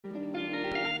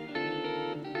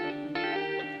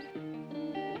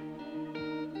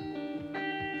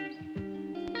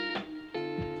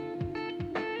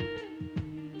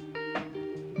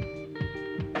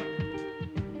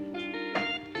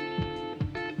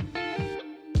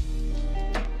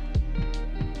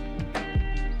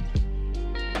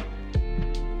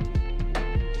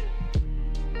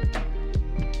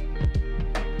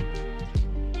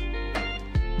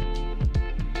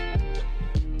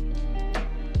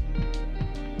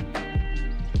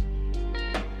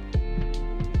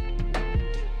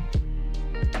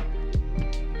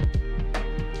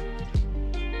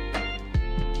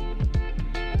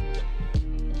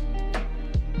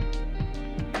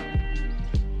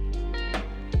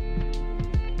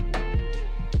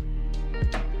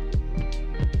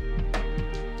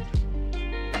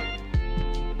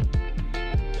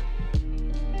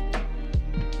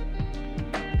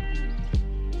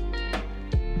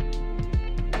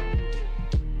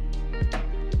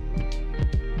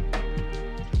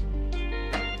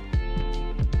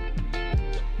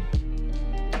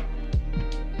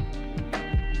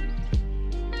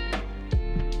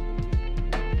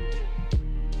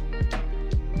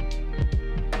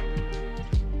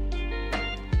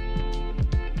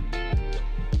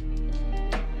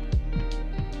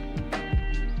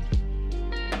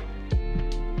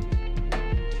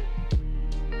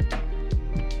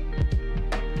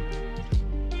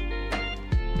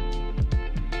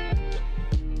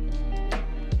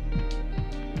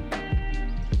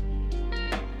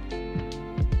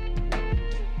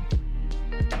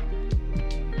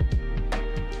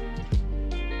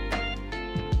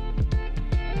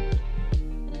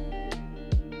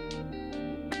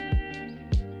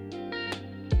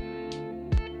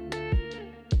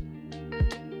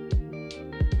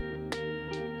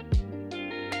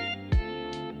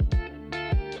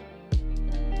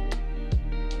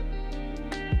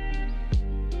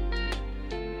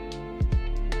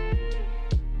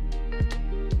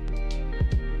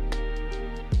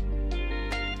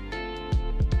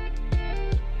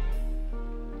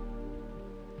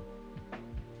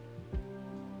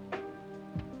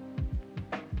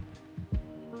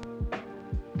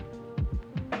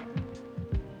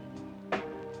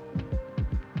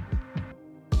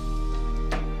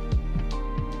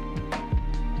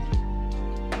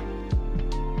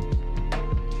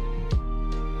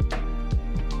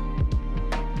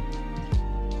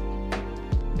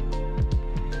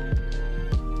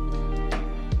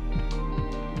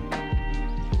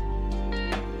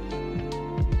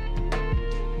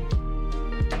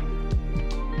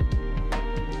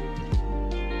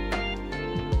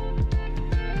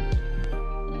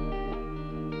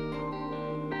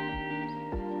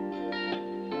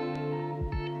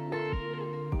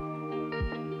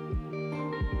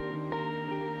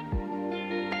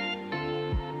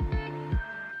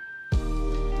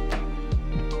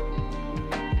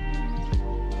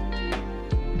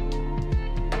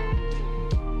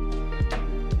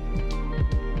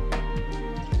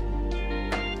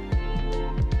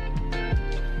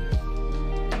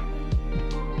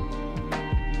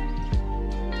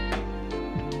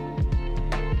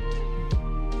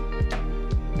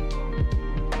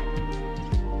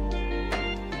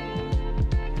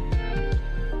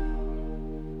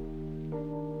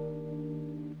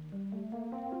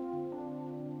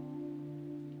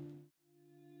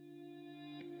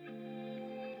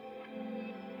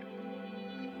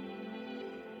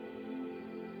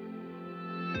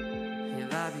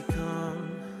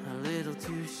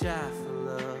shy for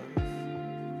love.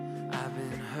 I've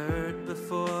been hurt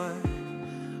before.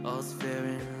 All's fair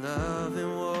in love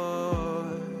and war.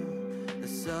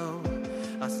 So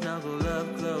I snuggle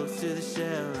up close to the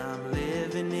shell I'm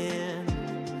living in.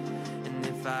 And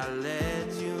if I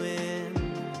let you in,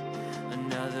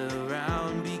 another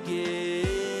round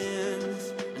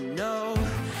begins. No,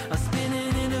 I'm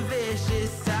spinning in a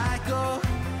vicious cycle.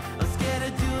 I'm scared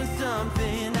of doing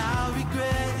something I'll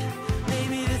regret.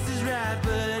 Maybe this is right,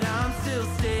 but I'm still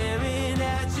staring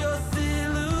at your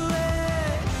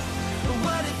silhouette.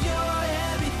 What if you're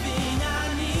everything I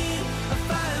need? A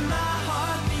fire in my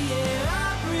heart, the air I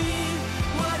breathe.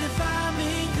 What if I'm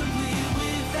incomplete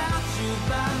without you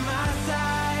by my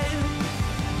side?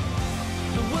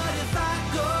 What if I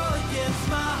go against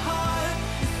my heart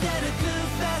instead of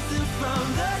confessing from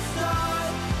the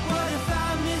start? What if I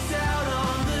miss out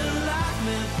on the life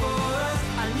meant for us?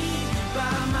 I need you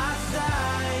by my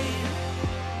side.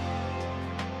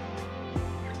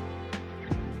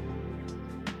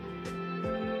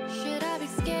 Should I be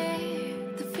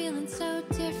scared? The feeling's so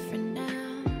different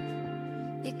now.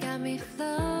 You got me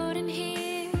floating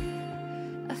here,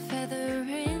 a feather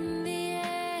in the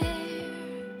air.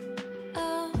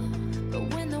 Oh, but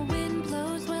when the wind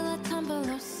blows, will I tumble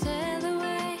or sail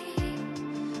away?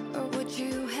 Or would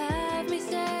you have me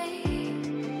stay?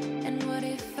 And what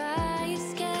if I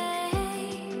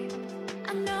escape?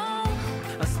 I know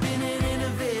I'm spinning in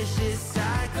a vicious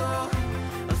cycle.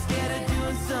 I'm scared of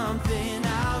doing something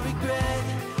I'll regret.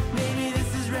 Maybe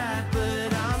this is right,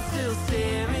 but I'm still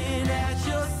staring at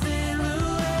your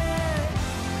silhouette.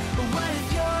 What if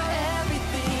you're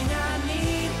everything I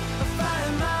need? A fire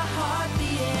in my heart,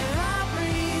 the air I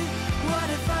breathe. What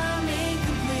if I'm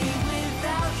incomplete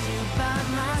without you by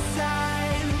my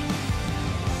side?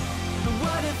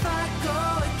 What if I go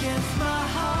against my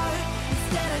heart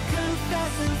instead of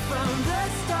confessing from the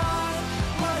start?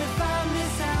 What if I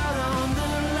miss out on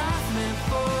the life meant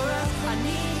for us? I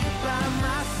need you by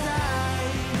my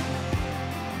side,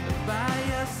 by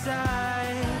your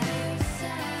side.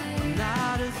 I'm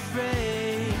not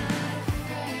afraid.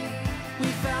 We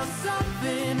found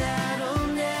something that'll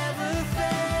never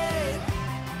fade.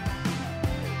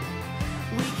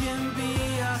 We can be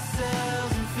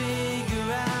ourselves and figure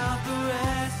out the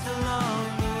rest along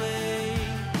the way.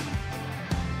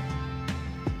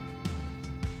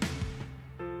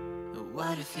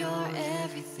 What if you're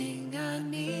everything I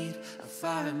need? A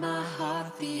fire in my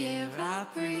heart, the air I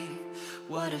breathe.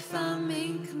 What if I'm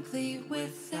incomplete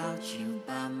without you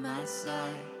by my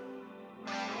side?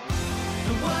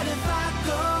 What if I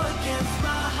go against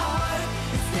my heart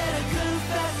instead of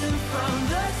confessing from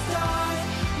the start?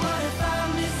 What if I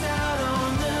miss out on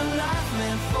the life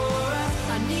meant for us?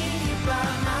 I need you by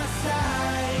my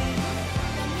side.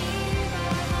 I need you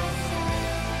by my side.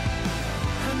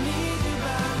 I need you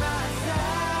by my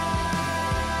side.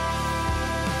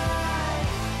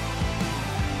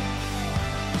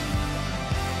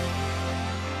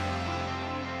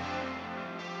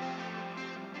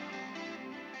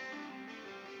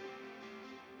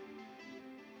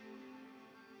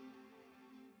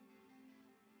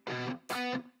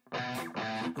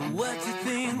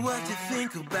 What you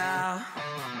think about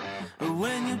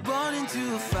when you're born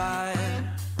into a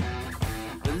fire?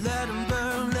 Let them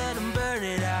burn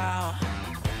it out.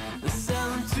 Sell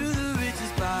them to the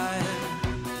richest buyer.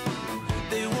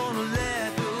 They wanna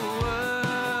let the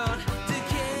world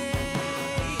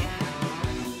decay.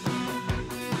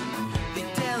 They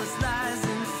tell us lies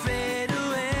and fade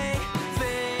away,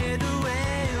 fade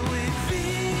away. We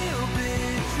feel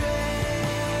betrayed.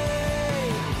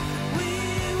 We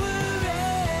were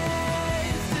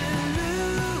raised to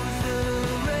lose the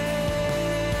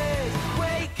race.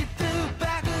 Wake at the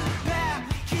back of the pack,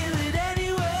 kill it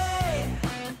anyway.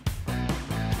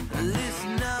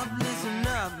 Listen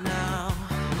up now,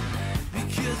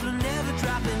 because we're never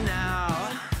dropping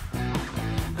out.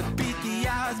 Beat the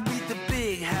odds, beat the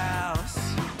big house.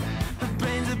 The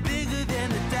brains are bigger than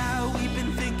the doubt. We've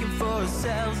been thinking for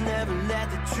ourselves, never let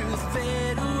the truth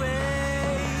fade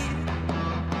away.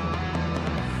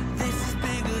 This is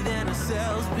bigger than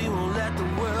ourselves, we won't let the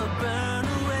world burn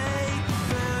away,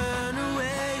 burn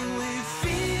away. We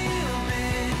feel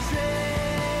betrayed.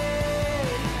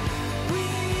 We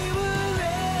were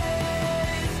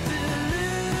raised to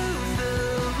lose the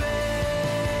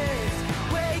race.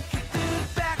 Wake at the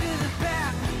back of the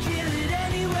pack, kill it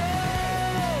anyway.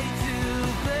 To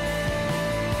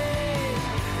blame,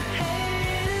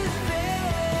 haters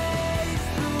face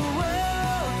the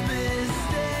world's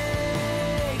mistakes.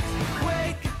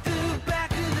 Wake at the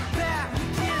back of the pack,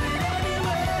 kill it anyway.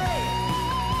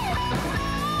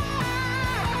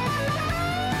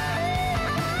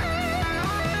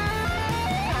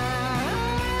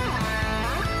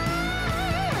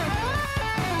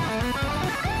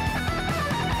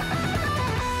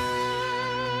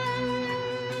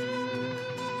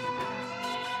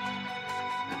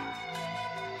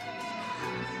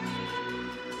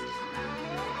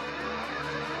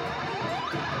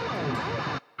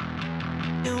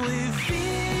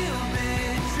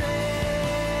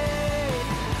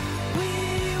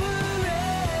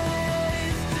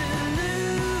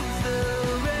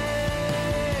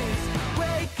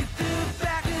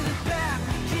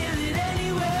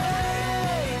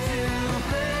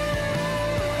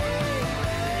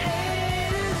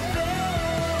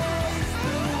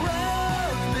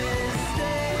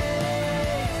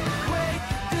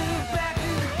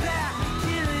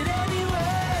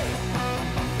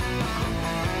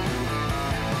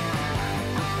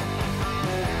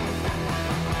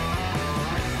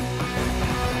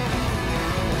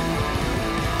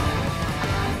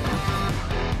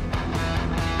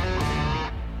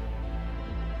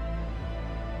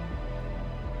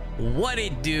 What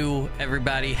it do,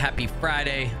 everybody? Happy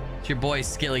Friday. It's your boy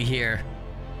Skilly here.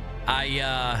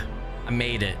 I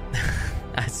made it.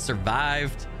 I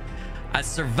survived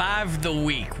the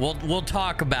week. We'll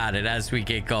talk about it as we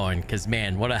get going, because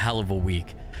man, what a hell of a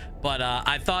week. But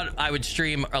I thought I would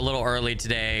stream a little early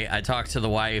today. I talked to the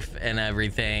wife and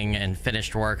everything and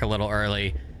finished work a little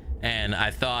early, and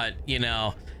I thought, you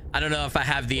know, I don't know if I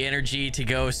have the energy to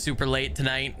go super late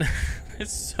tonight.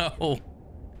 So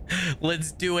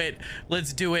let's do it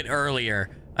earlier.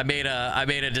 I made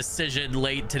a decision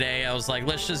late today. I was like,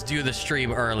 let's just do the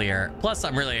stream earlier. Plus,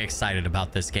 I'm really excited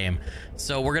about this game.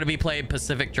 So we're gonna be playing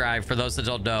Pacific Drive. For those that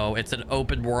don't know, it's an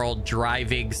open world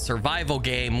driving survival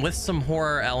game with some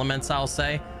horror elements, I'll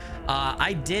say.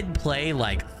 I did play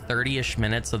like 30-ish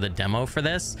minutes of the demo for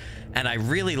this, and I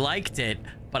really liked it,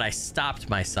 but I stopped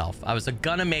myself. I was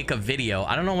gonna make a video.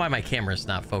 I don't know why my camera's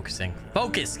not focusing.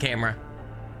 Focus, camera.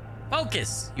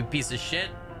 Focus, you piece of shit.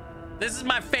 This is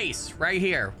my face right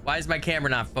here. Why is my camera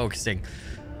not focusing?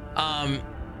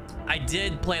 I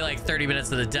did play like 30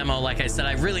 minutes of the demo. Like I said,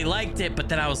 I really liked it, but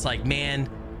then I was like, man,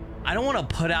 I don't want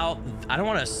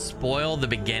to spoil the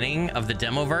beginning of the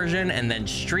demo version and then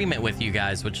stream it with you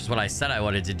guys, which is what I said I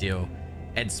wanted to do,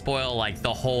 and spoil like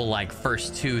the whole like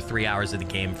first 2-3 hours of the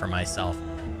game for myself.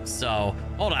 So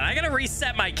hold on, I gotta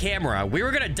reset my camera. We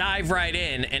were gonna dive right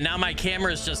in, and now my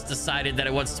camera's just decided that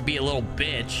it wants to be a little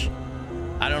bitch.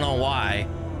 I don't know why.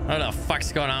 I don't know what the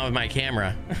fuck's going on with my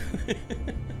camera.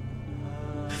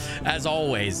 As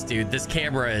always, dude, this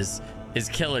camera is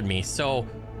killing me. So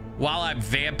while I'm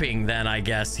vamping then, I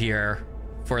guess, here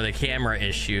for the camera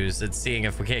issues and seeing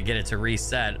if we can't get it to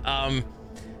reset.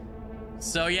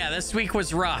 So yeah, this week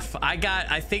was rough. I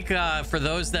think for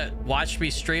those that watched me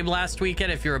stream last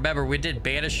weekend, if you remember, we did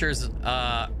Banisher's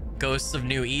Ghosts of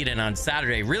New Eden on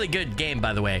Saturday. Really good game,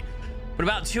 by the way. But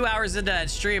about 2 hours into that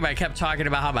stream, I kept talking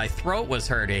about how my throat was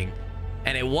hurting,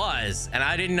 and it was, and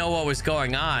I didn't know what was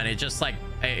going on. It just like,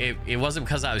 it wasn't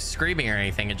because I was screaming or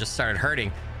anything. It just started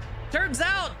hurting. Turns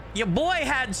out your boy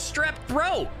had strep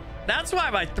throat. That's why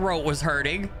my throat was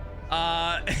hurting.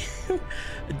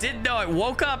 Didn't know it.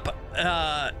 Woke up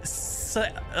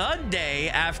Sunday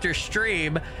after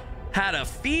stream, had a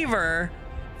fever,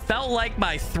 felt like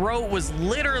my throat was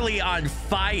literally on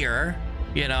fire,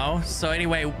 you know. So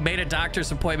anyway, made a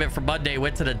doctor's appointment for Monday,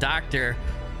 went to the doctor,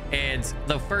 and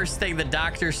the first thing the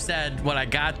doctor said when I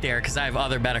got there, because I have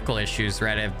other medical issues,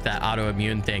 right? I have that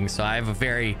autoimmune thing, so I have a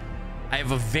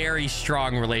very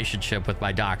strong relationship with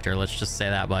my doctor, let's just say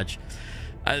that much.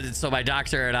 So my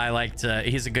doctor and I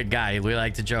he's a good guy. We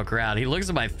like to joke around. He looks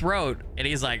at my throat and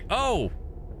he's like, oh,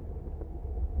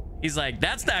 he's like,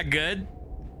 that's not good.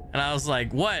 And I was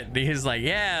like, what? And he's like,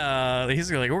 yeah,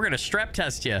 he's like, we're going to strep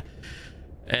test you.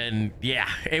 And yeah,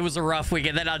 it was a rough week.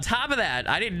 And then on top of that,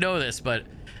 I didn't know this, but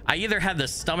I either had the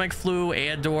stomach flu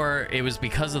and or it was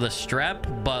because of the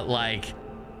strep, but like,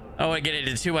 I don't want to get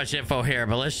into too much info here,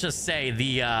 but let's just say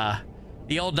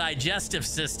the old digestive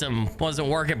system wasn't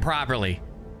working properly.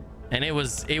 And it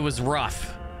was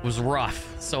rough. It was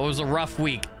rough. So it was a rough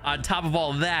week. On top of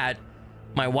all that,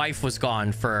 my wife was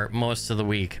gone for most of the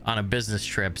week on a business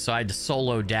trip, so I had to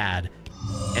solo dad.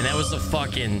 And that was a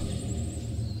fucking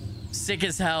sick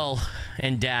as hell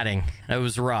and dadding. It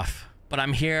was rough. But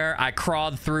I'm here. I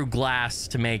crawled through glass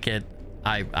to make it.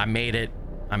 I made it.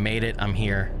 I'm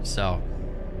here. So,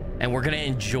 and we're gonna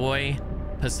enjoy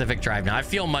Pacific Drive now. I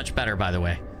feel much better, by the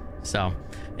way. So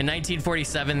in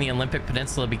 1947, the Olympic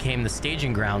Peninsula became the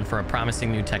staging ground for a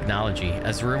promising new technology.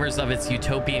 As rumors of its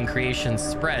utopian creation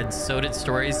spread, so did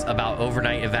stories about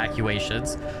overnight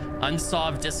evacuations,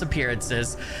 unsolved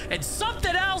disappearances, and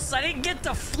something else I didn't get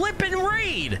to flip and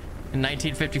read. In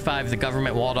 1955, the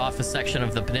government walled off a section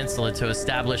of the peninsula to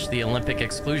establish the Olympic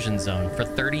Exclusion Zone. For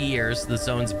 30 years, the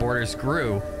zone's borders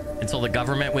grew until the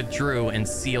government withdrew and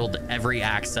sealed every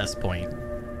access point.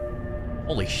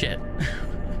 Holy shit.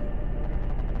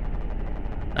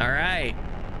 All right.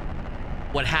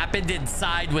 What happened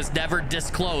inside was never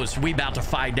disclosed. We about to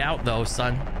find out, though,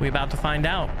 son. We about to find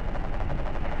out.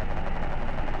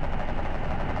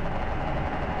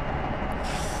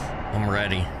 I'm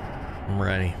ready. I'm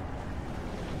ready.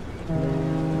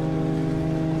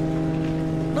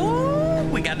 Oh,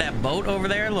 we got that boat over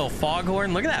there, a little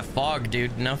foghorn. Look at that fog,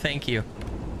 dude. No, thank you.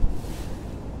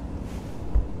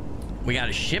 We got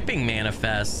a shipping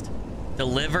manifest.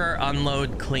 Deliver,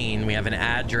 unload, clean. We have an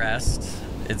address.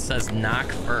 It says knock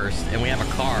first, and we have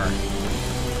a car.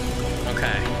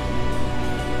 Okay.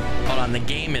 Hold on, the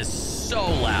game is so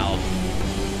loud.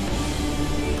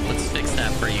 Let's fix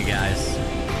that for you guys.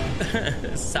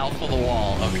 South of the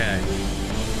wall. Okay.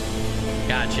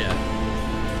 Gotcha.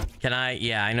 Can I?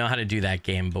 Yeah, I know how to do that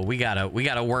game, but we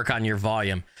gotta work on your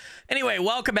volume. Anyway,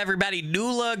 welcome everybody.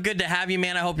 Nula, good to have you,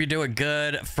 man. I hope you're doing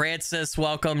good. Francis,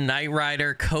 welcome. Knight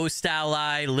Rider, Coast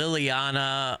Ally,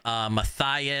 Liliana,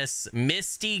 Matthias,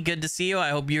 Misty, good to see you. I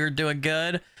hope you're doing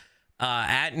good.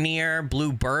 Atnir,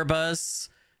 Blue Burbas,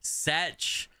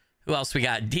 Setch. Who else we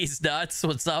got? D's Nuts,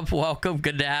 what's up? Welcome,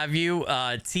 good to have you.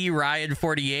 T Ryan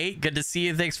 48, good to see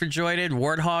you. Thanks for joining.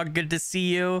 Warthog, good to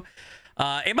see you.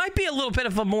 It might be a little bit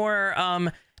of a more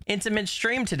intimate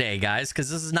stream today, guys, because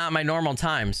this is not my normal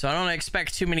time, so I don't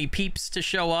expect too many peeps to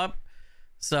show up.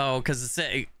 So, because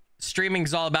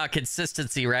streaming's all about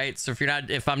consistency, right? So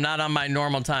if I'm not on my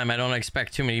normal time, I don't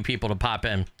expect too many people to pop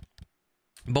in.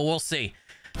 But we'll see.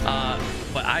 But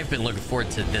I've been looking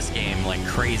forward to this game like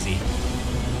crazy.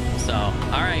 So, all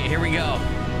right, here we go.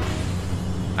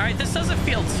 All right, this doesn't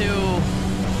feel too...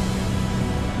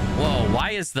 Whoa,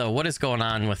 what is going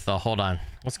on with the, hold on.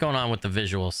 What's going on with the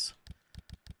visuals?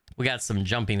 We got some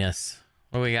jumpiness.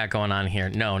 What do we got going on here?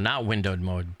 No, not windowed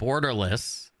mode.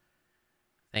 Borderless.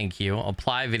 Thank you.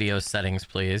 Apply video settings,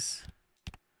 please.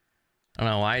 I don't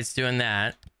know why it's doing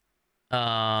that.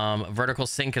 Vertical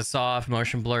sync is off.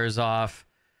 Motion blur is off.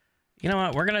 You know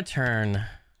what? We're going to turn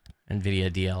NVIDIA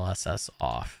DLSS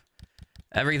off.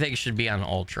 Everything should be on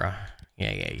ultra.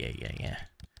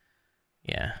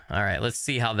 Yeah. All right, let's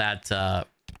see how that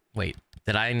wait,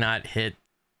 did I not hit?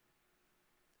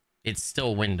 It's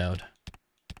still windowed.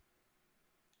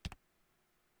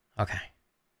 Okay,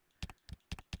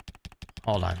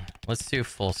 hold on, let's do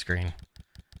full screen.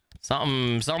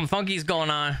 Something funky's going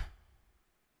on.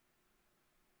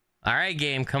 All right,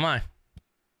 game, come on.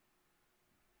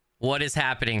 What is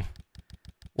happening?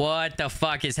 What the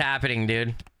fuck is happening,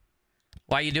 dude?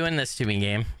 Why are you doing this to me,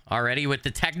 game? Already with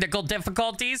the technical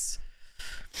difficulties?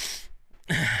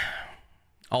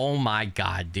 Oh my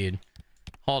god, dude.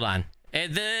 Hold on.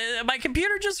 My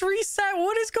computer just reset.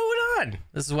 What is going on?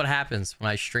 This is what happens when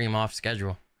I stream off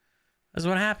schedule. This is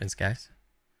what happens, guys.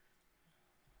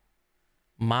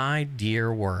 My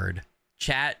dear word.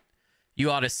 Chat,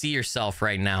 you ought to see yourself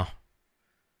right now.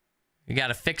 You got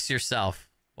to fix yourself.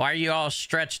 Why are you all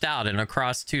stretched out and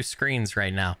across two screens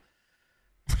right now?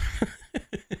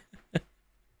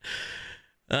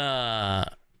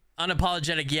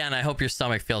 Unapologetic Yen, I hope your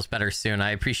stomach feels better soon.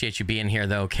 I appreciate you being here,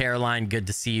 though. Caroline, good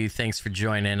to see you. Thanks for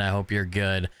joining. I hope you're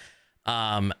good.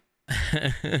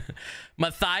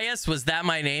 Matthias, was that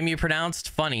my name you pronounced?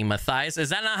 Funny, Matthias. Is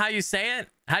that not how you say it?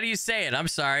 How do you say it? I'm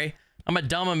sorry. I'm a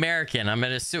dumb American. I'm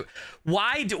gonna assume.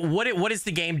 Why? What is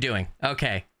the game doing?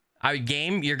 Okay,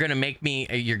 game. You're gonna make me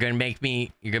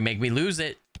lose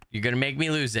it. You're gonna make me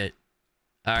lose it.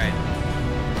 All right.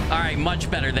 All right, much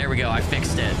better. There we go. I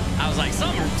fixed it. I was like,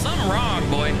 something wrong,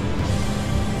 boy.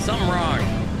 Something wrong.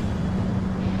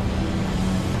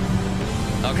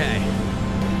 Okay.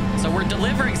 So we're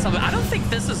delivering something. I don't think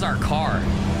this is our car.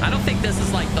 I don't think this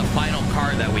is like the final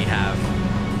car that we have.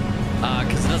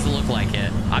 Because it doesn't look like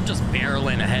it. I'm just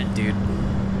barreling ahead, dude.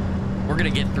 We're going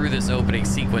to get through this opening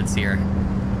sequence here.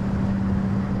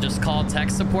 Just call tech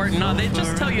support? No, they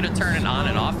just tell you to turn it on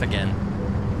and off again.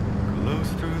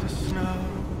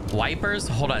 Wipers?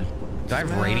 Hold on. Do I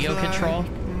have radio control?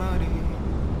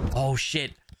 Oh,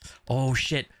 shit. Oh,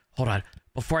 shit. Hold on.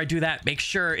 Before I do that, make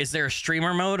sure, is there a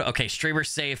streamer mode? Okay, streamer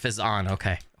safe is on.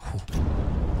 Okay. Whew.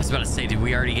 I was about to say, did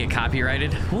we already get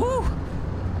copyrighted? Woo!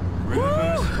 Woo!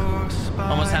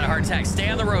 Almost had a heart attack. Stay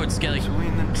on the road, Skilly.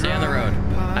 Stay on the road.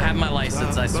 I have my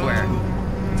license, I swear.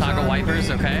 Toggle wipers,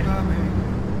 okay.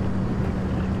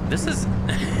 This is...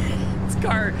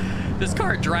 This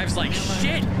car drives like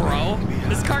shit, bro.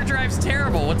 This car drives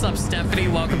terrible. What's up, Stephanie?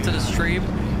 Welcome to the stream.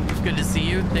 Good to see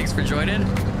you. Thanks for joining.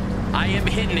 I am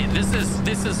hitting it.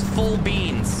 This is full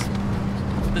beans.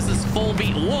 This is full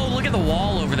bean. Whoa, look at the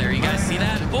wall over there. You guys see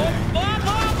that? Oh.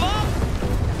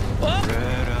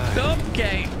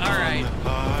 Okay. All right.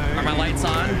 Are my lights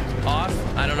on? Off?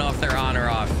 I don't know if they're on or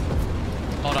off.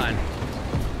 Hold on.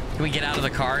 Can we get out of the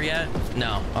car yet?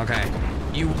 No. Okay.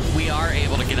 We are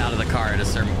able to get out of the car at a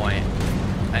certain point.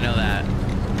 I know that.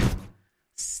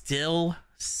 Still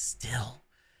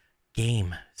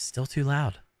game. Still too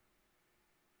loud.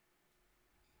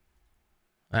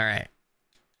 All right.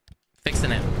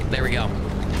 Fixing it. There we go.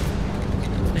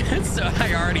 So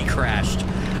I already crashed.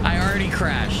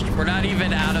 We're not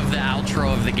even out of the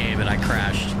outro of the game and I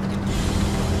crashed.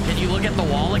 Can you look at the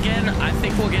wall again? I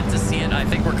think we'll get to see it. I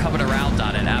think we're coming around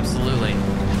on it. Absolutely.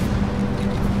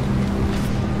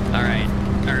 All right.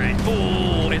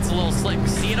 Oh, it's a little slick.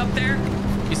 See it up there?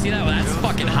 You see that? Well, that's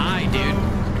fucking high, dude.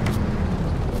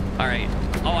 All right.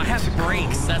 Oh, I have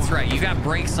brakes. That's right. You got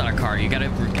brakes on a car. I gotta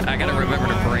remember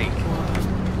to brake.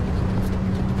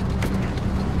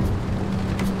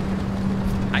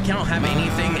 don't have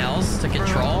anything else to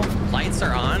control. Lights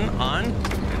are on.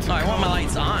 No, I want my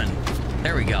lights on.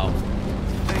 There we go. All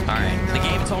right. The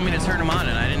game told me to turn them on,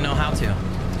 and I didn't know how to.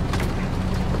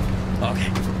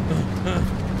 Okay.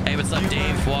 Hey, what's up,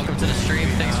 Dave? Welcome to the stream.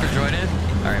 Thanks for joining.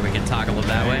 All right, we can talk a little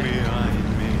that way.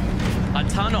 A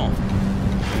tunnel.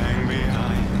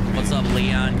 What's up,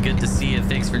 Leon? Good to see you.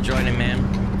 Thanks for joining, man.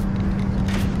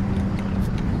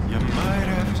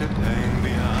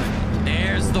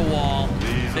 There's the wall.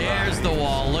 There's the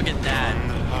wall. Look at that.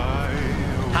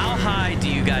 How high do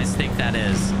you guys think that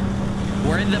is?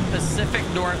 We're in the Pacific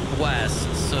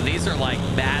Northwest, so these are like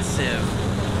massive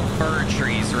fir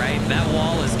trees, right? That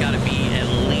wall has got to be at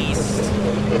least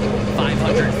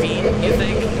 500 feet, you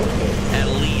think? At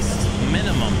least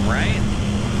minimum, right?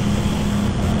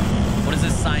 What does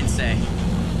this sign say?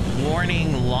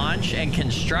 Warning, launch and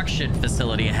construction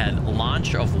facility ahead.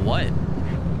 Launch of what?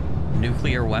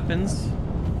 Nuclear weapons?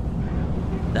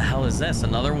 The hell is this?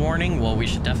 Another warning? Well, we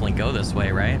should definitely go this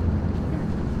way, right?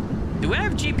 Do I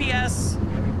have GPS?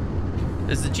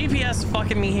 Is the GPS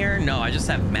fucking me here? No, I just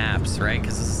have maps, right?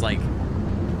 Because this is like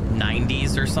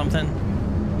 90s or something.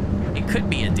 It could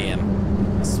be a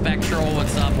damn. Spectral,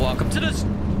 what's up? Welcome to the...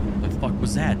 What the fuck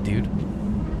was that, dude?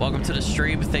 Welcome to the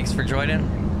stream. Thanks for joining.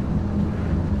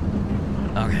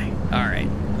 Okay. All right.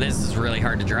 This is really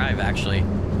hard to drive, actually.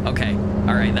 Okay.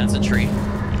 All right. That's a tree.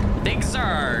 Things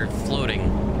are floating.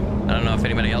 I don't know if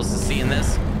anybody else is seeing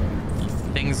this.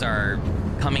 Things are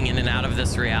coming in and out of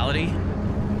this reality.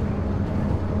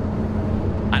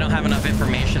 I don't have enough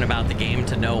information about the game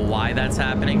to know why that's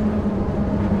happening.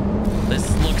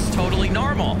 This looks totally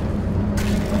normal.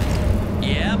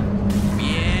 Yep.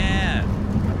 Yeah.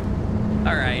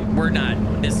 All right. We're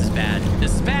not. This is bad.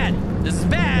 This is bad. This is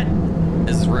bad.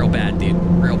 This is real bad, dude.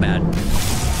 Real bad.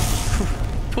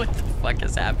 What the fuck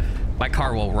is happening? My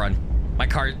car will run. My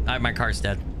car's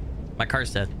dead. My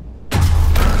car's dead. Yeah.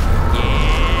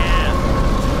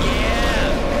 Yeah.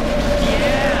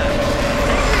 Yeah.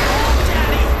 Take me home,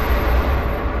 Daddy.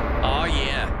 Oh,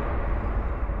 yeah.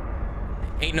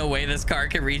 Ain't no way this car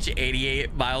can reach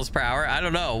 88 miles per hour. I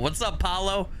don't know. What's up,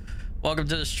 Paulo? Welcome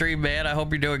to the stream, man. I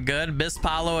hope you're doing good. Miss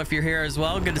Paulo, if you're here as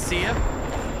well, good to see you.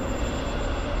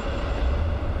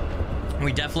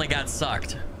 We definitely got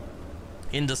sucked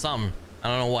into something. I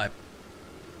don't know what.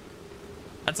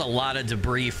 That's a lot of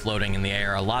debris floating in the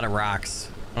air. A lot of rocks.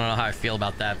 I don't know how I feel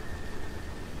about that.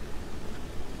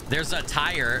 There's a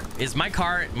tire. Is my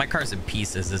car... My car's in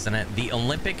pieces, isn't it? The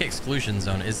Olympic Exclusion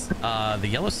Zone. Is the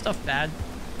yellow stuff bad?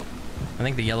 I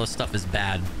think the yellow stuff is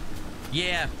bad.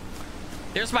 Yeah.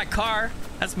 There's my car.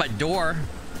 That's my door.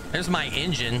 There's my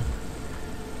engine.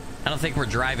 I don't think we're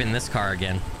driving this car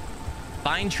again.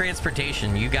 Find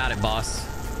transportation. You got it, boss.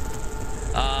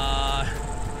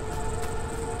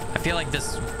 I feel like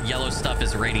this yellow stuff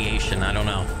is radiation. I don't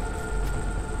know.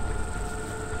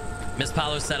 Miss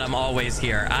Paulo said I'm always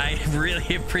here. I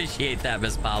really appreciate that,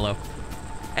 Miss Paulo.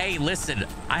 Hey, listen,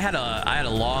 I had a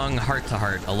long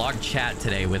heart-to-heart, a long chat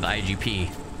today with IGP,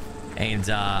 and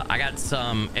I got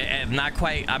some. Not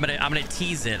quite. I'm gonna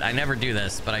tease it. I never do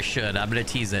this, but I should. I'm gonna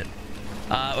tease it.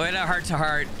 We had a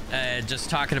heart-to-heart,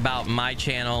 just talking about my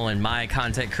channel and my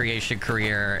content creation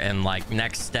career and like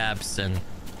next steps and,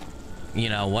 you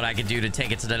know, what I could do to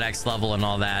take it to the next level and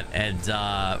all that. And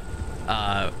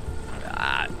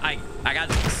I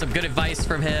got some good advice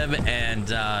from him, and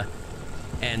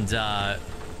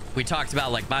we talked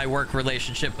about like my work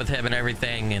relationship with him and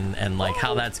everything, and like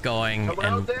how that's going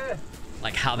and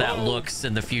like how that looks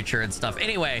in the future and stuff.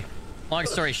 Anyway, long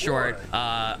story short,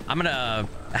 I'm gonna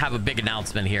have a big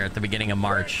announcement here at the beginning of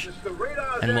March,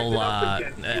 and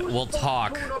we'll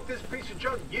talk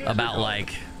about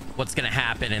like what's gonna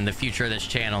happen in the future of this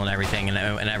channel and everything,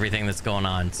 and everything that's going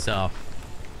on. So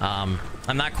I'm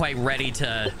not quite ready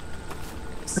to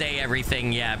say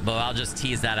everything yet, but I'll just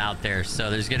tease that out there. So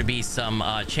there's gonna be some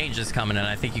changes coming, and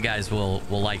I think you guys will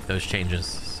like those changes.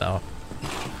 So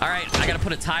all right, I gotta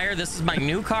put a tire. This is my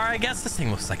new car, I guess. This thing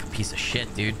looks like a piece of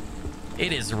shit, dude.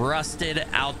 It is rusted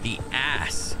out the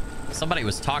ass. Somebody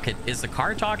was talking. Is the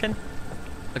car talking?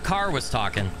 The car was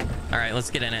talking. All right,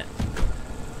 let's get in it.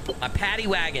 A paddy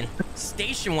wagon.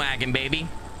 Station wagon, baby.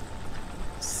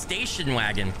 Station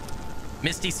wagon.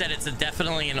 Misty said it's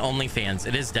definitely an OnlyFans.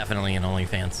 It is definitely an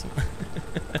OnlyFans.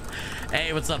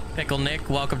 Hey, what's up, Pickle Nick?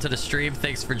 Welcome to the stream.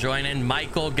 Thanks for joining.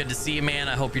 Michael, good to see you, man.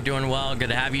 I hope you're doing well. Good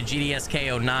to have you.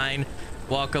 GDSK09,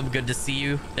 welcome. Good to see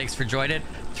you. Thanks for joining.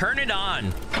 Turn it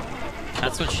on.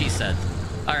 That's what she said.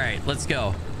 All right, let's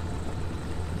go.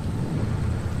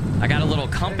 I got a little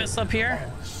compass up here.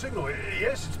 Oh, signal.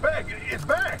 Yes, it's back. It's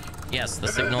back. Yes, the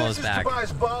signal is back. This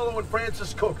is Tobias Barlow and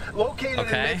Francis Cook, located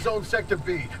in mid-zone sector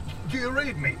B. Do you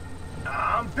read me?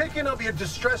 I'm picking up your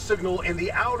distress signal in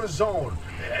the outer zone.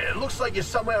 It looks like you're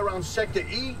somewhere around sector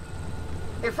E.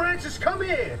 Hey, Francis, come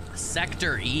here.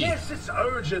 Sector E? Yes, it's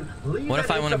urgent. Leave what if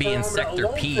I want to be in sector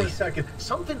P? For a second.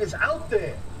 Something is out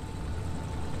there.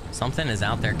 Something is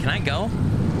out there. Can I go?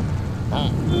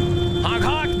 Oh. Honk,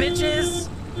 honk, bitches.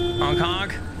 Honk,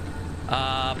 honk.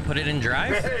 Put it in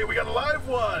drive. Hey, we got a live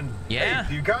one. Yeah. Hey,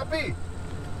 do you copy?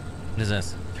 What is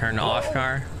this? Turn off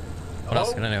car. What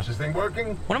else can I do? Is this thing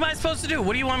working? What am I supposed to do?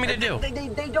 What do you want me to do?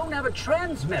 They don't have a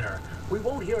transmitter. We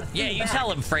won't hear a thing. Yeah, you back.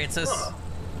 tell him, Francis.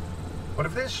 But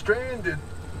if they're stranded,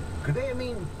 could they,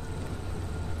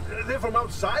 they're from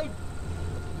outside?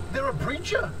 They're a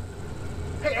breacher?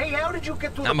 Hey, how did you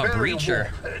get through the barrier wall? I'm a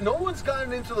breacher. No one's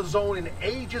gotten into the zone in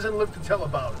ages and lived to tell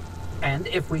about it. And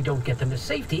if we don't get them to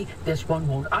safety, this one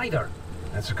won't either.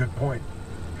 That's a good point.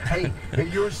 Hey,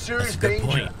 you're in serious danger.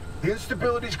 Point. The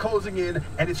instability's closing in,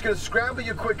 and it's gonna scramble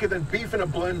you quicker than beef in a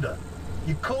blender.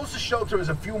 Your closest shelter is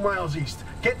a few miles east.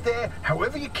 Get there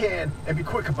however you can, and be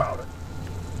quick about it.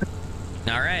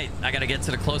 All right, I gotta get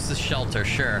to the closest shelter,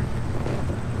 sure.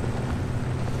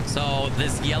 So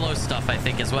this yellow stuff, I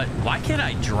think, is what... Why can't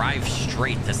I drive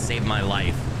straight to save my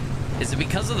life? Is it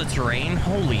because of the terrain?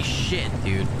 Holy shit,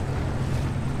 dude.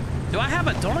 Do I have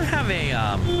a... Don't I have a...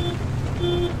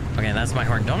 Okay, that's my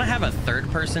horn. Don't I have a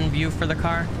third-person view for the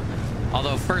car?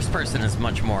 Although first person is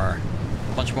much more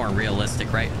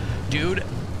realistic, right? Dude,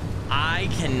 I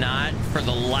cannot, for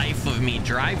the life of me,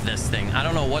 drive this thing. I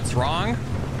don't know what's wrong.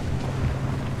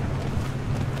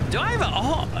 Do I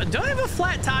have a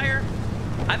flat tire?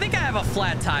 I think I have a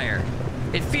flat tire.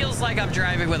 It feels like I'm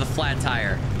driving with a flat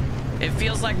tire. It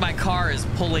feels like my car is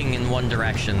pulling in one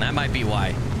direction. That might be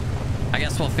why. I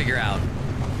guess we'll figure out.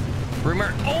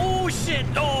 Rumor. Oh shit.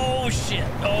 Oh shit.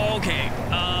 Okay.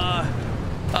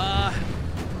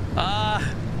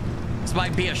 This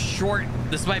might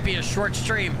be a short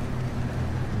stream.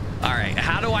 All right.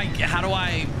 How do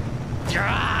I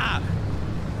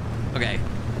okay.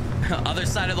 Other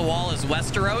side of the wall is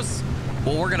Westeros.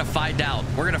 Well, we're gonna find out.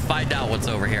 We're gonna find out what's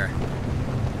over here.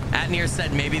 Atnir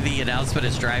said maybe the announcement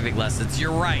is driving lessons.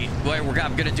 You're right. Boy,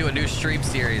 I'm gonna do a new stream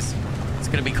series. It's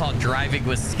gonna be called Driving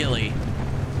with Skilly.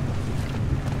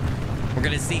 We're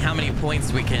gonna see how many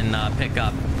points we can pick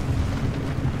up.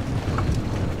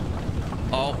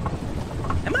 Oh,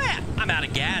 I'm out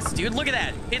of gas, dude. Look at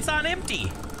that. It's on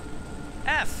empty.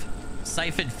 F.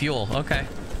 Siphoned fuel. Okay.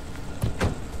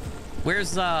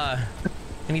 Where's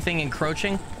anything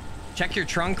encroaching? Check your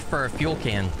trunk for a fuel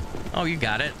can. Oh, you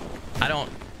got it. I don't...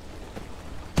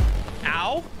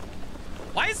 Ow!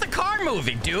 Why is the car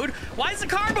moving, dude? Why is the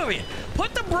car moving?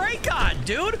 Put the brake on,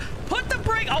 dude! Put the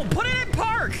brake... Oh, put it in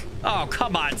park! Oh,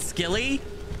 come on, Skilly.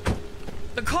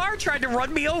 The car tried to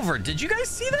run me over. Did you guys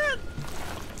see that?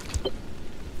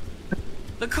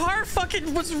 The car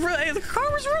fucking was... The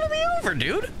car was running me over,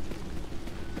 dude.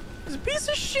 It's a piece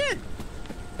of shit.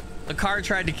 The car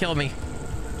tried to kill me.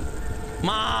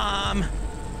 Mom!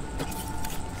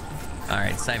 All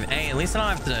right, Simon. Hey, at least I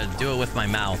don't have to do it with my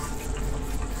mouth.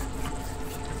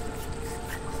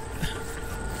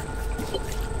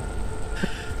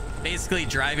 Basically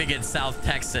driving in South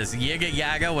Texas. Yiga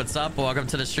Yaga, what's up? Welcome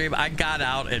to the stream. I got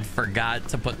out and forgot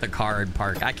to put the car in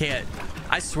park. I can't.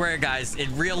 I swear, guys,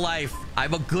 in real life,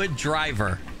 I'm a good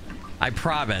driver. I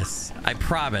promise. I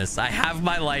promise. I have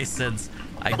my license.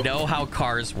 I know how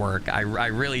cars work. I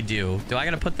really do. Do I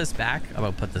gotta put this back? I'm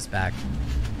gonna put this back.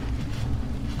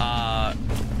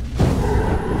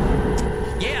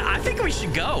 Yeah, I think we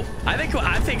should go. I think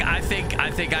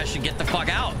I should get the fuck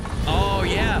out. Oh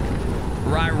yeah,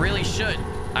 I really should.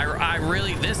 I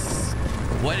really this.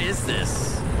 What is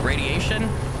this? Radiation?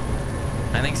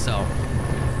 I think so.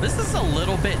 This is a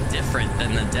little bit different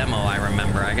than the demo I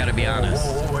remember. I gotta be honest.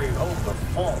 Oh, wait, hold the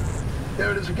phone. There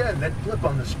it is again, that blip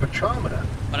on the spectrometer.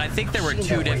 But I think there were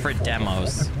two different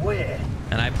demos. Where?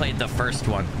 And I played the first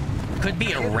one. Could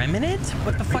be a remnant?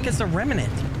 What the fuck is a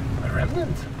remnant? A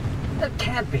remnant? That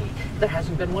can't be. There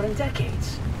hasn't been one in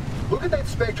decades. Look at that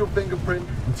spectral fingerprint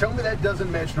and tell me that doesn't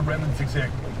match the remnants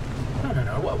exactly.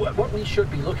 No. What we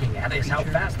should be looking at is how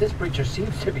fast this creature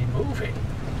seems to be moving.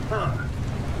 Huh.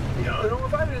 You know,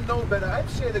 if I didn't know better, I'd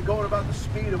say they're going about the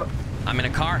speed of a... I'm in a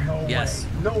car. No yes. way.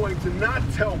 No way. Do not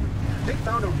tell me. They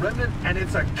found a remnant and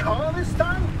it's a car this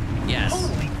time? Yes.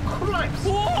 Holy Christ.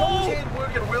 Those ain't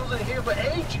working wheels in here for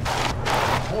ages.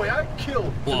 Boy, I'd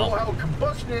kill to know how a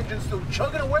combustion engine's still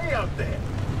chugging away out there.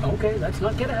 Okay, let's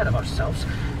not get ahead of ourselves.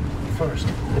 first.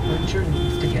 The breacher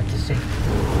needs to get to safety.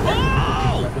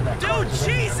 Oh! Dude,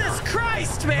 Jesus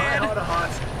Christ, man!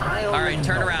 All right,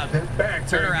 turn around.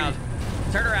 Turn around.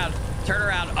 Turn around. Turn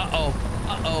around. Uh-oh.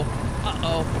 Uh-oh.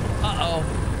 Uh-oh. Uh-oh.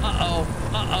 Uh-oh.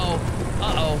 Uh-oh.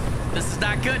 Uh-oh. This is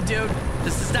not good, dude.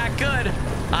 This is not good.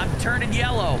 I'm turning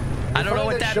yellow. I don't know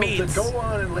what that means. Go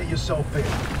on and let yourself in.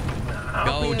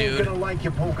 Go, dude. I'm gonna like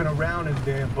you poking around in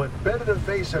there, but better to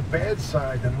face a bad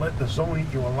side than let the zone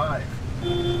eat you alive.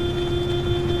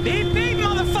 Beep, beep,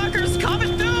 motherfuckers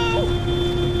coming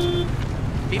through!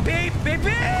 Beep, beep, beep,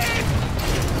 beep!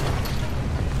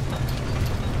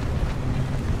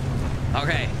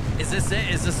 Okay, is this it?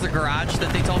 Is this the garage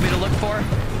that they told me to look for?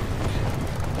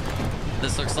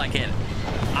 This looks like it.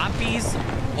 Oppies,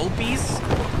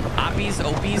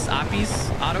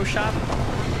 auto shop.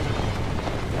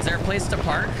 Is there a place to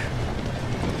park?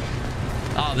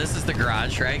 Oh, this is the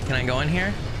garage, right? Can I go in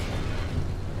here?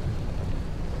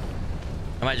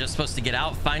 Am I just supposed to get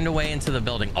out? Find a way into the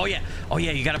building. Oh yeah. Oh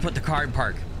yeah, you gotta put the car in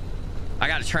park.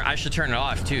 I should turn it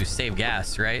off too. Save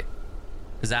gas, right?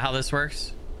 Is that how this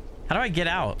works? How do I get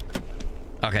out?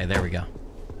 Okay, there we go.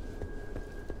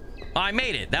 Oh, I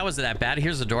made it. That wasn't that bad.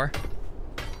 Here's the door.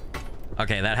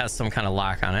 Okay, that has some kind of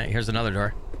lock on it. Here's another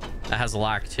door. That has a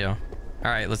lock too. All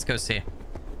right, let's go see.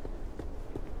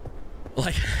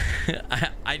 Like,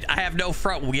 I have no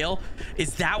front wheel.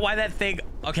 Is that why that thing?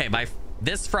 Okay,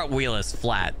 this front wheel is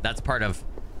flat. That's part of.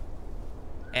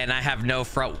 And I have no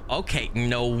front. Okay,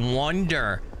 no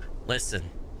wonder. Listen,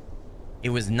 it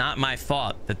was not my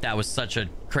fault that was such a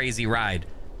crazy ride.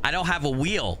 I don't have a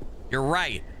wheel. You're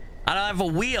right. I don't have a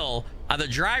wheel on the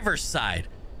driver's side.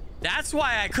 That's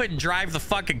why I couldn't drive the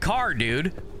fucking car,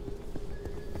 dude.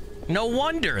 No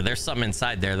wonder there's something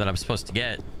inside there that I'm supposed to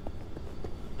get.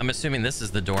 I'm assuming this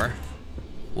is the door.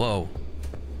 Whoa.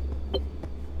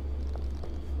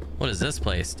 What is this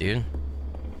place, dude?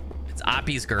 It's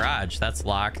Oppie's garage. That's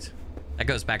locked. That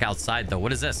goes back outside, though.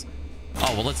 What is this?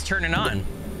 Oh, well, let's turn it on.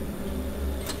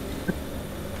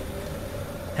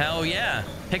 Hell yeah.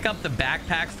 Pick up the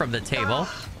backpack from the table.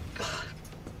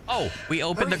 Oh, we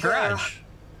opened the garage.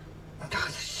 God,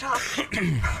 the shop.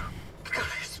 God,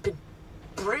 it's been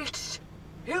breached.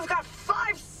 You've got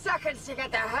 5 seconds to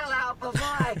get the hell out before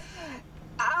I...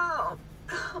 Ow.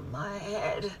 My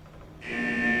head.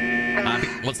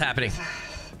 What's happening?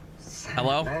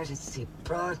 Hello? Emergency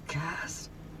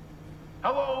broadcast.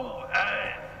 Hello,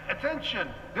 attention.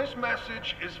 This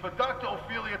message is for Dr.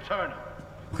 Ophelia Turner.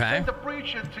 Okay. Sent a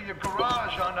breach into your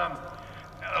garage on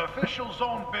official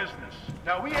zone business.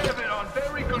 Now, we have it on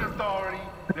very good authority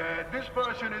that this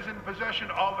person is in possession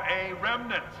of a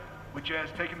remnant, which has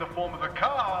taken the form of a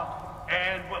car,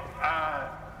 and, well,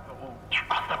 Get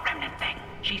off the remnant thing.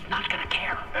 She's not gonna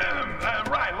care.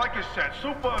 Right, like I said,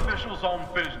 super official zone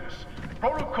business.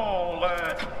 Protocol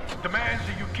demands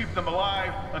that you keep them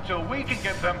alive until we can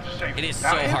get them to safety. It is so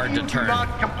hard to turn. If you do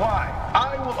not comply,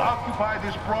 I will occupy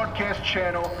this broadcast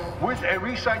channel with a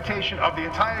recitation of the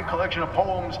entire collection of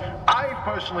poems I've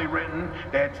personally written.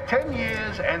 That's 10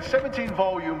 years and 17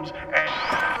 volumes and...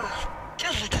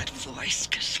 That voice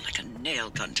goes like a nail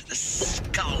gun to the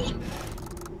skull.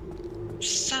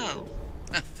 So...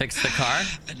 Fix the car?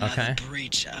 Another Okay.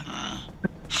 breacher, huh?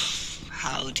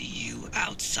 How do you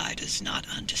outsiders not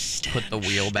understand? Put the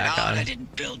wheel back on. I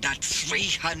didn't build that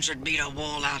 300-meter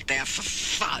wall out there for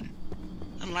fun.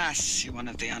 Unless you're one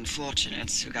of the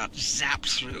unfortunates who got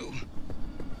zapped through.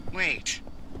 Wait.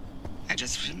 I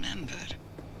just remembered.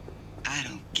 I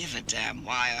don't give a damn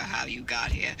why or how you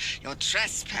got here. You're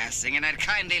trespassing, and I'd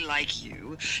kindly like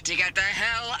you to get the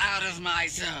hell out of my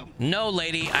zone. No,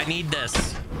 lady, I need this.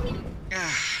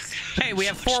 Hey, we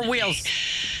have 4 wheels.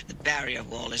 The barrier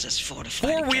wall is as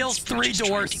fortified. 4 wheels, 3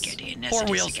 doors. 4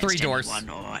 wheels, 3 doors. Anyone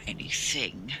or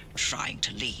anything trying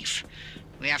to leave.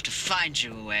 We have to find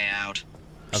you a way out.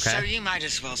 Okay. So you might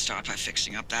as well start by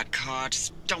fixing up that car.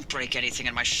 Just don't break anything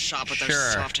in my shop with Sure.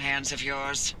 those soft hands of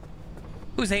yours.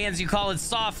 Whose hands you calling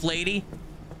soft, lady?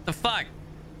 The fuck?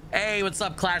 Hey, what's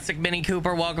up, Classic Mini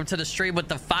Cooper? Welcome to the stream with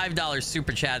the $5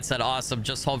 super chat. Said awesome.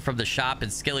 Just home from the shop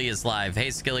and Skilly is live.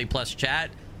 Hey, Skilly plus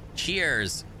chat.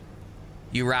 Cheers.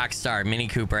 You rock star, Mini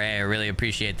Cooper. Hey, I really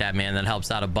appreciate that, man. That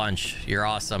helps out a bunch. You're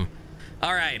awesome.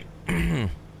 All right.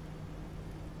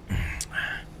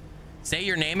 Say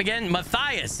your name again.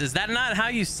 Matthias. Is that not how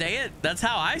you say it? That's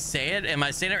how I say it. Am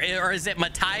I saying it? Or is it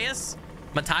Matthias?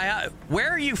 Matthias? Where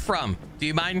are you from? Do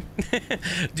you mind?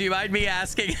 Do you mind me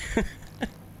asking?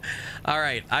 All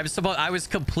right. I was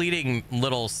completing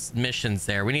little missions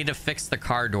there. We need to fix the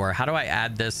car door. How do I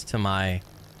add this to my...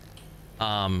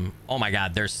 Oh my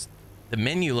God. The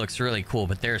menu looks really cool,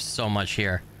 but there's so much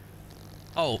here.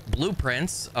 Oh,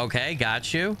 blueprints. Okay,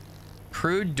 got you.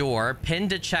 Crude door, pinned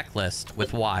to checklist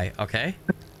with Y. Okay,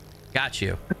 got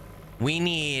you. We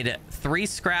need 3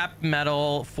 scrap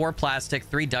metal, 4 plastic,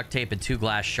 3 duct tape, and 2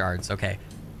 glass shards. Okay.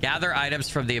 Gather items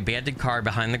from the abandoned car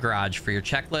behind the garage for your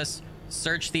checklist.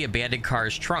 Search the abandoned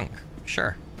car's trunk.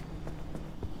 Sure.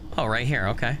 Oh, right here.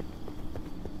 Okay.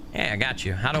 Yeah, I got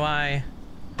you. How do I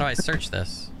search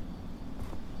this?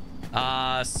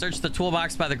 Search the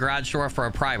toolbox by the garage door for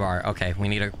a pry bar. Okay, we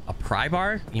need a pry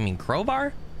bar? You mean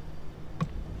crowbar?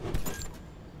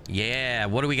 Yeah,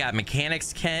 what do we got?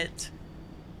 Mechanics kit,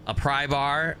 a pry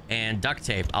bar, and duct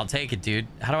tape. I'll take it, dude.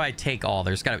 How do I take all?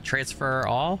 There's got to transfer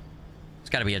all? There's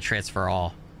got to be a transfer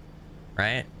all,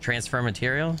 right? Transfer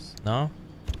materials? No?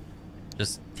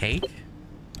 Just take?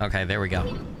 Okay, there we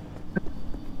go.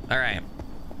 All right.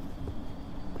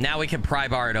 Now we can pry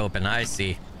bar it open. I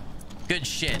see. Good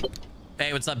shit.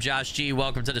 Hey, what's up, Josh G?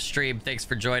 Welcome to the stream. Thanks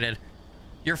for joining.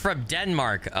 You're from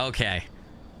Denmark. Okay.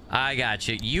 I got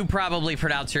you. You probably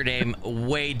pronounce your name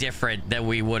way different than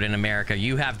we would in America.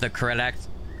 You have the correct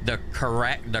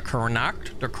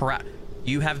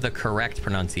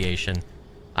pronunciation.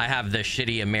 I have the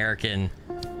shitty American,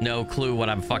 no clue what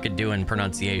I'm fucking doing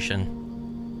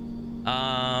pronunciation.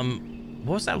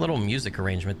 What was that little music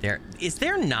arrangement there? Is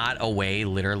there not a way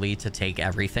literally to take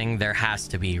everything? There has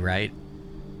to be, right?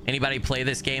 Anybody play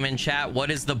this game in chat?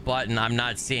 What is the button? I'm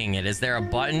not seeing it. Is there a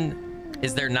button?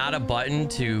 Is there not a button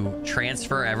to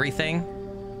transfer everything?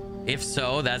 If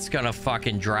so, that's gonna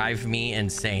fucking drive me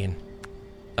insane.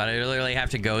 But I literally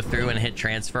have to go through and hit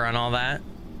transfer on all that.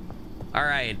 All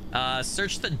right,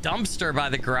 search the dumpster by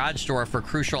the garage door for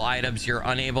crucial items you're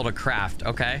unable to craft.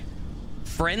 Okay.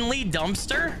 Friendly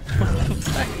dumpster?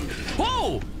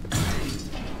 Whoa!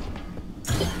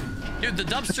 Dude, the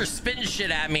dumpster's spitting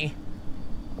shit at me.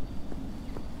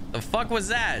 The fuck was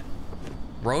that?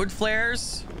 Road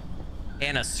flares?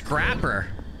 And a scrapper.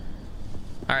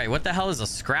 All right, what the hell is a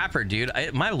scrapper, dude?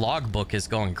 My logbook is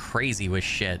going crazy with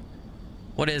shit.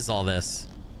 What is all this?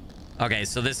 Okay,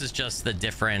 so this is just the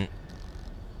different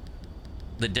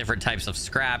types of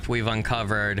scrap we've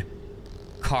uncovered.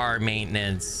 Car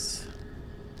maintenance.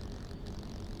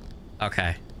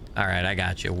 Okay. All right, I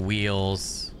got you.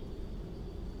 Wheels.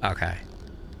 Okay.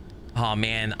 Oh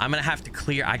man, I'm gonna have to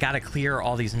clear. I gotta clear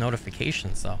all these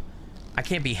notifications though. I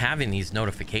can't be having these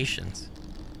notifications.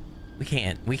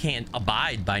 We can't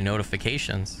abide by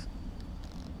notifications.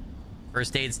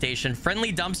 First aid station.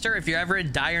 Friendly dumpster. If you're ever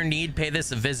in dire need, pay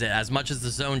this a visit. As much as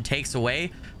the zone takes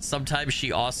away, sometimes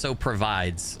she also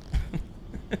provides.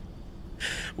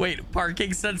 Wait,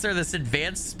 parking sensor. This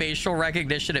advanced spatial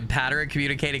recognition and pattern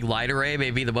communicating light array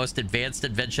may be the most advanced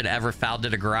invention ever found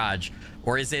in a garage.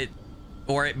 Or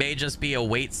it may just be a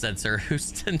weight sensor.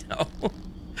 Who's to know?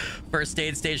 First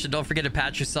aid station. Don't forget to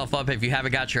patch yourself up. If you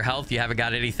haven't got your health, you haven't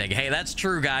got anything. Hey, that's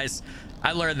true, guys.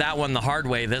 I learned that one the hard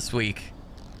way this week.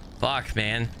 Fuck,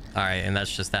 man. All right, and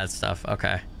that's just that stuff.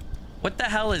 Okay. What the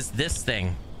hell is this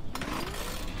thing?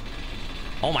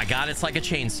 Oh my god, it's like a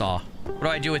chainsaw. What do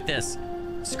I do with this?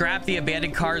 Scrap the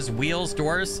abandoned car's wheels,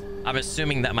 doors. I'm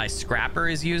assuming that my scrapper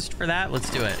is used for that. Let's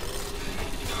do it.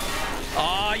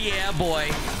 Oh yeah, boy.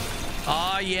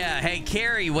 Oh yeah. Hey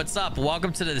Carrie, what's up?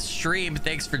 Welcome to the stream.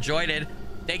 Thanks for joining.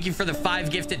 Thank you for the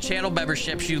 5 gifted channel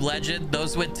memberships, you legend.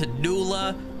 Those went to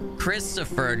Nula,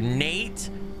 Christopher, Nate,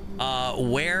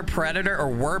 Where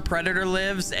Predator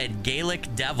Lives, and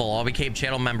Gaelic Devil all became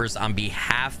channel members on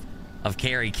behalf of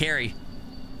Carrie. Carrie,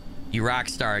 you rock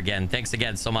star again. Thanks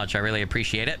again so much. I really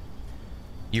appreciate it.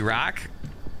 You rock.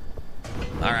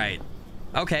 All right.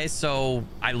 Okay, so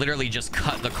I literally just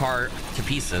cut the car to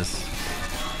pieces.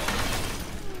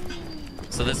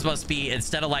 So this must be,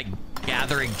 instead of like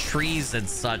gathering trees and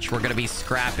such, we're gonna be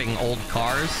scrapping old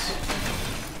cars,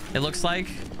 it looks like.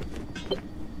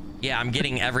 Yeah, I'm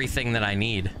getting everything that I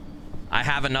need. I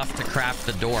have enough to craft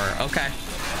the door. Okay.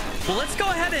 Well, let's go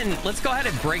ahead and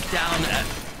break down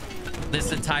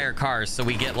this entire car so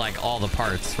we get like all the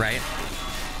parts, right?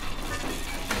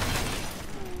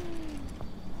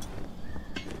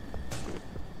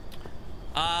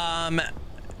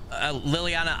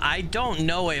 Liliana, I don't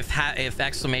know if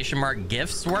exclamation mark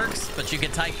gifts works, but you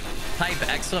can type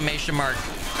exclamation mark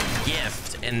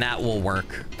gift and that will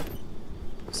work.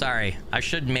 Sorry, I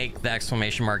should make the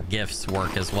exclamation mark gifts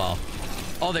work as well.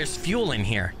 Oh, there's fuel in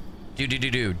here.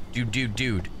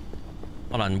 Dude.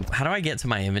 Hold on, how do I get to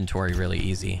my inventory really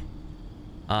easy?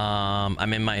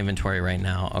 I'm in my inventory right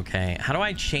now. Okay, how do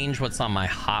I change what's on my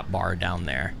hotbar down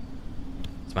there?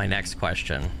 It's my next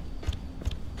question.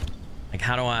 Like,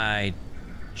 how do I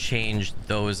change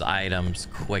those items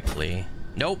quickly?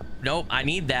 Nope. I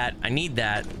need that.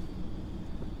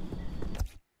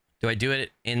 Do I do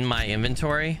it in my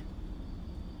inventory?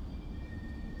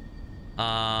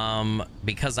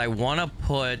 Because I want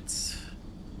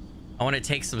to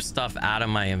take some stuff out of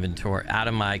my inventory, out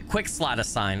of my quick slot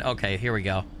assign. Okay, here we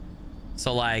go.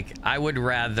 So like, I would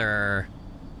rather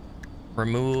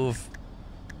remove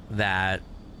that.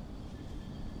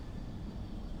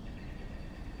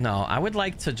 No, I would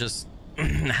like to just,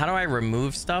 how do I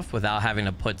remove stuff without having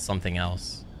to put something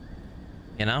else?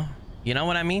 You know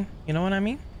what I mean? You know what I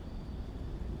mean?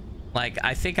 Like,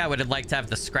 I think I would like to have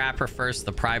the scrapper first,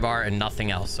 the pry bar, and nothing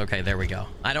else. Okay, there we go.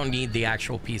 I don't need the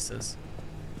actual pieces.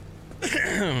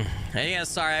 Yeah,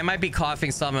 sorry, I might be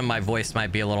coughing some and my voice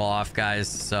might be a little off, guys.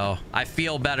 So I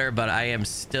feel better, but I am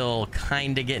still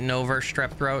kind of getting over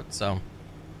strep throat. So,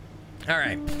 all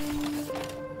right.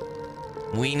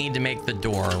 We need to make the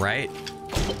door, right?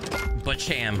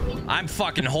 Bacham. I'm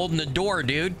fucking holding the door,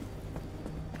 dude.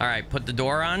 All right, put the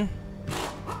door on.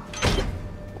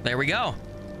 There we go.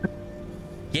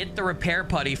 Get the repair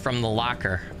putty from the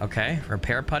locker. Okay,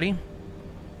 repair putty.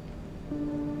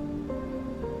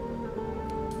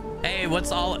 Hey,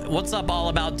 what's up, all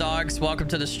about dogs? Welcome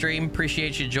to the stream.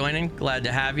 Appreciate you joining. Glad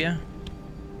to have you.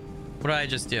 What did I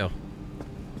just do?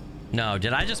 No,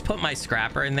 did I just put my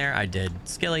scrapper in there? I did.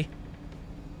 Skilly.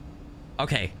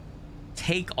 Okay.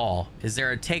 Take all. Is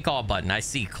there a take all button? I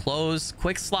see close,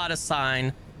 quick slot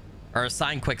assign, or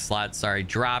assign quick slot. Sorry.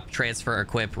 Drop, transfer,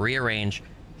 equip, rearrange,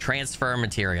 transfer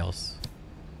materials.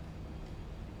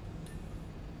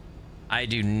 I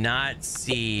do not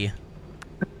see.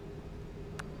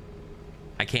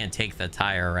 I can't take the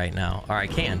tire right now, or I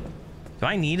can. Do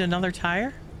I need another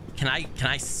tire? Can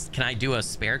I do a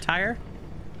spare tire?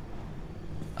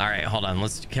 All right, hold on.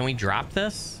 Can we drop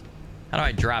this? How do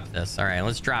I drop this? All right,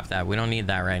 let's drop that. We don't need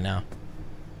that right now.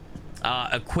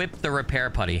 Equip the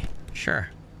repair putty. Sure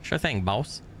thing,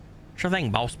 boss. Sure thing,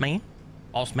 boss man.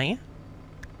 Boss man.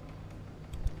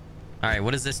 All right,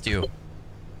 what does this do?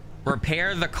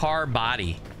 Repair the car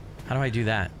body. How do I do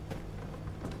that?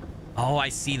 Oh, I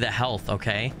see the health.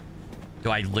 Okay.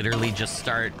 Do I literally just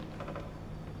start?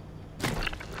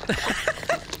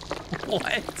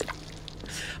 What?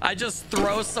 I just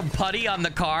throw some putty on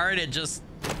the car and it just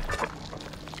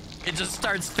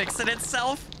starts fixing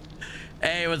itself.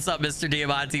 Hey, what's up, Mr.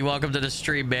 Diamante? Welcome to the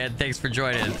stream, man. Thanks for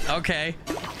joining. Okay.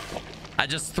 I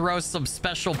just throw some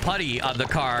special putty on the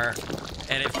car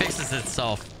and it fixes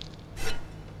itself.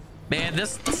 Man,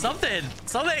 something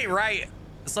ain't right.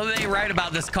 Something ain't right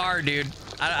about this car, dude.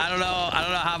 I don't know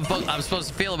how I'm supposed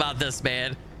to feel about this,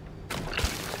 man.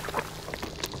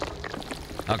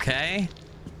 Okay.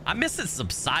 I'm missing some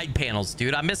side panels,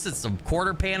 dude. I'm missing some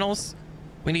quarter panels.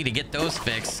 We need to get those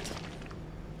fixed.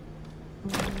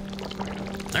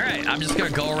 All right, I'm just gonna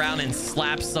go around and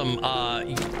slap some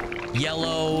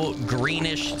yellow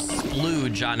greenish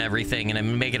splooge on everything and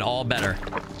then make it all better.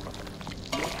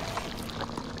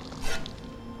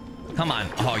 Come on.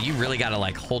 Oh, you really gotta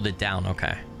like hold it down.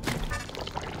 Okay.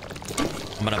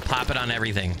 I'm gonna pop it on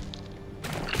everything.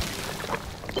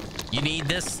 You need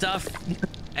this stuff?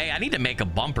 Hey, I need to make a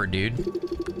bumper, dude.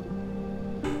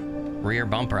 Rear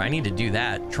bumper. I need to do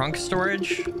that. Trunk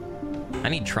storage. I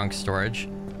need trunk storage.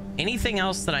 Anything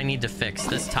else that I need to fix?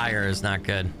 This tire is not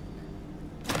good.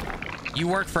 You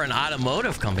work for an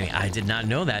automotive company. I did not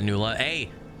know that, Nula. Hey,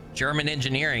 German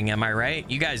engineering, am I right?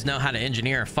 You guys know how to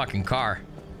engineer a fucking car.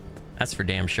 That's for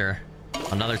damn sure.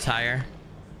 Another tire.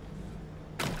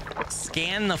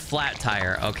 Scan the flat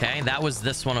tire. Okay, that was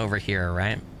this one over here,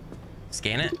 right?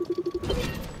 Scan it.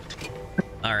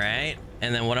 All right.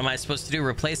 And then what am I supposed to do?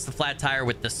 Replace the flat tire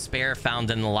with the spare found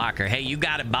in the locker. Hey, you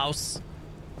got it, boss.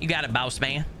 You got it, boss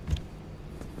man.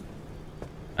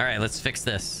 All right, let's fix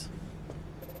this.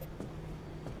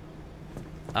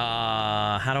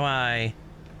 How do I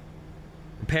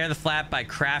repair the flat by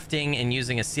crafting and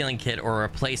using a sealing kit, or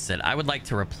replace it? I would like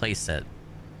to replace it.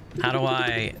 How do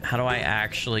I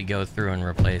actually go through and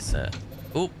replace it?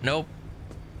 Oop, nope.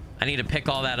 I need to pick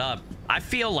all that up. I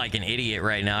feel like an idiot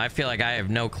right now. I feel like I have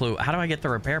no clue. How do I get the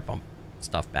repair pump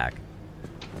stuff back?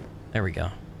 There we go.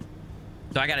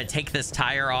 So I got to take this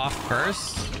tire off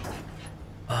first.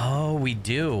 Oh, we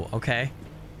do. Okay.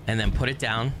 And then put it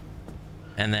down.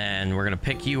 And then we're going to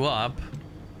pick you up.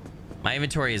 My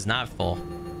inventory is not full.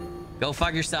 Go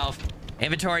fuck yourself.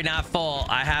 Inventory not full.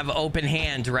 I have open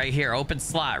hand right here. Open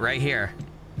slot right here.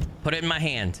 Put it in my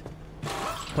hand.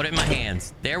 Put it in my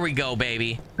hands. There we go,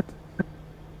 baby.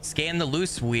 Scan the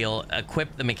loose wheel.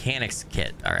 Equip the mechanics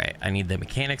kit. All right. I need the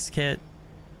mechanics kit.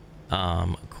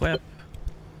 Equip.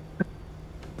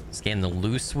 Scan the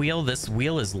loose wheel. This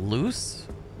wheel is loose?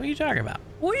 What are you talking about?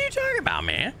 What are you talking about,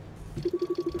 man?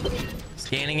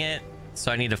 Scanning it.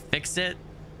 So I need to fix it.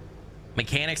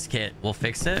 Mechanics kit will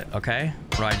fix it. Okay.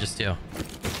 What do I just do?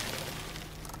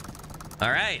 All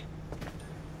right.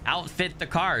 Outfit the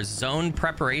cars. Zone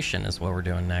preparation is what we're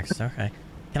doing next. Okay.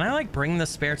 Can I like bring the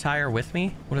spare tire with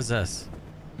me? What is this?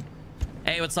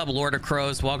 Hey, what's up, Lord of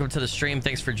Crows? Welcome to the stream.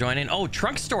 Thanks for joining. Oh,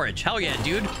 trunk storage. Hell yeah,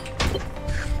 dude.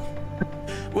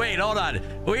 Wait, hold on.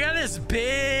 We got this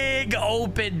big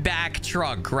open back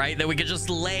trunk, right? That we could just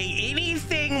lay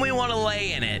anything we want to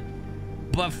lay in it.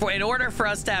 But in order for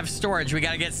us to have storage, we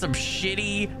got to get some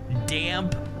shitty,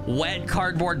 damp, wet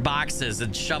cardboard boxes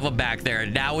and shove them back there.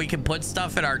 And now we can put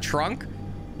stuff in our trunk?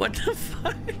 What the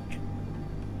fuck?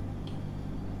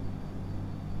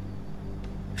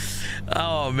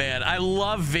 Oh, man. I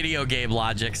love video game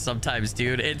logic sometimes,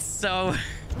 dude. It's so...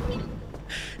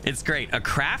 It's great. A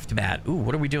craft mat. Ooh,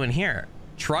 what are we doing here?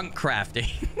 Trunk crafting.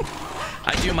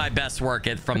 I do my best work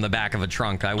from the back of a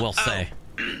trunk, I will say.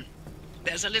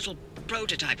 There's a little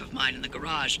prototype of mine in the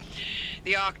garage.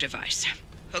 The arc device.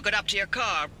 Hook it up to your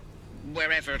car,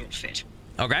 wherever it'll fit.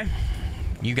 Okay.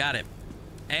 You got it.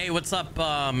 Hey, what's up,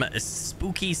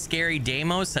 Spooky Scary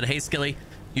Damo said, hey, Skilly.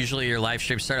 Usually your live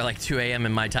stream start at like 2 a.m.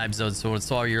 in my time zone, so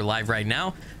it's all you're live right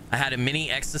now. I had a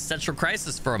mini existential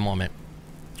crisis for a moment.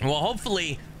 Well,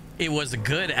 hopefully it was a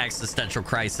good existential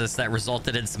crisis that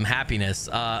resulted in some happiness.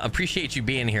 Appreciate you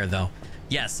being here, though.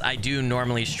 Yes, I do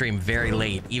normally stream very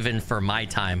late, even for my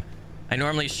time. I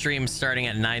normally stream starting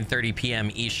at 9:30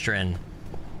 p.m.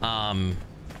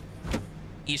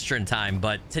 Eastern time,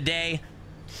 but today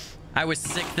I was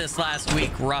sick this last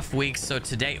week, rough week, so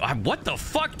today... What the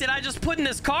fuck did I just put in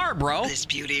this car, bro? This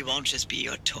beauty won't just be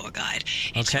your tour guide.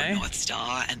 It's your North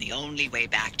Star and the only way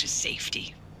back to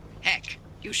safety. Heck,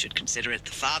 you should consider it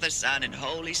the Father, Son, and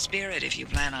Holy Spirit if you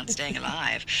plan on staying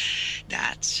alive.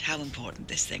 That's how important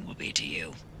this thing will be to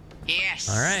you. Yes,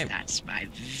 all right. That's my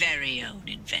very own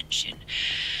invention.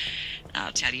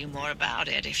 I'll tell you more about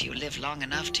it if you live long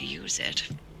enough to use it.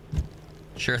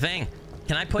 Sure thing.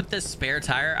 Can I put this spare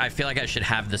tire? I feel like I should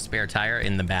have the spare tire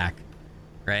in the back,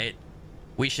 right?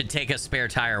 We should take a spare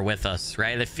tire with us,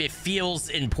 right? It feels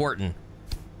important.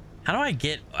 How do I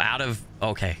get out of...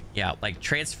 Okay, yeah, like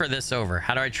transfer this over.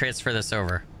 How do I transfer this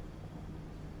over?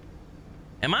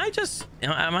 I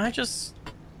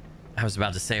was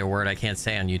about to say a word I can't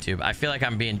say on YouTube. I feel like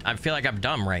I'm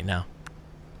dumb right now.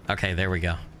 Okay, there we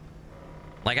go.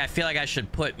 Like, I feel like I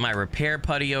should put my repair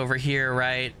putty over here,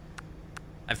 right?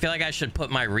 I feel like I should put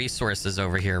my resources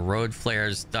over here. Road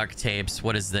flares, duct tapes.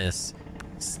 What is this?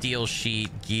 Steel sheet,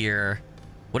 gear.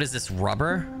 What is this?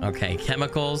 Rubber? Okay,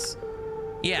 chemicals.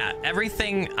 Yeah,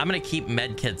 everything. I'm going to keep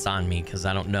med kits on me because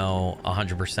I don't know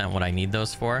 100% what I need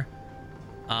those for.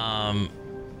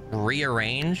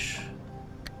 Rearrange.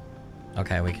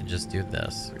 Okay, we can just do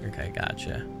this. Okay,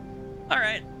 gotcha. All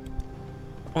right.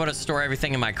 I want to store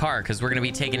everything in my car because we're going to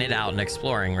be taking it out and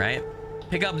exploring, right?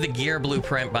 Pick up the gear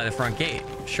blueprint by the front gate.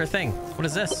 Sure thing. What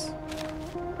is this?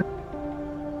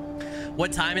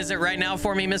 What time is it right now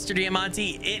for me, Mr.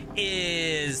 Diamante? It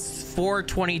is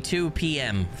 4:22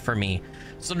 p.m. for me.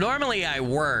 So normally I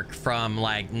work from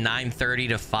like 9:30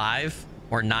 to 5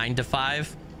 or 9 to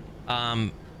 5.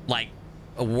 Like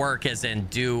work as in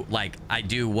I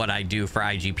do what I do for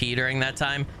IGP during that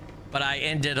time. But I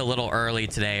ended a little early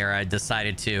today, or I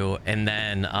decided to, and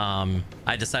then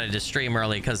I decided to stream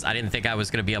early because I didn't think I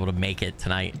was going to be able to make it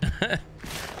tonight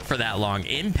for that long.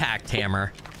 Impact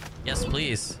hammer. Yes,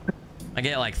 please. I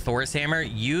get like Thor's hammer.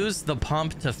 Use the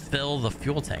pump to fill the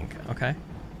fuel tank. Okay,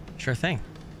 sure thing.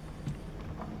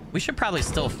 We should probably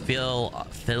still fill.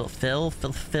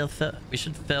 We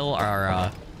should fill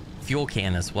our fuel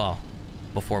can as well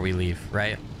before we leave,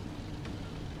 right?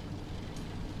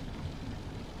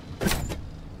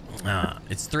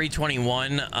 It's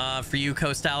 3:21 for you,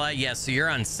 Coast Ally. Yes, so you're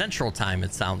on Central Time,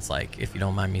 it sounds like, if you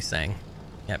don't mind me saying.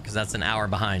 Yeah, because that's an hour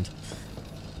behind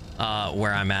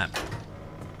where I'm at.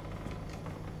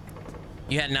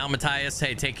 You had now, Matthias.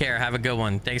 Hey, take care. Have a good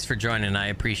one. Thanks for joining. I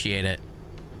appreciate it.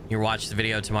 You watch the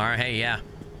video tomorrow. Hey, yeah.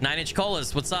 9-inch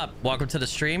Colas, what's up? Welcome to the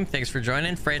stream. Thanks for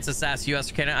joining. Francis asks,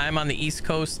 US or Canada? I'm on the East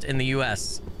Coast in the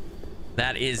US.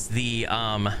 That is the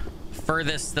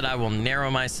furthest that I will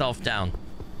narrow myself down.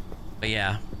 But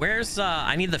yeah, where's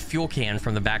I need the fuel can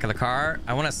from the back of the car.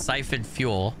 I want to siphon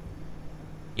fuel.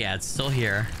 Yeah, it's still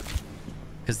here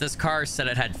because this car said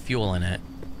it had fuel in it.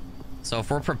 So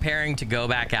if we're preparing to go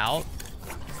back out,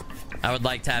 I would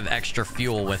like to have extra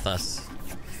fuel with us.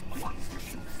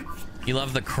 You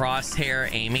love the crosshair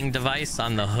aiming device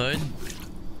on the hood?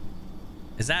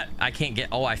 Is that... I can't get...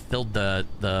 Oh, I filled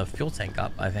the fuel tank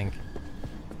up, I think.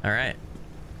 All right.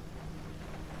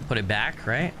 Put it back,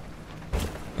 right?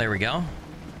 There we go.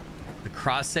 The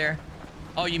crosshair.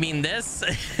 Oh, you mean this?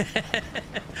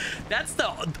 That's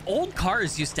the old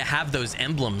cars used to have those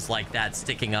emblems like that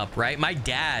sticking up, right? My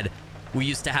dad, we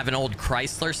used to have an old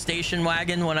Chrysler station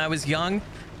wagon when I was young,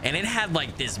 and it had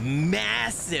like this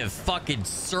massive fucking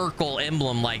circle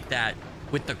emblem like that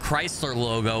with the Chrysler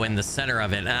logo in the center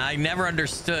of it. And I never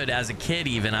understood as a kid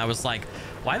even. I was like,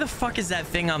 why the fuck is that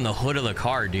thing on the hood of the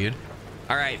car, dude?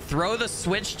 All right, throw the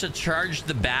switch to charge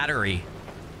the battery.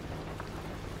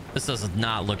 This does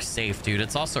not look safe, dude.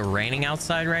 It's also raining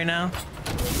outside right now.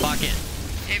 Fuck it.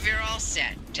 If you're all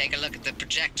set, take a look at the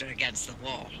projector against the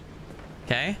wall.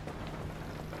 Okay.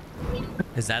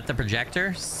 Is that the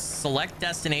projector? Select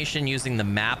destination using the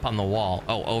map on the wall.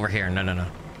 Oh, over here. No.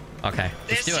 Okay,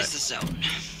 let's do it. This is the zone.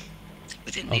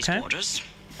 Within these borders,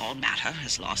 all matter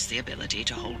has lost the ability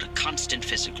to hold a constant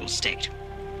physical state.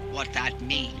 What that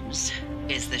means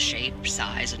is the shape,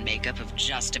 size, and makeup of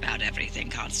just about everything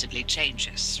constantly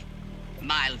changes. A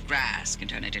mile of grass can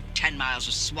turn into 10 miles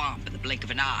of swamp in the blink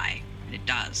of an eye, and it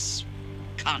does.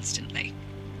 Constantly.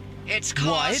 It's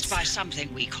caused by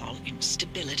something we call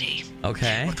instability.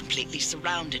 Okay. We're completely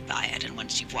surrounded by it, and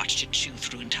once you've watched it chew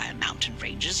through entire mountain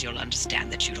ranges, you'll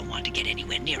understand that you don't want to get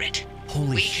anywhere near it.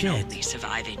 Holy shit. We can only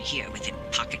survive in here within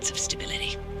pockets of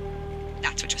stability.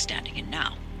 That's what you're standing in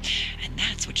now. And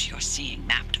that's what you're seeing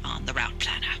mapped on the route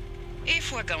planner.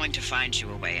 If we're going to find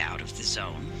you a way out of the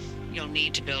zone, you'll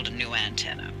need to build a new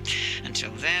antenna.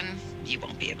 Until then, you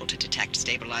won't be able to detect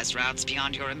stabilized routes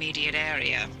beyond your immediate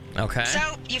area. Okay.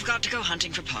 So, you've got to go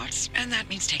hunting for parts, and that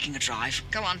means taking a drive.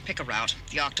 Go on, pick a route.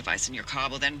 The arc device in your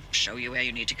car will then show you where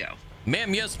you need to go.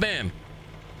 Ma'am, yes, ma'am.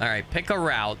 All right, pick a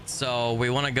route. So, we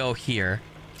want to go here.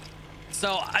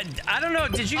 So, I don't know.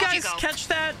 Did you guys catch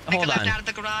that? Make Hold a left on. out of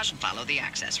the garage and follow the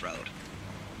access road.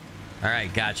 All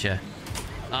right, gotcha.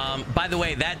 By the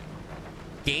way, that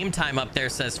game time up there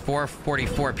says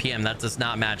 4:44 p.m. That does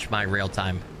not match my real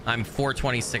time. I'm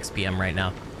 4:26 p.m. right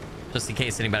now, just in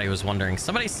case anybody was wondering.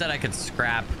 Somebody said I could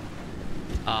scrap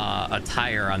a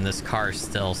tire on this car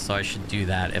still, so I should do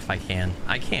that if I can.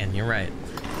 I can, you're right.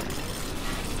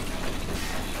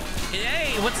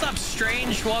 Hey, what's up,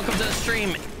 Strange? Welcome to the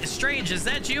stream. Strange, is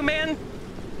that you, man?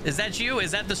 Is that you?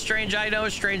 Is that the Strange I know,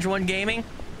 Strange One Gaming?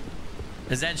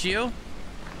 Is that you?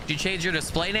 Did you change your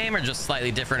display name or just slightly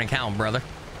different account, brother?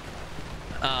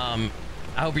 I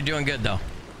hope you're doing good though.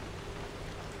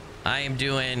 I'm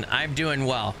doing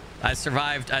well. I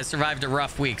survived a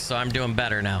rough week, so I'm doing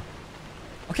better now.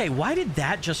 Okay, why did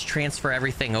that just transfer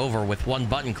everything over with one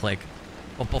button click,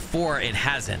 but before it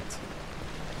hasn't?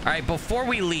 All right, before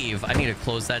we leave, I need to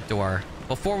close that door.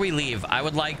 Before we leave, I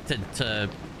would like to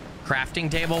crafting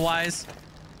table wise,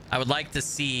 I would like to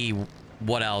see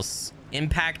what else.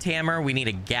 Impact hammer, we need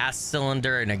a gas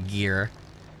cylinder and a gear.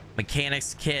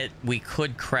 Mechanics kit, we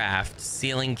could craft.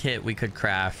 Sealing kit, we could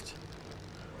craft.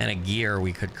 And a gear,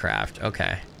 we could craft.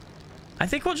 Okay. I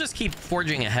think we'll just keep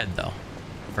forging ahead, though,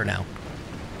 for now.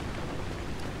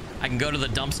 I can go to the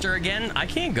dumpster again? I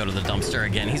can't go to the dumpster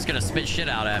again. He's gonna spit shit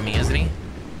out at me, isn't he?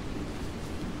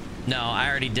 No, I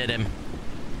already did him.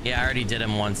 Yeah, I already did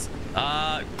him once.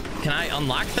 Can I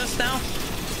unlock this now?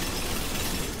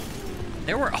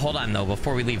 There were, hold on though,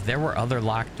 before we leave, there were other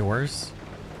locked doors.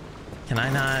 Can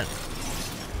I not?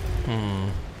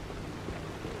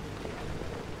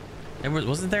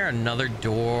 Wasn't there another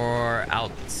door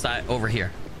outside over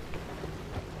here?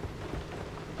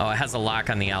 Oh, it has a lock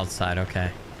on the outside.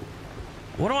 Okay.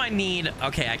 What do I need?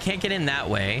 Okay, I can't get in that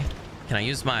way. Can I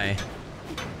use my...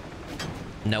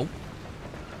 Nope.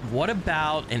 What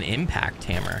about an impact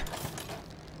hammer?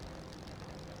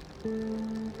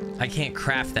 I can't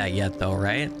craft that yet though,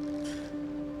 right?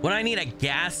 What I need, a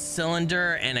gas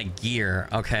cylinder and a gear.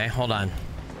 Okay, hold on.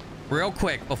 Real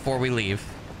quick before we leave.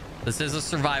 This is a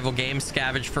survival game.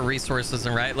 Scavenge for resources,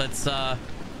 and right? Let's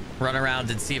run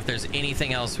around and see if there's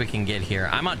anything else we can get here.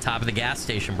 I'm on top of the gas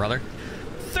station, brother.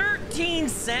 13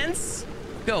 cents?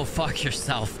 Go fuck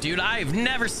yourself, dude. I've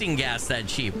never seen gas that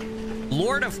cheap.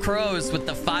 Lord of Crows with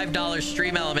the $5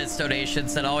 stream elements donation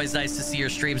said, always nice to see your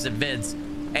streams and vids.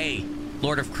 Hey,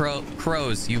 Lord of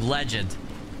Crows, you legend.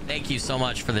 Thank you so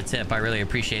much for the tip. I really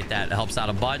appreciate that. It helps out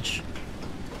a bunch.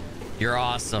 You're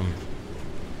awesome.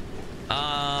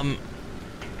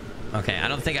 Okay, I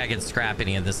don't think I can scrap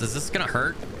any of this. Is this gonna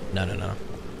hurt? No.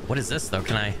 What is this though?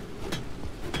 Can I...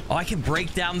 Oh, I can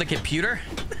break down the computer?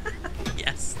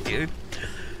 Yes, dude.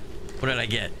 What did I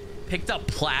get? Picked up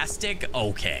plastic?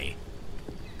 Okay.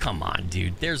 Come on,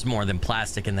 dude. There's more than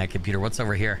plastic in that computer. What's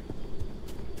over here?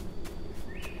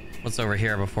 What's over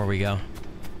here before we go?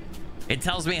 It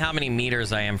tells me how many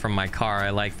meters I am from my car. I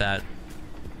like that.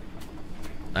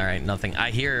 All right, nothing.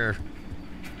 I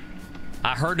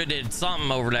heard it did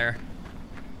something over there.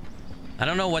 I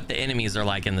don't know what the enemies are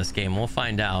like in this game. We'll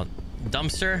find out.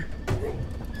 Dumpster?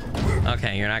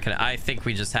 Okay, you're not gonna... I think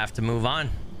we just have to move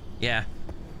on. Yeah.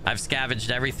 I've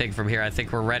scavenged everything from here. I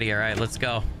think we're ready. All right, let's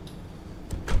go.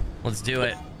 Let's do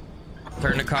it.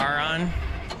 Turn the car on.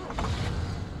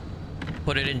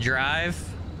 Put it in drive.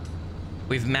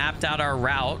 We've mapped out our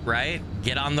route, right?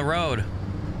 Get on the road.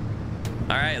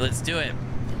 All right, let's do it.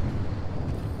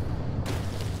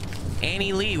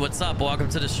 Annie Lee, what's up? Welcome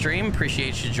to the stream.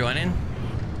 Appreciate you joining.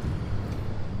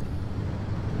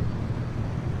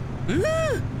 Ooh.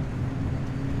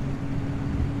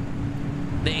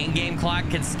 The in-game clock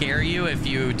can scare you if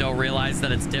you don't realize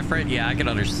that it's different. Yeah, I can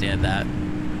understand that.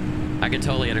 I can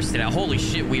totally understand that. Holy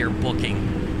shit, we are booking.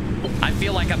 I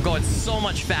feel like I'm going so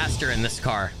much faster in this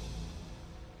car.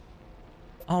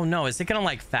 Oh no, is it gonna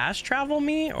like fast travel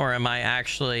me, or am I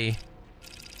actually...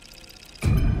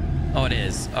 Oh, it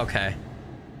is. Okay.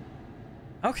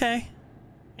 Okay.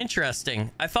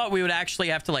 Interesting. I thought we would actually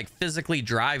have to like physically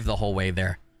drive the whole way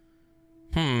there.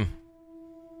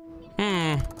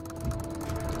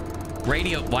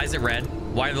 Radio. Why is it red?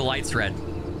 Why are the lights red?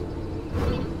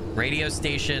 Radio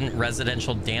station,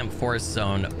 residential damp forest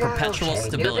zone, perpetual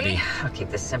stability. Newbie. I'll keep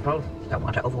this simple. Don't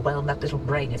want to overwhelm that little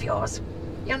brain of yours.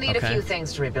 You'll need a few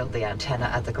things to rebuild the antenna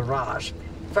at the garage.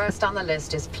 First on the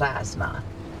list is plasma.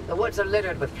 The woods are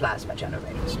littered with plasma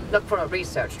generators. Look for a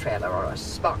research trailer or a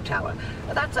spark tower.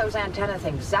 That's those antenna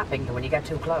things zapping you when you get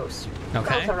too close.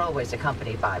 Okay. Both are always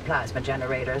accompanied by plasma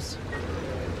generators.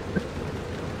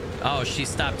 Oh, she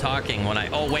stopped talking when I...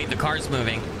 Oh, wait, the car's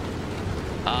moving.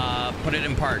 Put it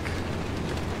in park.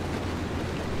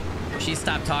 She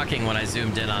stopped talking when I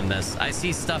zoomed in on this. I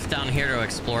see stuff down here to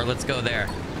explore. Let's go there.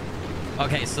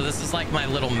 Okay, so this is like my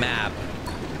little map.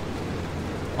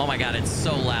 Oh my god, it's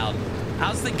so loud.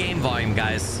 How's the game volume,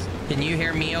 guys? Can you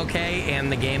hear me okay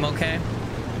and the game okay?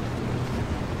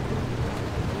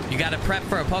 You got to prep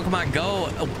for a Pokemon Go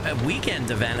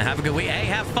weekend event. Have a good week. Hey,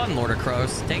 have fun, Lord of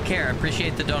Crows. Take care.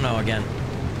 Appreciate the dono again.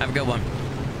 Have a good one.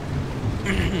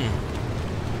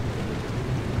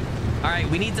 All right,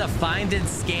 we need to find and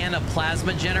scan a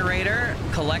plasma generator,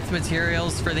 collect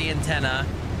materials for the antenna,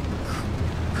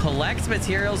 collect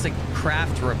materials and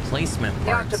craft replacement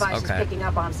parts. The device is picking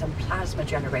up on some plasma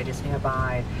generators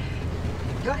nearby.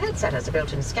 Your headset has a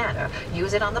built-in scanner.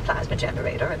 Use it on the plasma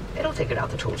generator, and it'll figure out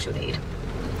the tools you need.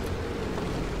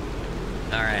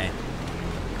 All right.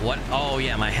 What? Oh,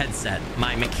 yeah, my headset.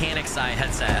 My Mechanic's Eye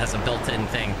headset has a built-in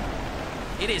thing.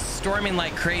 It is storming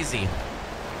like crazy.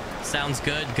 Sounds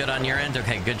good. Good on your end?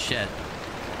 Okay, good shit.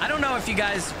 I don't know if you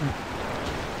guys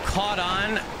caught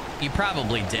on. You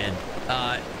probably did.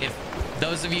 If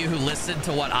those of you who listened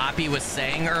to what Oppie was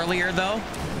saying earlier, though.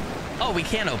 Oh, we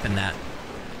can't open that.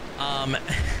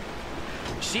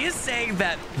 She is saying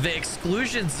that the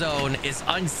exclusion zone is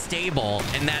unstable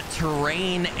and that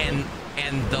terrain and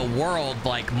the world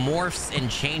like morphs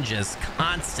and changes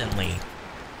constantly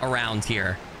around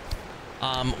here.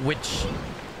 Which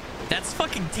that's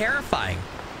fucking terrifying.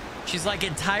 She's like,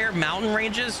 entire mountain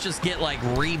ranges just get like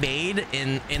remade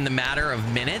in the matter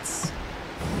of minutes,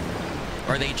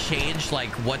 or they change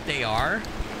like what they are.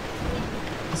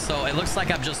 So it looks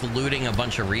like I'm just looting a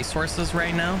bunch of resources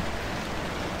right now.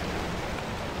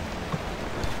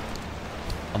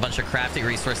 A bunch of crafting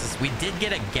resources. We did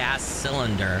get a gas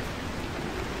cylinder,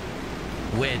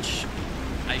 which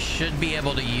I should be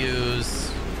able to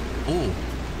use. Ooh.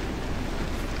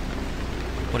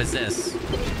 What is this?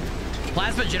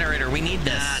 Plasma generator. We need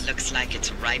this. Looks like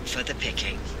it's ripe for the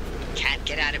picking. Can't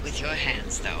get at it with your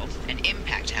hands, though. An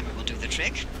impact hammer will do the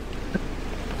trick.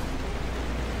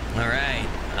 All right.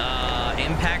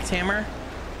 Impact hammer.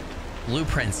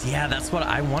 Blueprints. Yeah, that's what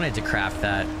I wanted to craft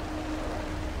that.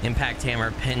 Impact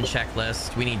hammer, pin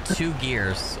checklist. We need 2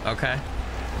 gears. Okay.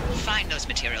 Find those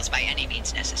materials by any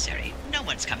means necessary. No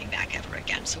one's coming back ever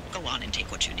again, so go on and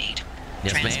take what you need.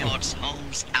 Yes, Transports,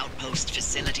 homes, outposts,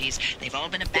 facilities, they've all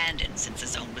been abandoned since the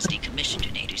zone was decommissioned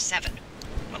in 87.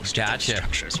 Most of those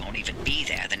structures won't even be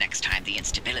there the next time the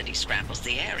instability scrambles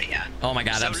the area. Oh my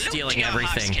god, so I'm stealing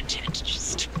everything.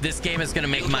 This game is going to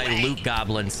make my loot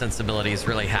goblin sensibilities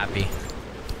really happy.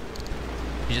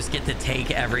 You just get to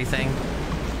take everything.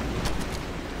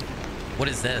 What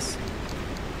is this?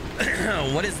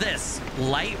 What is this?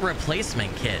 Light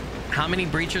replacement kit. How many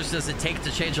breachers does it take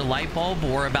to change a light bulb?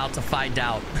 We're about to find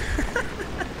out.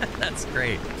 That's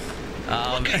great.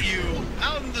 Look at you,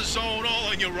 out in the zone all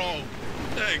on your own.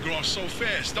 They grow so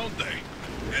fast, don't they?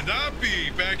 And I'll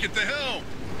be back at the helm.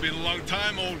 Been a long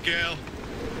time, old gal.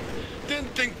 Didn't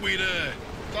think we'd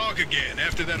talk again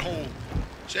after that whole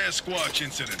Sasquatch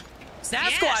incident.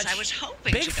 Sasquatch? Yes, I was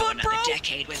hoping to go Bigfoot, another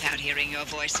decade without hearing your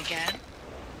voice again.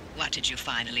 What, did you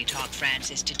finally talk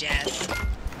Francis to death?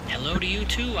 Hello to you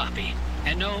too, Oppie.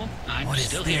 And no, I'm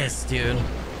still here. What is this, dude?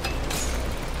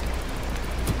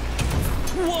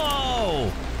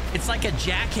 Whoa! It's like a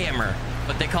jackhammer,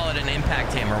 but they call it an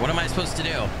impact hammer. What am I supposed to do?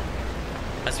 Am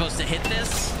I supposed to hit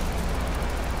this?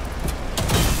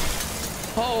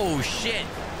 Oh, shit.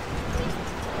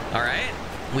 All right.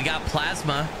 We got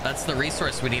plasma. That's the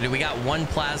resource we needed. We got 1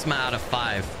 plasma out of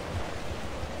 5.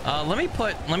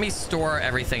 Let me store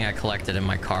everything I collected in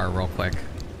my car real quick.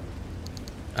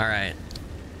 All right.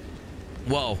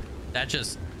 Whoa, that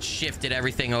just shifted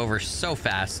everything over so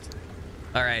fast.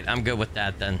 All right, I'm good with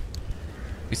that then.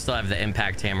 We still have the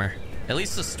impact hammer. At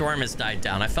least the storm has died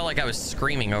down. I felt like I was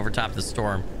screaming over top of the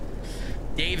storm.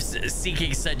 Dave's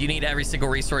Seeking said you need every single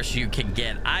resource you can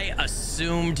get. I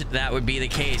assumed that would be the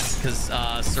case because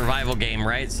survival game,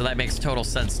 right? So that makes total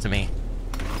sense to me.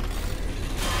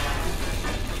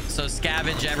 So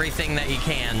scavenge everything that you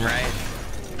can, right?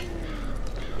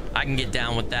 I can get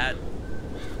down with that.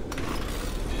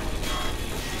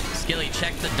 Skilly,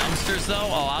 check the dumpsters though.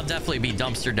 Oh, I'll definitely be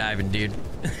dumpster diving, dude.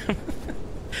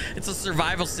 It's a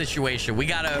survival situation. We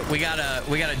gotta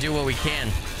do what we can.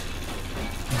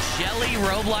 Jelly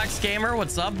Roblox Gamer,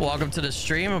 what's up? Welcome to the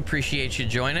stream. Appreciate you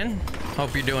joining.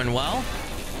 Hope you're doing well.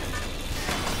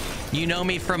 You know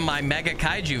me from my Mega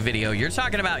Kaiju video. You're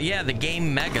talking about, yeah, the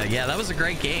game Mega. Yeah, that was a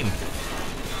great game.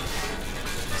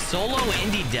 Solo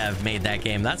indie dev made that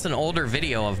game. That's an older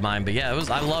video of mine, but yeah,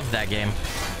 I loved that game.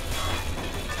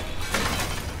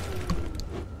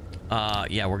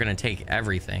 Yeah, we're gonna take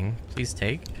everything. Please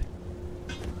take.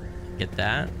 Get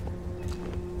that.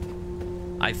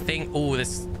 I think, oh,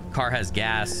 this car has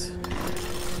gas.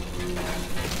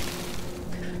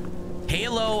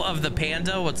 Halo of the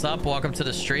Panda, what's up? Welcome to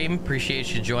the stream.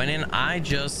 Appreciate you joining. I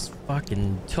just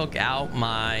fucking took out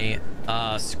my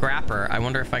scrapper. I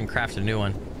wonder if I can craft a new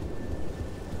one.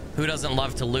 Who doesn't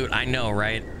love to loot? I know,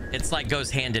 right? It's like goes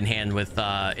hand in hand with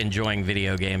enjoying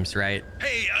video games, right?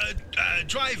 Hey,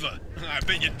 driver, I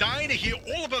bet you're dying to hear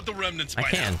all about the remnants by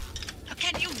now. How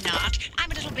can you not?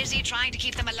 I'm a little busy trying to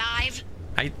keep them alive.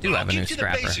 I do have a new scrapper.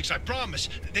 I'll keep to the basics, I promise.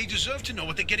 They deserve to know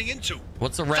what they're getting into.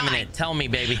 What's a remnant? Fine. Tell me,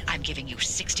 baby. I'm giving you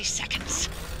 60 seconds.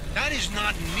 That is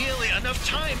not nearly enough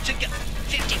time to get...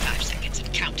 55 seconds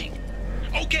and counting.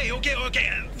 Okay.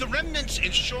 The remnants,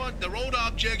 in short, they're old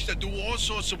objects that do all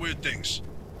sorts of weird things.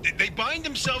 They bind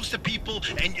themselves to people,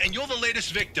 and you're the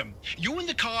latest victim. You and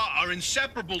the car are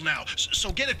inseparable now,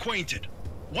 so get acquainted.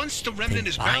 Once the remnant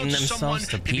is bound to someone,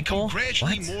 they become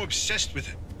gradually more obsessed with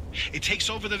it. It takes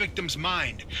over the victim's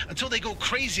mind until they go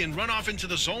crazy and run off into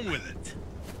the zone with it.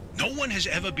 No one has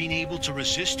ever been able to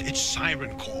resist its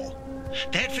siren call.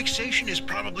 That fixation is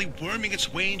probably worming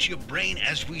its way into your brain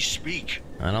as we speak.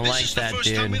 I don't like that, dude. This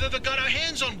is the first time we've ever got our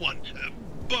hands on one.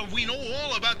 But we know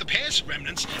all about the past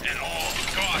remnants, and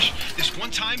oh gosh, this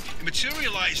one time it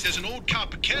materialized as an old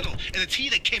copper kettle, and the tea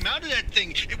that came out of that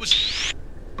thing, it was...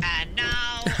 And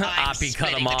now I'm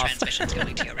splitting the transmissions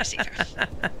going to your receiver.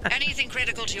 Anything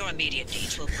critical to your immediate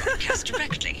needs will broadcast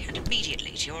directly and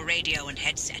immediately to your radio and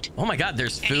headset. Oh my god,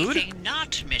 there's food? Anything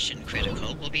not mission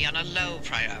critical will be on a low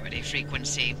priority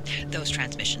frequency. Those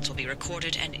transmissions will be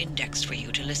recorded and indexed for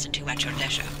you to listen to at your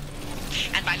leisure.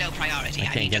 And by low priority,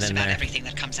 I mean just about everything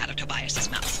that comes out of Tobias's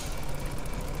mouth.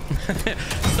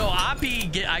 So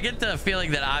Oppie, I get the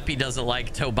feeling that Oppie doesn't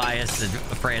like Tobias and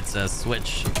Francis,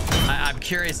 which I'm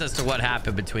curious as to what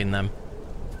happened between them.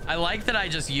 I like that I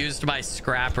just used my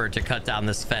scrapper to cut down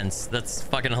this fence. That's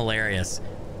fucking hilarious.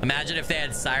 Imagine if they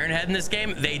had Siren Head in this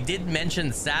game. They did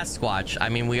mention Sasquatch. I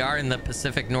mean, we are in the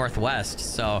Pacific Northwest,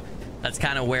 so that's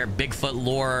kind of where Bigfoot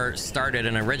lore started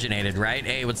and originated, right?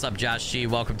 Hey, what's up, Josh G?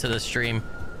 Welcome to the stream.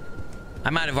 I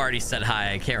might have already said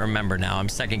hi. I can't remember now. I'm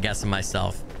second guessing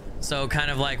myself. So kind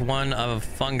of like one of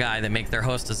fungi that make their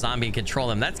host a zombie and control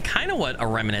them. That's kind of what a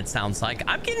remnant sounds like.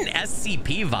 I'm getting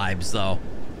SCP vibes though.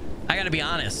 I gotta be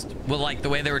honest with like the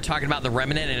way they were talking about the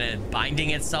remnant and it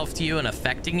binding itself to you and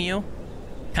affecting you.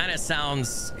 Kind of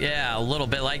sounds, yeah, a little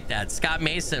bit like that. Scott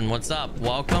Mason, what's up?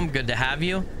 Welcome, good to have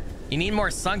you. You need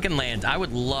more sunken land. I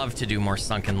would love to do more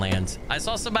sunken land. I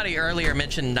saw somebody earlier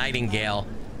mention Nightingale.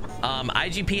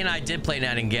 IGP and I did play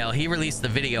Nightingale. He released the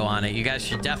video on it. You guys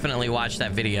should definitely watch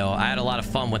that video. I had a lot of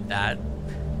fun with that.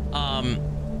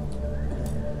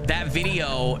 That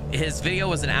video, his video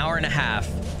was an hour and a half.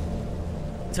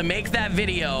 To make that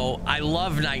video, I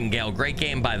love Nightingale. Great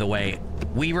game, by the way.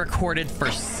 We recorded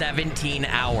for 17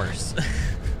 hours.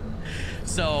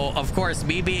 So, of course,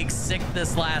 me being sick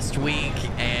this last week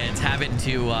and having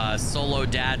to solo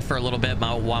dad for a little bit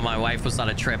while my wife was on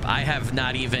a trip, I have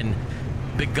not even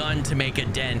begun to make a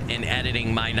dent in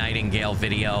editing my Nightingale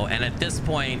video, and at this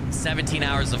point 17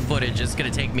 hours of footage is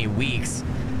going to take me weeks.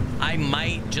 I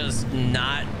might just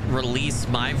not release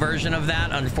my version of that,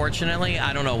 unfortunately.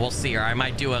 I don't know, we'll see. Or I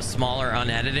might do a smaller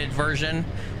unedited version.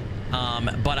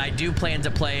 But I do plan to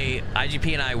play,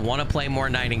 IGP and I want to play more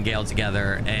Nightingale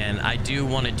together, and I do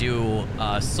want to do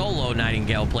a solo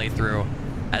Nightingale playthrough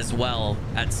as well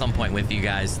at some point with you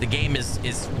guys. The game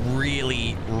is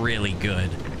really, really good,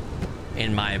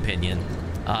 in my opinion.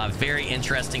 Very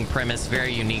interesting premise,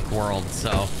 very unique world. So,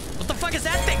 what the fuck is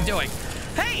that thing doing?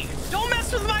 Hey, don't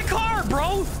mess with my car,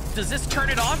 bro. Does this turn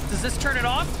it off? Does this turn it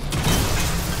off?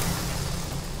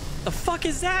 The fuck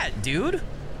is that, dude?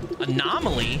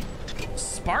 Anomaly?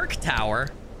 Spark tower?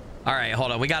 All right,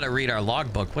 hold on. We got to read our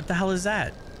logbook. What the hell is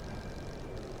that?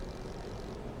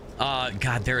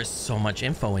 God, there is so much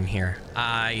info in here.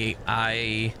 I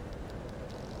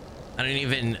don't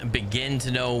even begin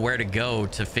to know where to go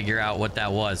to figure out what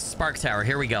that was. Spark tower.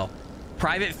 Here we go.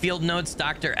 Private field notes,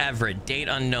 Dr. Everett, date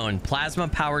unknown.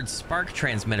 Plasma-powered spark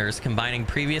transmitters combining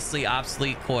previously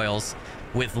obsolete coils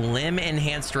with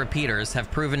limb-enhanced repeaters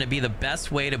have proven to be the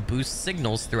best way to boost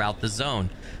signals throughout the zone.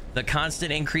 The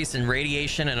constant increase in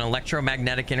radiation and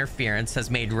electromagnetic interference has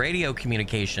made radio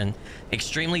communication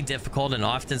extremely difficult and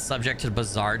often subject to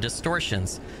bizarre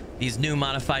distortions. These new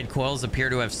modified coils appear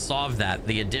to have solved that.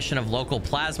 The addition of local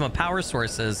plasma power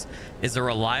sources is a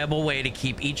reliable way to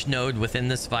keep each node within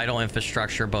this vital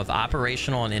infrastructure both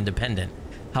operational and independent.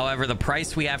 However, the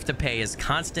price we have to pay is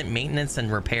constant maintenance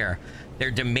and repair. They're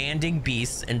demanding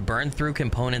beasts and burn through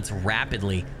components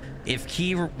rapidly. If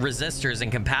key resistors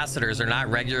and capacitors are not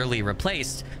regularly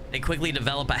replaced, they quickly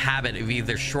develop a habit of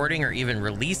either shorting or even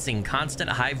releasing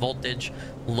constant high voltage,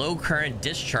 low current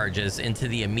discharges into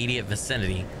the immediate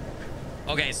vicinity.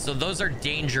 Okay, so those are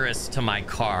dangerous to my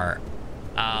car.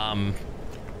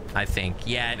 I think.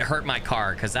 Yeah, it hurt my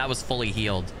car because that was fully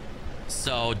healed.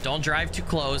 So don't drive too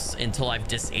close until I've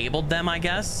disabled them, I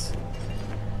guess.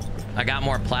 I got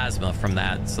more plasma from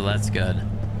that, so that's good.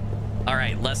 All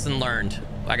right, lesson learned.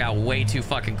 I got way too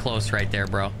fucking close right there,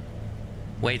 bro.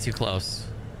 Way too close.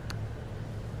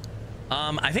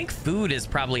 I think food is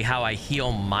probably how I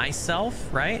heal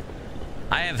myself, right?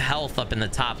 I have health up in the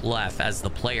top left as the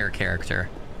player character.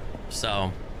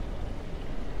 So,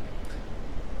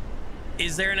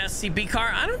 is there an SCP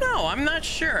car? I don't know. I'm not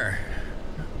sure.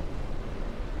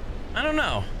 I don't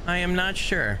know. I am not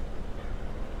sure.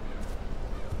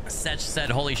 Setch said,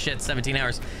 holy shit, 17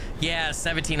 hours. Yeah,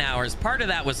 17 hours. Part of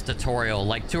that was tutorial.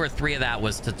 Like 2 or 3 of that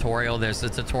was tutorial. There's a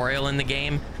tutorial in the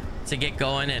game to get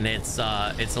going, and it's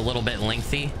a little bit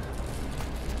lengthy.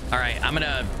 All right, I'm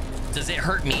gonna... Does it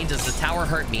hurt me? Does the tower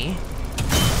hurt me?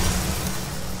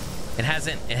 It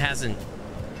hasn't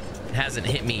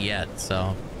hit me yet,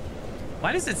 so...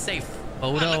 Why does it say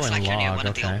photo well, looks and like log? You're near one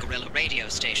of Okay. the old Gorilla radio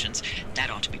stations.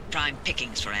 That ought to be prime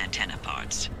pickings for antenna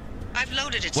parts. I've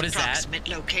loaded its approximate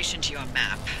location to your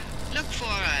map. Look for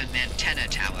an antenna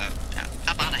tower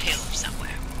up on a hill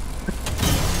somewhere.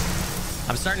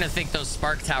 I'm starting to think those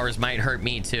spark towers might hurt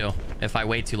me too if I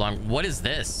wait too long. What is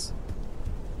this?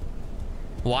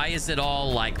 Why is it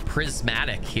all like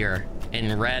prismatic here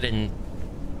in red and...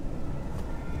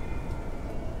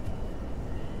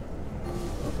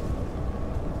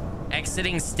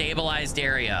 Exiting stabilized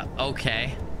area.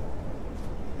 Okay.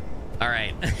 All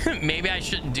right. Maybe I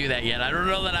shouldn't do that yet. I don't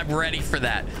know that I'm ready for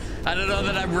that. I don't know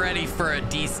that I'm ready for a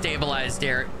destabilized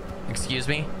area. Excuse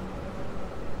me?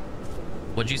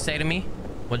 What'd you say to me?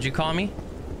 What'd you call me?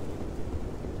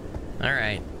 All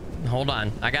right. Hold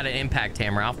on. I got an impact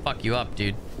hammer. I'll fuck you up,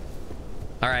 dude.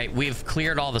 All right. We've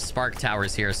cleared all the spark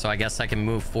towers here, so I guess I can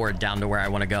move forward down to where I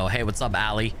want to go. Hey, what's up,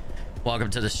 Allie? Welcome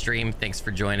to the stream. Thanks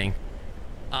for joining.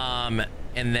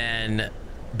 And then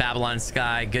Babylon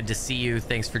Sky, good to see you.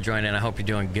 Thanks for joining. I hope you're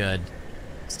doing good.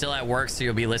 Still at work, so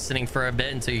you'll be listening for a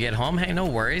bit until you get home. Hey, no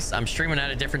worries. I'm streaming at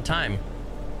a different time.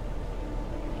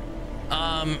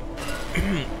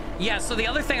 Yeah, so the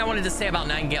other thing I wanted to say about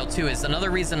Nightingale 2 is another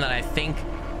reason that I think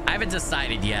I haven't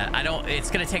decided yet. It's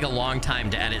going to take a long time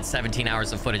to edit 17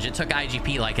 hours of footage. It took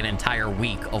IGP like an entire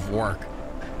week of work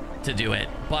to do it.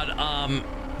 But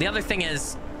the other thing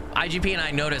is, IGP and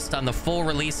I noticed on the full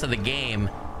release of the game,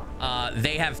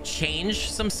 they have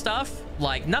changed some stuff,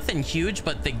 like nothing huge,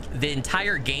 but the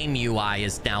entire game UI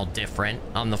is now different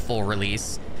on the full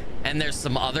release, and there's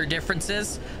some other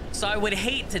differences. So I would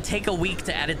hate to take a week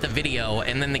to edit the video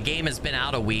and then the game has been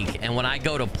out a week, and when I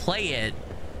go to play it,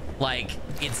 like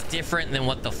it's different than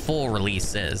what the full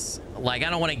release is. Like I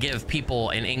don't want to give people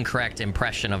an incorrect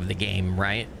impression of the game,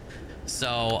 right?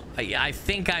 So I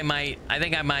think I might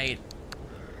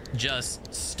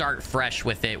just start fresh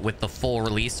with it with the full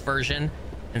release version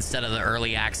instead of the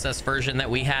early access version that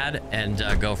we had, and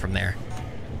go from there.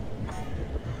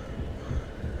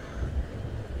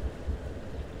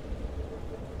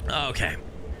 Okay.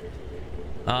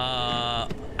 Out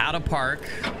of park.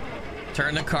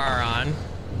 Turn the car on.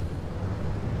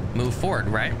 Move forward,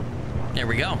 right? There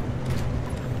we go.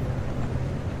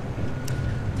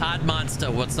 Todd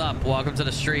Monster, what's up? Welcome to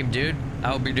the stream, dude. I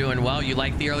hope you're doing well. You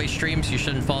like the early streams? You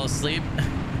shouldn't fall asleep.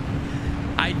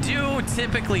 I do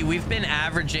typically. We've been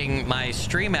averaging, my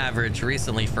stream average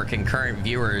recently for concurrent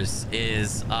viewers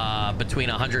is between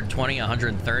 120 and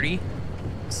 130.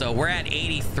 So we're at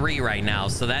 83 right now.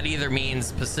 So that either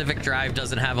means Pacific Drive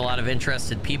doesn't have a lot of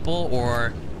interested people,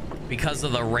 or because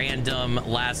of the random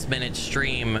last minute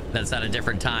stream that's at a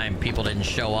different time, people didn't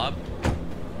show up,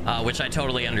 which I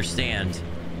totally understand.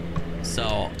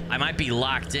 So I might be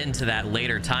locked into that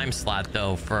later time slot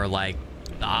though for like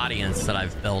the audience that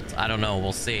I've built. I don't know.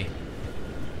 We'll see.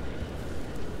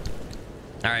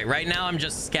 All right. Right now I'm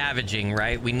just scavenging,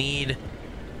 right? We need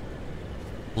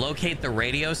locate the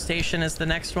radio station is the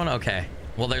next one. Okay.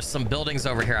 Well, there's some buildings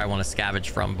over here I want to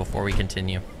scavenge from before we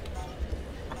continue.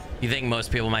 You think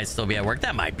most people might still be at work?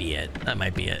 That might be it. That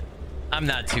might be it. I'm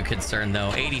not too concerned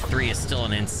though. 83 is still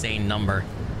an insane number.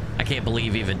 I can't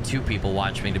believe even 2 people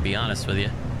watch me, to be honest with you.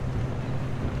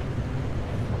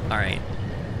 All right.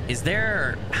 Is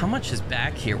there... How much is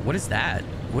back here? What is that?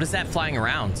 What is that flying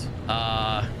around?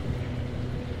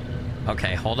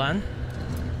 Okay, hold on.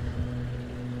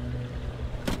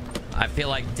 I feel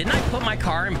like... Didn't I put my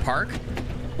car in park?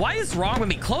 Why is wrong with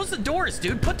me? Close the doors,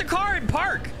 dude. Put the car in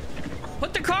park.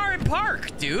 Put the car in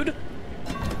park, dude.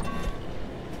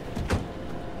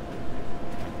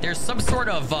 There's some sort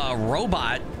of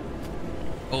robot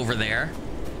over there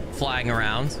flying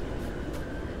around.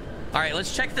 All right,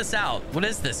 let's check this out. What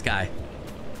is this guy?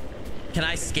 Can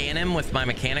I scan him with my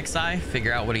mechanic's eye?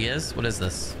 Figure out what he is? What is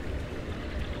this?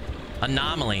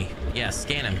 Anomaly. Yeah,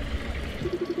 scan him.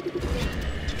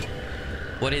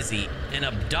 What is he? An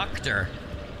abductor.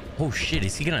 Oh shit,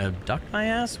 is he gonna abduct my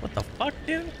ass? What the fuck,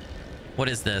 dude? What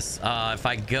is this? If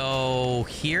I go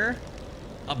here,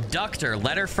 abductor,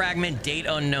 letter fragment, date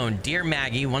unknown. Dear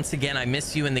Maggie, once again, I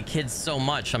miss you and the kids so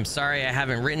much. I'm sorry I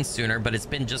haven't written sooner, but it's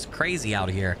been just crazy out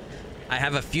here. I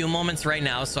have a few moments right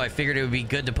now, so I figured it would be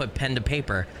good to put pen to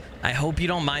paper. I hope you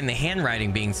don't mind the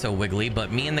handwriting being so wiggly,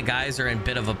 but me and the guys are in a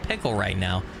bit of a pickle right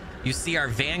now. You see, our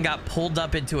van got pulled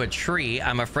up into a tree.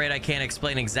 I'm afraid I can't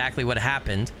explain exactly what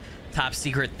happened. Top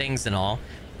secret things and all.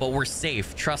 But we're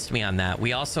safe. Trust me on that.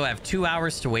 We also have 2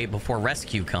 hours to wait before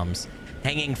rescue comes.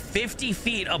 Hanging 50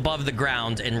 feet above the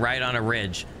ground and right on a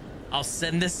ridge. I'll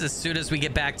send this as soon as we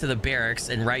get back to the barracks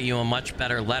and write you a much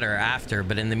better letter after.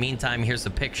 But in the meantime, here's a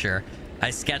picture.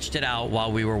 I sketched it out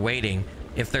while we were waiting.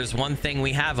 If there's one thing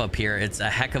we have up here, it's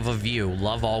a heck of a view.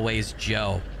 Love always,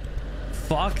 Joe.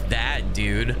 Fuck that,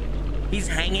 dude. He's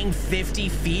hanging 50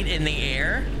 feet in the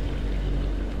air.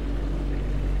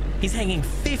 He's hanging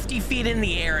 50 feet in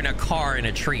the air in a car in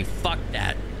a tree. Fuck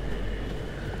that.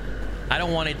 I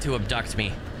don't want it to abduct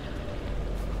me.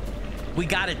 We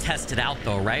gotta test it out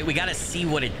though, right? We gotta see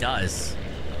what it does.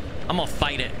 I'm gonna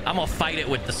fight it. I'm gonna fight it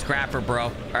with the scrapper, bro.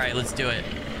 All right, let's do it.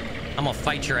 I'm gonna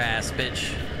fight your ass,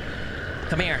 bitch.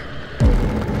 Come here.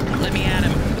 Let me at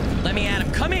him. Let me at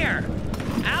him. Come here.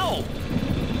 Ow.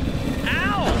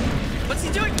 Ow. What's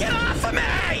he doing? Get off of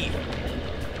me.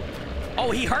 Oh,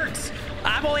 he hurts.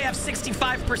 I only have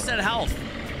 65% health.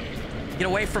 Get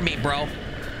away from me, bro.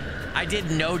 I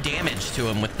did no damage to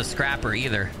him with the scrapper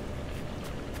either.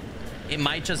 It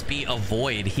might just be a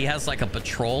void. He has like a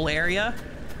patrol area.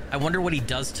 I wonder what he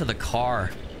does to the car.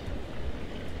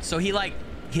 So he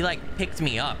picked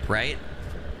me up, right?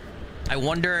 I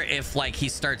wonder if like he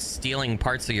starts stealing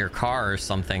parts of your car or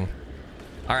something.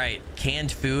 All right,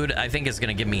 canned food I think is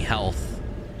gonna give me health.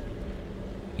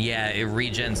 Yeah, it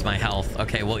regens my health.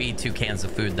 Okay, we'll eat 2 cans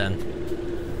of food then.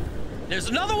 There's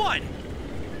another one.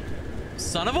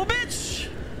 Son of a bitch.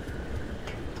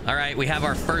 All right, we have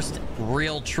our first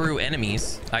real true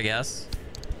enemies, I guess.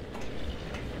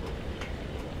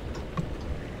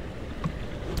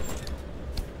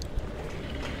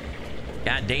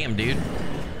 God damn, dude.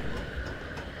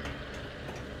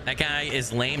 That guy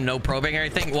is lame, no probing or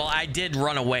anything. Well, I did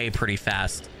run away pretty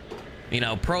fast. You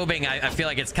know, probing, I feel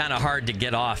like it's kind of hard to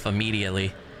get off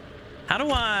immediately. How do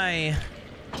I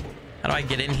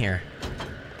get in here?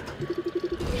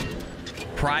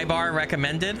 Pry bar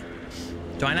recommended?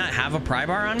 Do I not have a pry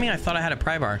bar on me? I thought I had a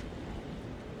pry bar.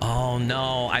 Oh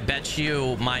no, I bet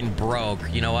you mine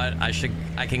broke. You know what? I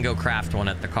can go craft one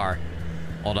at the car.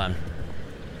 Hold on.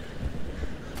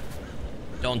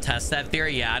 Don't test that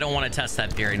theory. Yeah, I don't want to test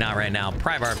that theory. Not right now.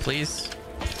 Pry bar, please.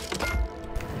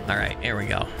 All right, here we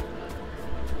go.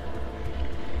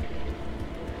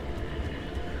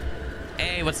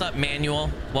 Hey, what's up,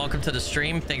 Manuel? Welcome to the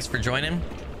stream. Thanks for joining.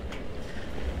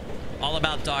 All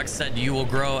About Dog said you will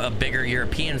grow a bigger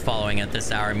European following at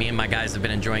this hour. Me and my guys have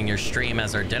been enjoying your stream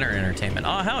as our dinner entertainment.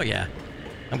 Oh, hell yeah.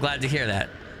 I'm glad to hear that.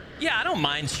 Yeah, I don't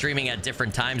mind streaming at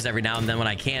different times every now and then when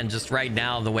I can. Just right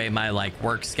now, the way my like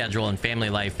work schedule and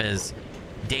family life is,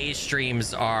 day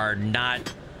streams are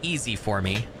not easy for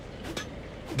me.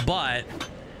 But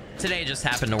today just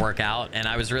happened to work out, and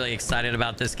I was really excited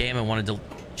about this game and wanted to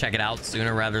check it out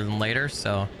sooner rather than later.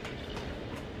 So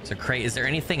great. Is there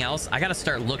anything else? I gotta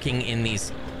start looking in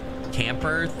these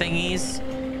camper thingies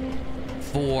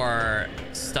for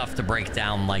stuff to break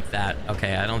down like that.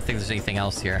 Okay, I don't think there's anything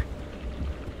else here.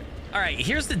 All right,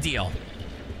 here's the deal.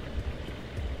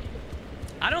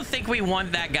 I don't think we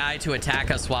want that guy to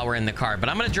attack us while we're in the car, but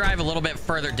I'm gonna drive a little bit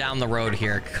further down the road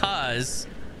here because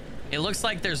it looks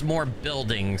like there's more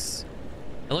buildings.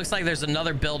 It looks like there's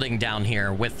another building down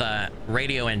here with a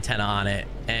radio antenna on it,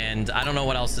 and I don't know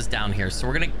what else is down here. So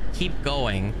we're gonna keep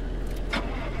going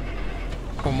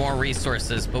for more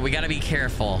resources, but we gotta be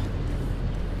careful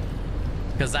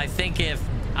because I think if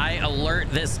I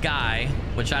alert this guy,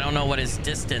 which I don't know what his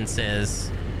distance is,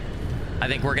 I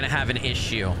think we're gonna have an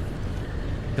issue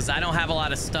because I don't have a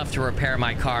lot of stuff to repair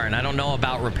my car, and I don't know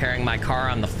about repairing my car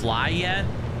on the fly yet.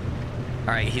 All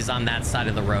right, he's on that side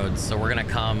of the road, so we're gonna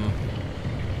come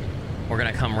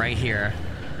right here,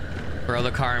 throw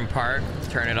the car in park,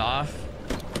 turn it off.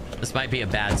 This might be a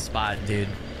bad spot, dude.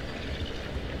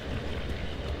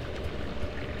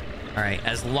 All right,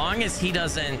 as long as he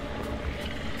doesn't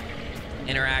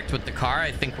interact with the car,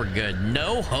 I think we're good.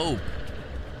 No hope.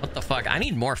 What the fuck? I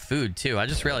need more food too. I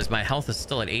just realized my health is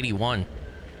still at 81.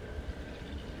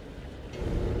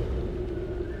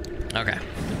 Okay.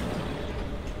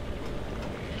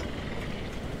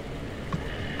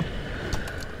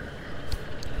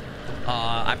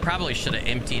 I probably should have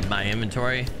emptied my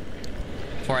inventory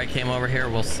before I came over here.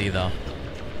 We'll see though.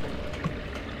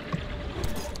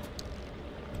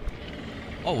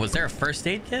 Oh, was there a first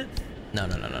aid kit? No.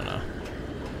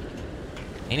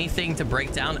 Anything to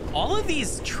break down? All of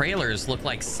these trailers look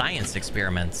like science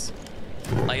experiments.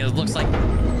 Like it looks like...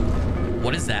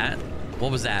 What is that?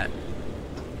 What was that?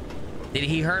 Did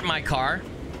he hurt my car?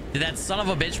 Did that son of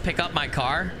a bitch pick up my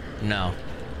car? No.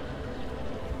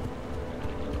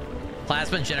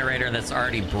 Plasma generator that's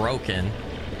already broken.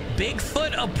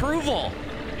 Bigfoot approval.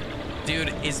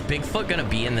 Dude, is Bigfoot gonna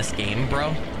be in this game,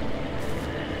 bro?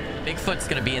 Bigfoot's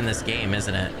gonna be in this game,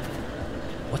 isn't it?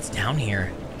 What's down here?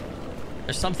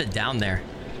 There's something down there.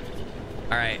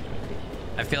 All right.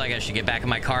 I feel like I should get back in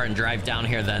my car and drive down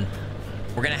here then.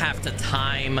 We're gonna have to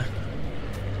time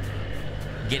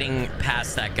getting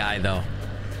past that guy though.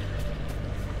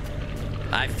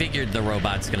 I figured the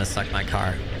robot's gonna suck my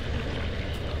car.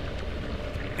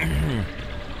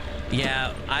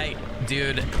 Yeah,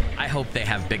 dude, I hope they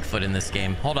have Bigfoot in this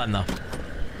game. Hold on though.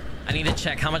 I need to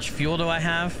check how much fuel do I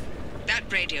have? That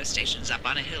radio station's up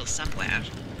on a hill somewhere.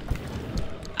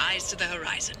 Eyes to the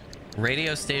horizon.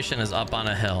 Radio station is up on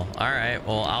a hill. All right,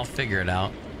 well, I'll figure it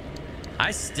out. I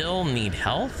still need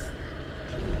health.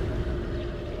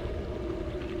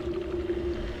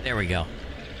 There we go.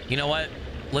 You know what?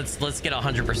 Let's get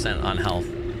 100% on health.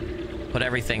 Put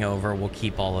everything over. We'll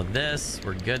keep all of this.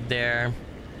 We're good there.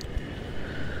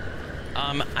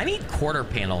 I need quarter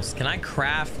panels. Can I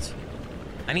craft?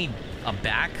 I need a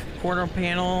back quarter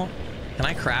panel. Can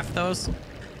I craft those?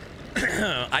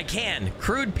 I can.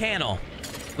 Crude panel.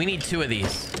 We need 2 of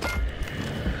these.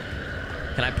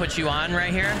 Can I put you on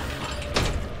right here?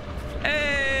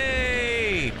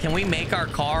 Hey! Can we make our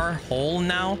car whole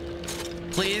now?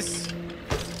 Please?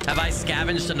 Have I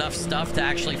scavenged enough stuff to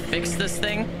actually fix this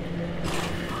thing?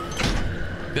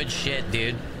 Good shit,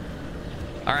 dude.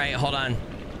 All right, hold on.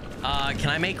 Can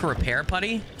I make repair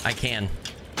putty? I can.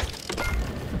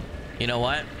 You know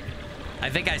what? I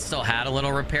think I still had a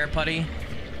little repair putty.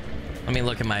 Let me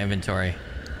look at my inventory.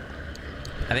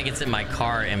 I think it's in my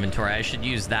car inventory. I should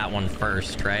use that one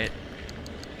first, right?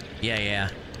 Yeah.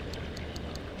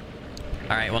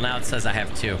 All right, well now it says I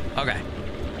have 2. Okay.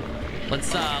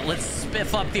 Let's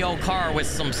spiff up the old car with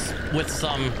some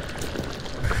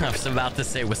I was about to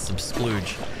say with some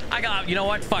splooge. You know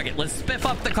what? Fuck it. Let's spiff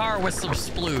up the car with some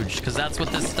splooge, because that's what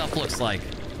this stuff looks like.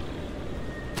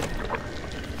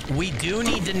 We do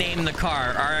need to name the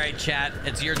car. All right, chat.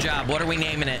 It's your job. What are we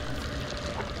naming it?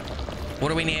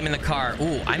 What are we naming the car?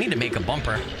 Ooh, I need to make a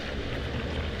bumper.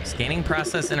 Scanning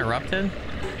process interrupted.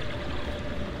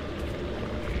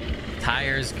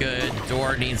 Tire's good.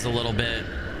 Door needs a little bit.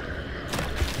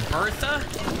 Bertha?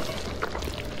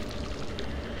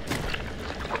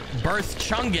 Birth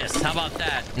Chungus. How about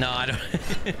that? No, I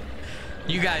don't.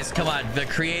 You guys, come on. The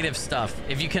creative stuff.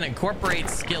 If you can incorporate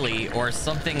Skilly or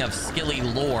something of Skilly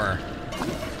lore,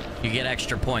 you get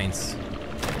extra points.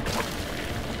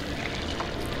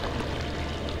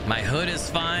 My hood is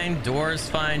fine. Door's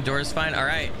fine. Door's fine. All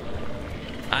right.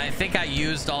 I think I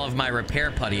used all of my repair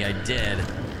putty. I did.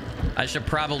 I should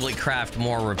probably craft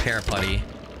more repair putty.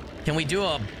 Can we do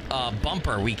a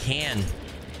bumper? We can.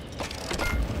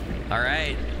 All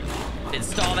right.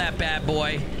 Install that bad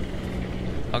boy.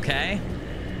 Okay.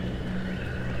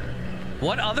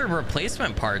 What other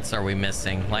replacement parts are we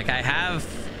missing? Like I have...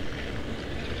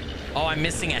 Oh, I'm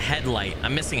missing a headlight.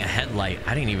 I'm missing a headlight.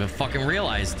 I didn't even fucking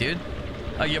realize, dude.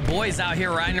 Oh, your boy's out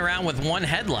here riding around with one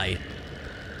headlight.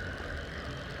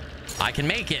 I can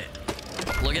make it.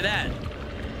 Look at that.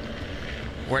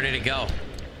 Where did it go?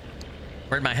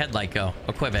 Where'd my headlight go?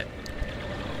 Equip it.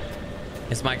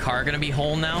 Is my car gonna be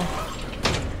whole now?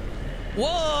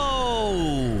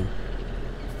 Whoa!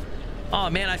 Oh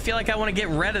man, I feel like I want to get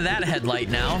rid of that headlight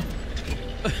now.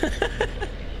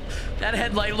 That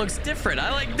headlight looks different.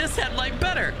 I like this headlight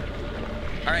better.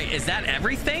 All right, is that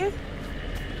everything?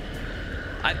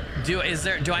 Do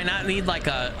I not need like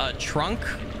a trunk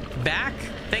back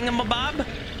thingamabob?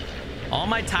 All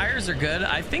my tires are good.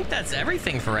 I think that's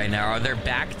everything for right now. Are there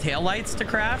back taillights to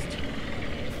craft?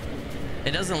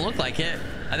 It doesn't look like it.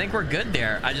 I think we're good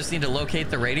there. I just need to locate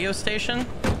the radio station.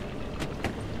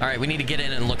 All right, we need to get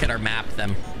in and look at our map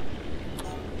then.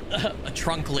 A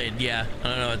trunk lid, yeah. I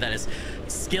don't know what that is.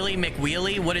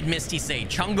 SkillyMcFilly, what did Misty say?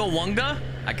 Chungawunga?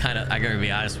 I gotta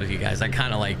be honest with you guys. I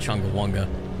kind of like Chungawunga.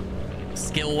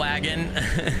 Skill wagon.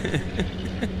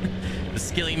 The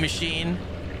skilly machine.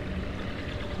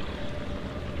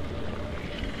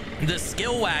 The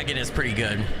skill wagon is pretty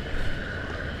good.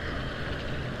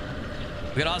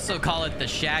 We could also call it the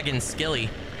Shag and Skilly.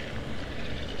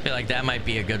 I feel like that might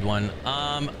be a good one.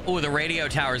 Oh, the radio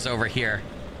tower's over here.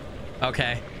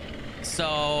 Okay.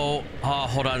 So, oh,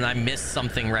 hold on. I missed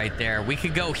something right there. We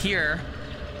could go here,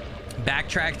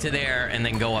 backtrack to there, and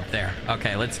then go up there.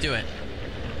 Okay, let's do it.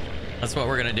 That's what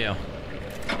we're gonna do.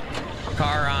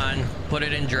 Car on, put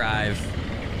it in drive.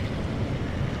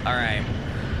 All right.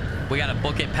 We gotta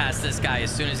book it past this guy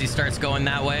as soon as he starts going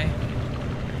that way.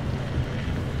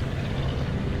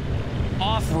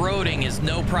 Off-roading is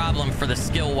no problem for the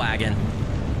skill wagon.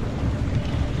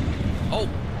 Oh.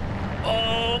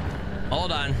 Oh.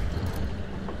 Hold on.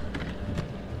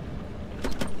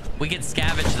 We can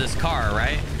scavenge this car,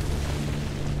 right?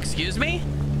 Excuse me?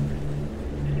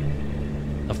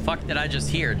 The fuck did I just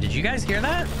hear? Did you guys hear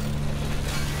that?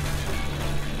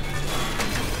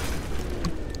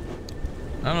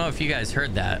 I don't know if you guys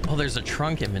heard that. Oh, there's a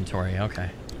trunk inventory. Okay.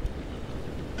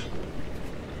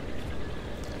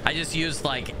 I just used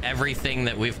like everything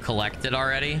that we've collected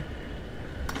already.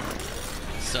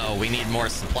 So we need more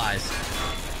supplies.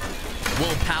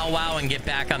 We'll powwow and get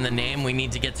back on the name. We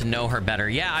need to get to know her better.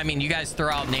 Yeah, I mean, you guys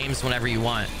throw out names whenever you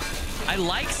want. I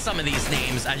like some of these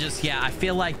names. I just, yeah, I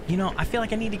feel like, you know, I feel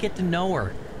like I need to get to know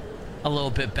her a little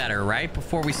bit better, right?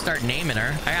 Before we start naming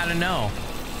her. I gotta know.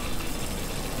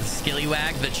 The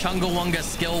Skillywag, the Chungawunga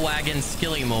Skill Wagon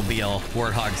Skillymobile,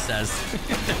 Warthog says.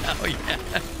 Oh, yeah.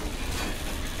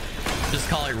 Just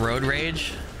call it Road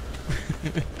Rage.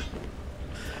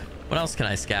 What else can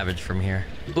I scavenge from here?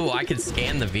 Ooh, I can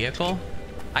scan the vehicle.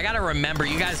 I gotta remember.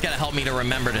 You guys gotta help me to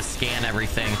remember to scan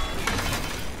everything.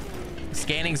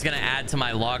 Scanning's gonna add to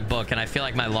my logbook, and I feel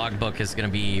like my logbook is gonna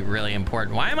be really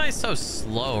important. Why am I so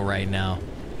slow right now?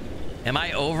 Am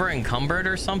I over encumbered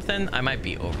or something? I might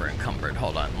be over encumbered.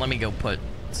 Hold on. Let me go put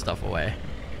stuff away.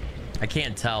 I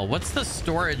can't tell. What's the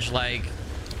storage like?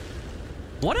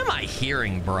 What am I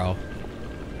hearing, bro?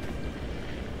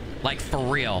 Like, for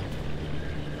real.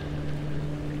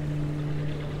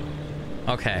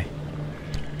 Okay.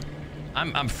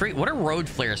 I'm free. What are road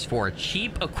flares for?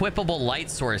 Cheap, equipable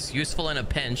light source, useful in a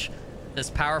pinch.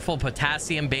 This powerful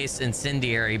potassium-based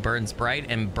incendiary burns bright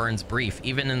and burns brief,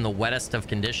 even in the wettest of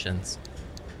conditions.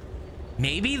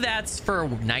 Maybe that's for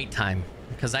nighttime,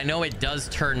 because I know it does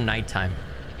turn nighttime.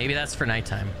 Maybe that's for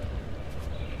nighttime.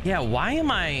 Yeah, why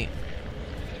am I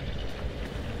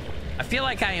feel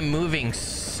like I am moving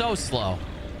so slow.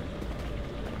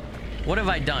 What have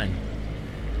I done?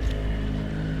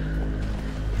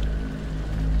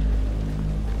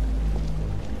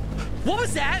 What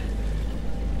was that?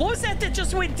 What was that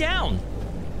just went down?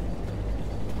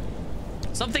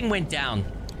 Something went down.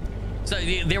 So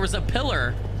there was a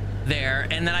pillar there,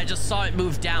 and then I just saw it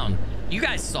move down. You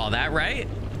guys saw that, right?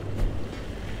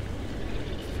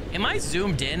 Am I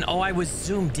zoomed in? Oh, I was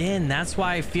zoomed in. That's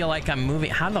why I feel like I'm moving.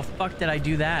 How the fuck did I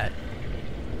do that?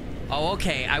 Oh,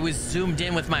 okay. I was zoomed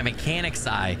in with my mechanic's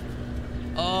eye.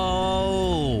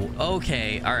 Oh,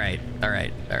 okay. All right. All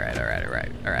right. All right. All right. All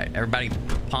right. All right. Everybody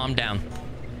palm down.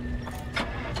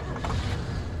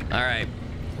 All right.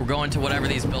 We're going to whatever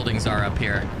these buildings are up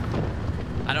here.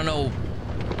 I don't know.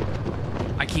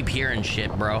 I keep hearing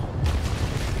shit, bro.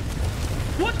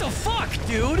 What the fuck,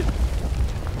 dude?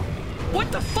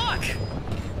 What the fuck?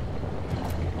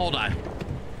 Hold on.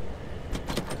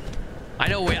 I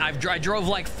know I drove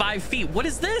like 5 feet. What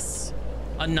is this?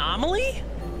 Anomaly?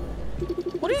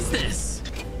 What is this?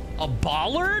 A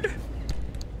bollard?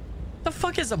 The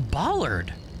fuck is a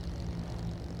bollard?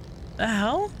 The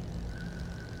hell?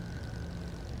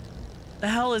 The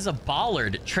hell is a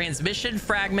bollard? Transmission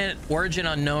fragment, origin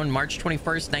unknown, March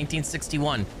 21st,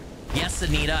 1961. Yes,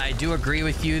 Anita, I do agree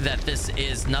with you that this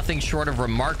is nothing short of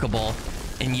remarkable.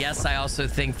 And yes, I also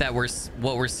think that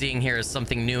what we're seeing here is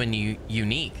something new and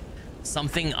unique.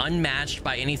 Something unmatched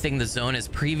by anything the zone has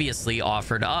previously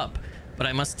offered up. But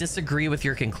I must disagree with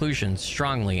your conclusions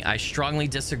strongly. I strongly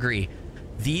disagree.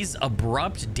 These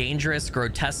abrupt, dangerous,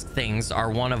 grotesque things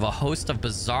are one of a host of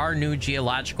bizarre new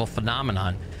geological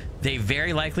phenomenon. They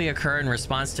very likely occur in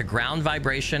response to ground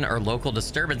vibration or local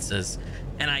disturbances.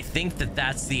 And I think that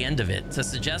that's the end of it. To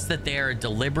suggest that they are a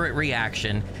deliberate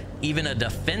reaction, even a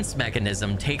defense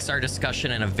mechanism, takes our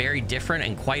discussion in a very different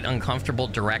and quite uncomfortable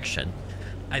direction.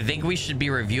 I think we should be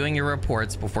reviewing your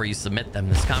reports before you submit them.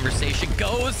 This conversation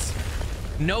goes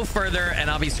no further, and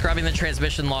I'll be scrubbing the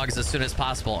transmission logs as soon as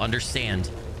possible.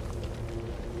 Understand?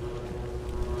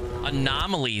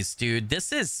 Anomalies, dude.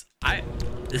 This is like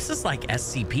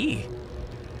SCP.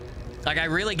 Like, I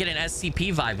really get an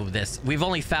SCP vibe with this. We've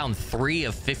only found 3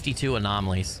 of 52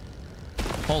 anomalies.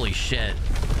 Holy shit.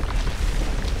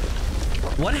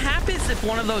 What happens if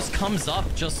one of those comes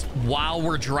up just while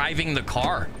we're driving the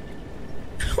car?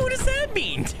 What does that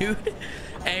mean, dude?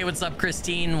 Hey, what's up,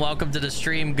 Christine? Welcome to the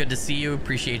stream. Good to see you.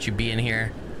 Appreciate you being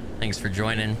here. Thanks for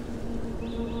joining.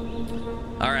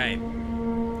 All right.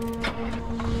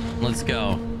 Let's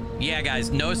go. Yeah, guys,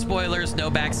 no spoilers,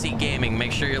 no backseat gaming.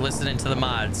 Make sure you're listening to the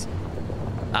mods.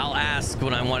 I'll ask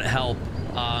when I want help.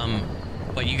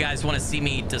 But you guys want to see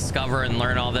me discover and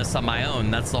learn all this on my own.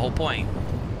 That's the whole point.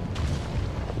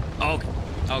 Oh,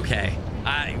 okay.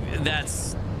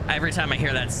 That's... Every time I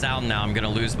hear that sound now, I'm gonna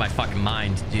lose my fucking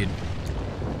mind, dude.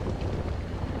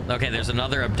 Okay, there's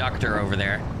another abductor over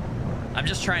there. I'm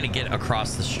just trying to get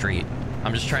across the street.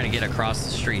 I'm just trying to get across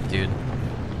the street, dude.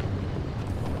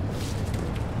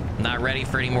 Not ready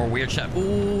for any more weird shit.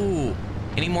 Ooh,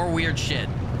 any more weird shit.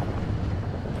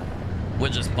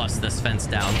 We'll just bust this fence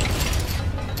down.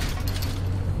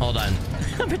 Hold on.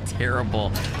 I'm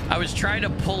terrible. I was trying to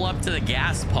pull up to the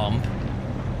gas pump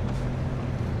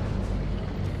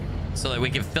so that we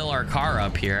can fill our car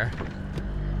up here.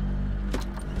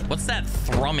 What's that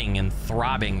thrumming and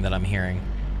throbbing that I'm hearing?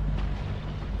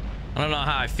 I don't know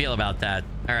how I feel about that.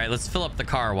 All right, let's fill up the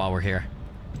car while we're here.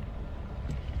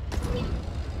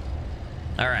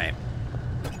 All right.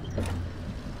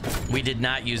 We did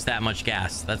not use that much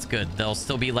gas. That's good. There'll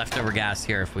still be leftover gas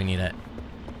here if we need it.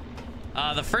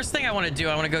 The first thing I want to do,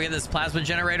 I want to go get this plasma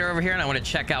generator over here, and I want to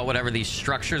check out whatever these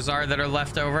structures are that are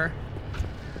left over.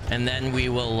 And then we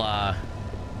will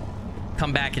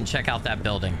come back and check out that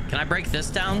building. Can I break this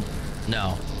down?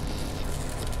 No.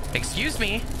 Excuse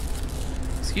me.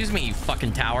 Excuse me, you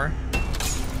fucking tower.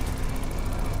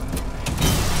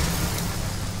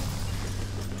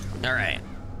 All right.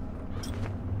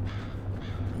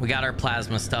 We got our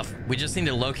plasma stuff. We just need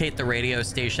to locate the radio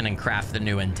station and craft the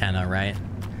new antenna, right?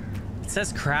 It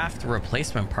says craft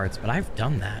replacement parts, but I've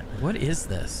done that. What is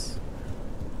this?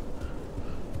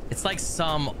 It's like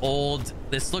some old...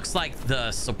 This looks like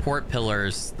the support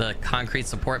pillars, the concrete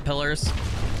support pillars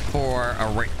for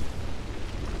a...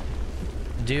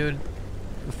 Dude,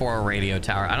 for a radio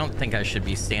tower. I don't think I should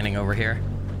be standing over here.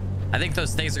 I think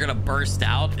those things are gonna burst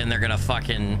out and they're gonna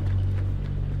fucking...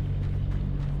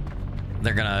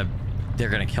 They're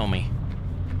gonna kill me.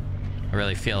 I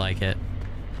really feel like it.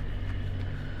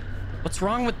 What's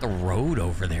wrong with the road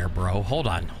over there, bro? Hold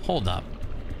on. Hold up.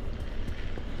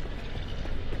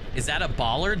 Is that a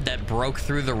bollard that broke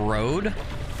through the road?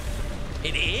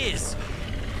 It is.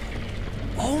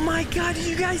 Oh my god, did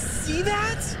you guys see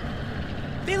that?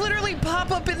 They literally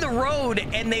pop up in the road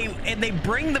and they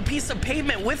bring the piece of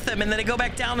pavement with them, and then they go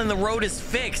back down and the road is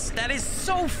fixed. That is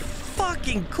so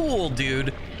fucking cool,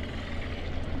 dude.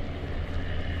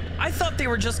 I thought they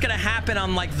were just gonna happen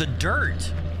on like the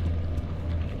dirt.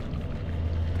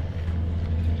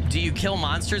 Do you kill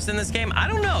monsters in this game? I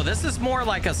don't know. This is more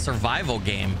like a survival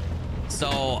game.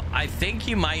 So I think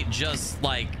you might just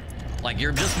like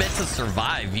you're just meant to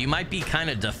survive. You might be kind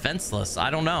of defenseless. I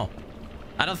don't know.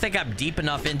 I don't think I'm deep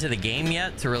enough into the game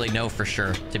yet to really know for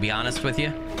sure, to be honest with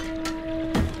you.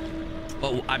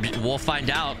 But we'll find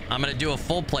out. I'm going to do a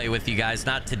full play with you guys.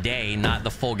 Not today, not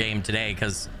the full game today,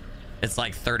 because it's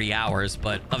like 30 hours.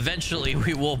 But eventually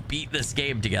we will beat this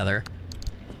game together.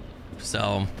 So,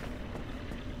 all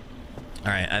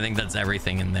right, I think that's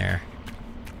everything in there.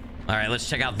 All right, let's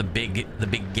check out the big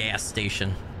gas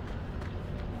station.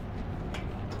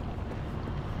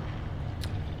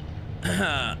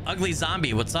 Ugly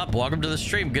Zombie, what's up? Welcome to the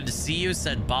stream. Good to see you.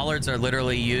 Said bollards are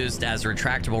literally used as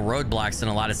retractable roadblocks in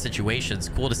a lot of situations.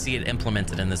 Cool to see it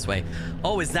implemented in this way.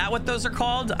 Oh, is that what those are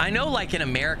called? I know, like in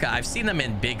America, I've seen them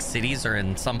in big cities or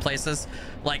in some places.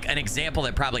 Like an example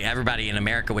that probably everybody in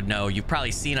America would know, you've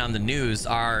probably seen on the news,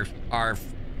 our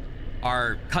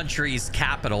country's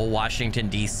capital, Washington,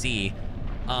 D.C.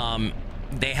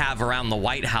 They have around the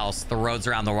White House, the roads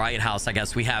around the White House, I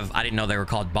guess we have, I didn't know they were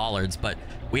called bollards, but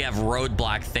we have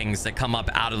roadblock things that come up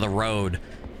out of the road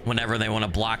whenever they want to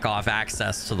block off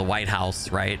access to the White House,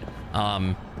 right?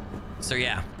 So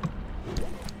yeah,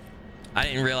 I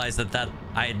didn't realize that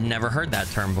I had never heard that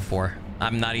term before.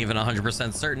 I'm not even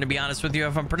 100% certain, to be honest with you,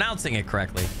 if I'm pronouncing it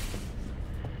correctly.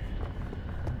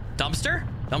 Dumpster?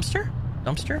 Dumpster?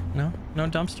 Dumpster? No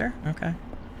dumpster? Okay.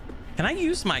 Can I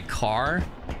use my car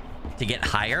to get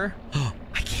higher? Oh,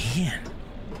 I can.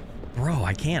 Bro,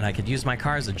 I can. I could use my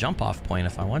car as a jump off point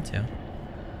if I want to.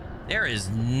 There is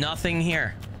nothing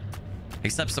here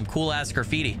except some cool ass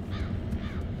graffiti.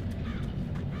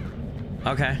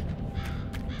 Okay.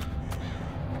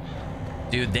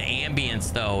 Dude, the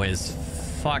ambience though is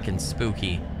fucking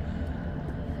spooky.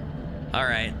 All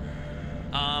right.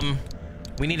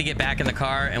 We need to get back in the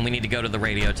car and we need to go to the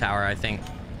radio tower, I think.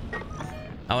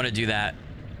 I want to do that.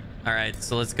 All right,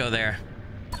 so let's go there.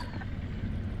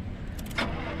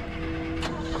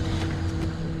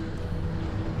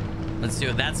 Let's do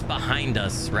it. That's behind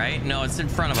us, right? No, it's in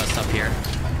front of us up here.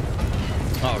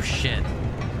 Oh shit.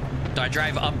 Do I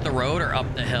drive up the road or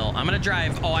up the hill? I'm gonna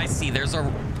drive. Oh, I see. There's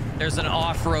an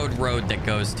off-road road that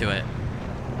goes to it.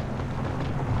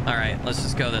 All right, let's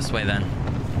just go this way then.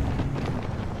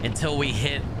 Until we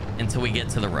get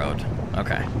to the road.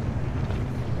 Okay.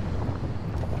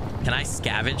 Can I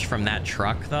scavenge from that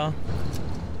truck though?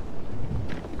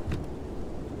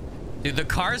 Dude, the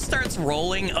car starts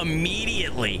rolling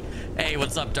immediately. Hey,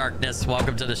 what's up, Darkness?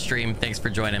 Welcome to the stream. Thanks for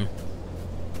joining.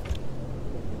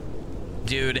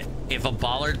 Dude, if a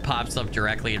bollard pops up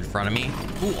directly in front of me...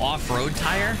 Ooh, off-road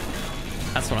tire?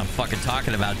 That's what I'm fucking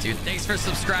talking about, dude. Thanks for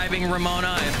subscribing,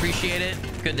 Ramona. I appreciate it.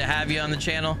 Good to have you on the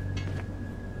channel.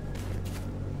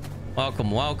 Welcome,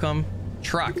 welcome.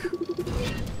 Truck.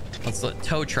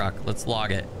 Tow truck. Let's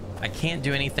log it. I can't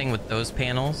do anything with those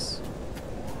panels.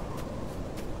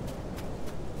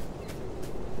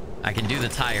 I can do the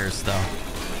tires though.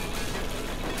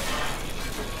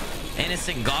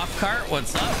 Innocent golf cart,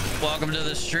 what's up? Welcome to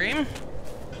the stream.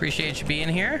 Appreciate you being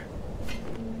here.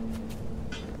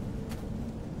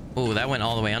 Ooh, that went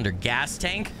all the way under. Gas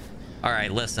tank. All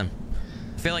right, listen.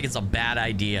 I feel like it's a bad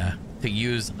idea to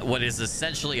use what is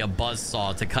essentially a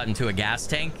buzzsaw to cut into a gas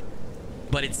tank,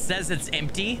 but it says it's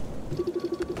empty.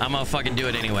 I'm gonna fucking do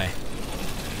it anyway.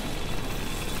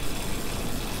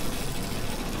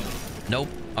 Nope.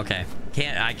 Okay.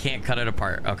 I can't cut it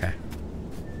apart. Okay.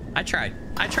 I tried.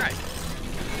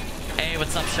 Hey,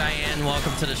 what's up, Cheyenne?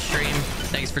 Welcome to the stream.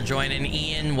 Thanks for joining.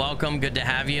 Ian, welcome. Good to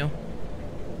have you.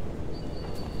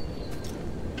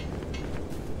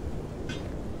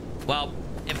 Well,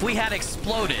 if we had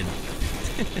exploded,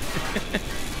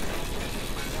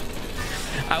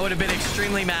 I would have been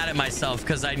extremely mad at myself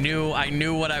because I knew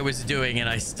what I was doing and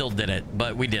I still did it,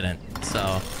 but we didn't.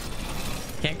 So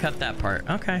can't cut that part.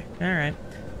 Okay. All right.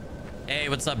 Hey,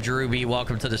 what's up, Jeruby?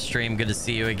 Welcome to the stream. Good to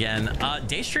see you again.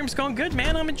 Day stream's going good,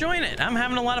 man. I'm enjoying it. I'm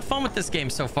having a lot of fun with this game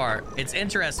so far. It's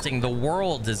interesting. The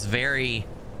world is very...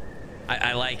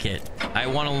 I like it. I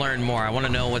want to learn more. I want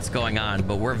to know what's going on,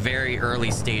 but we're very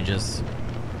early stages.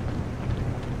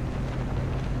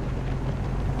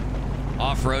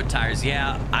 Off-road tires.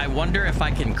 Yeah, I wonder if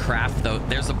I can craft those.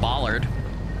 There's a bollard.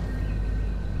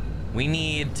 We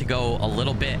need to go a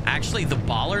little bit. Actually, the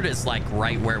bollard is like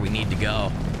right where we need to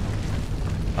go.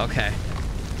 Okay.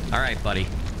 All right, buddy.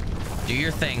 Do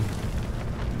your thing.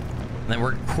 And then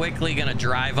we're quickly going to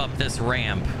drive up this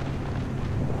ramp.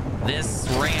 This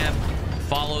ramp,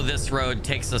 follow this road,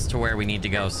 takes us to where we need to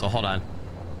go. So hold on.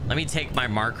 Let me take my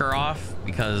marker off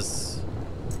because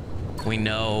we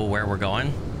know where we're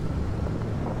going.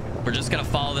 We're just gonna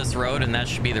follow this road, and that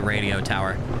should be the radio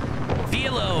tower.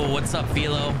 Philo, what's up,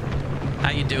 Philo?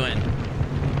 How you doing?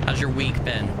 How's your week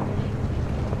been?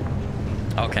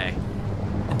 Okay.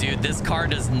 Dude, this car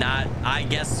does not... I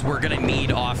guess we're gonna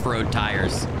need off-road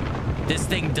tires. This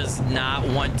thing does not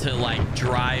want to, like,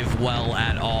 drive well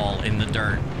at all in the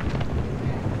dirt.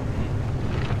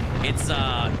 It's,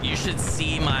 you should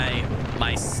see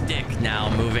my stick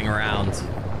now moving around.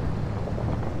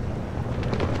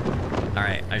 All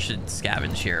right, I should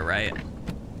scavenge here, right?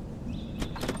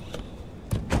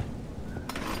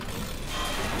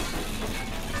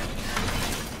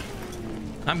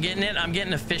 I'm getting it. I'm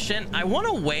getting efficient. I want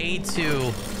a way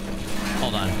to...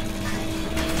 Hold on.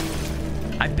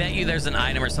 I bet you there's an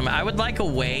item or something. I would like a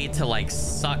way to, like,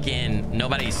 suck in...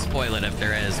 Nobody spoil it if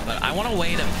there is, but I want a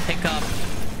way to pick up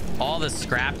all the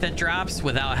scrap that drops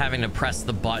without having to press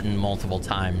the button multiple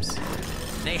times.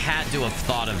 They had to have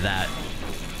thought of that.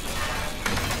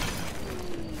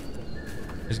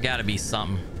 There's got to be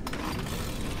something.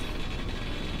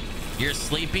 You're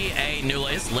sleepy? Hey,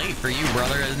 Nula, it's late for you,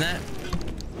 brother, isn't it?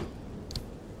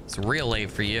 It's real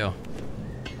late for you. All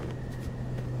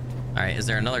right, is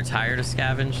there another tire to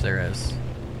scavenge? There is.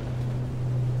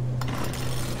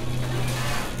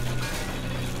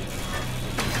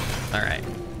 All right,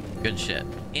 good shit.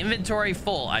 Inventory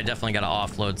full. I definitely got to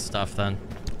offload stuff then.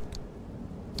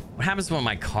 What happens when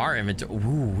my car inventory?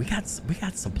 Ooh, we got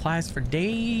supplies for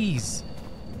days.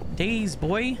 Days,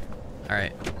 boy. All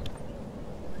right,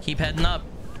 keep heading up.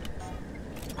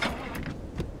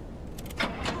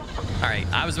 All right,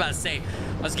 I was about to say,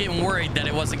 I was getting worried that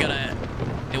it wasn't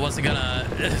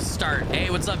gonna start. Hey,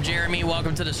 what's up, Jeremy?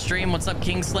 Welcome to the stream. What's up,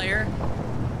 Kingslayer?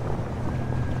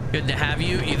 Good to have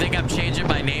you. You think I'm changing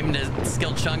my name to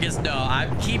SkillChungus? No,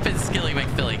 I'm keeping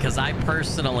SkillyMcFilly because I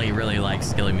personally really like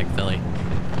SkillyMcFilly.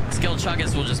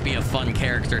 SkillChungus will just be a fun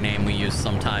character name we use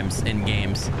sometimes in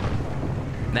games.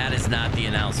 That is not the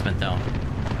announcement, though.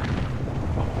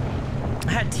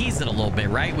 I had teased it a little bit,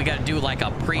 right? We got to do like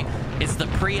a it's the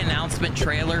pre-announcement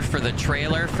trailer for the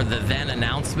then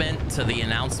announcement to the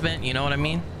announcement. You know what I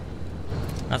mean?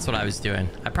 That's what I was doing.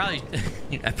 I probably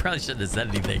shouldn't have said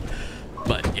anything,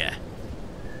 but yeah.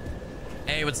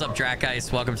 Hey, what's up,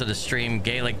 Drakice? Welcome to the stream.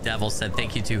 Gaelic Devil said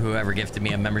thank you to whoever gifted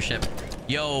me a membership.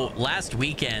 Yo, last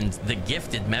weekend, the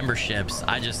gifted memberships,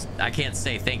 I can't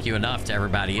say thank you enough to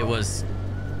everybody. It was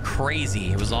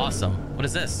crazy. It was awesome. What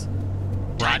is this?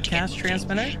 Broadcast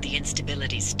transmitter? The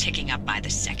instability's ticking up by the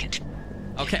second.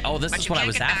 Okay. Oh, this is what I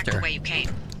was after. But you can't get back the way you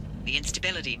came. The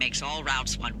instability makes all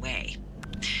routes one way.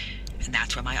 And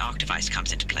that's where my arc device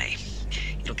comes into play.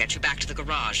 It'll get you back to the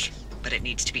garage, but it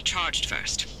needs to be charged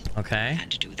first. Okay.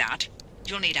 And to do that,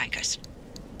 you'll need anchors.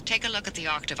 Take a look at the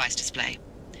arc device display.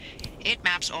 It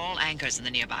maps all anchors in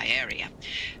the nearby area.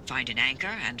 Find an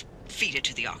anchor and feed it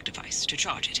to the arc device to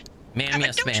charge it. Ma'am,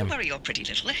 yes, ma'am. Don't you worry your pretty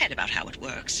little head about how it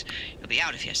works. You'll be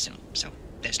out of here soon, so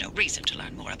there's no reason to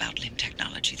learn more about limb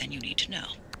technology than you need to know.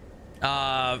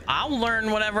 I'll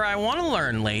learn whatever I want to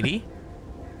learn, lady.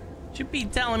 Should be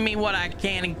telling me what I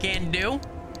can and can't do.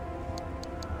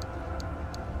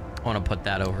 I want to put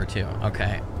that over too.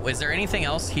 Okay. Is there anything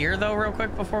else here though, real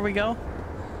quick before we go?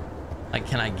 Like,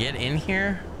 can I get in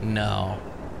here? No.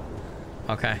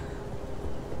 Okay.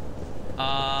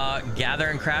 Gather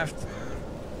and craft.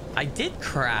 I did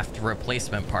craft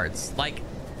replacement parts. Like,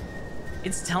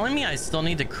 it's telling me I still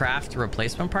need to craft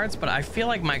replacement parts, but I feel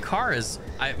like my car is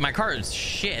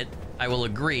shit. I will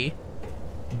agree,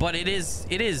 but it is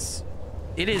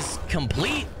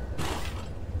complete.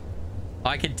 Oh,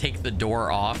 I could take the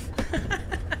door off.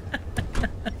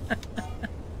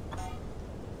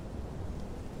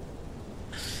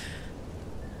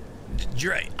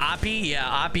 Oppie?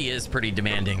 Yeah, Oppie is pretty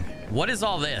demanding. What is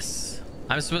all this?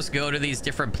 I'm supposed to go to these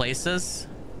different places?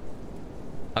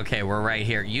 Okay, we're right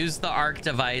here. Use the arc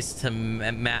device to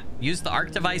map. Use the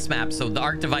arc device map. So the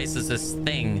arc device is this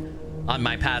thing on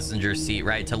my passenger seat,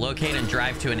 right? To locate and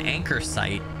drive to an anchor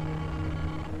site.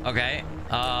 Okay.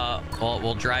 Well,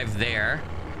 we'll drive there.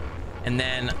 And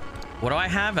then, what do I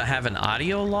have? I have an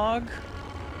audio log.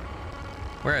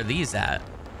 Where are these at?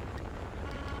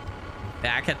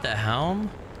 Back at the helm?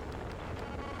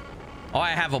 Oh,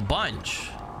 I have a bunch.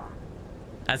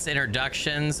 That's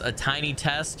introductions, a tiny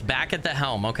test, back at the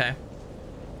helm. Okay.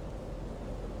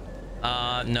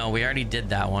 No, we already did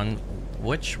that one.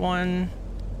 Which one?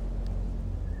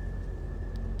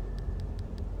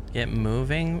 Get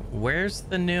moving. Where's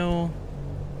the new?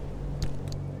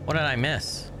 What did I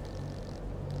miss?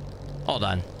 Hold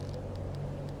on.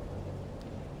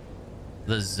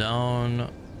 The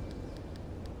zone.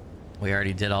 We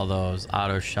already did all those.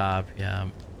 Auto shop. Yeah.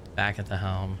 Back at the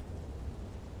helm.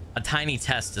 A tiny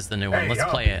test is the new one. Let's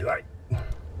play it.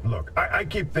 Look, I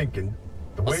keep thinking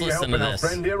the way you're helping our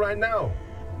friend here right now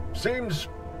seems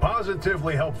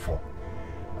positively helpful.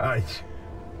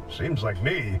 Seems like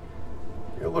me.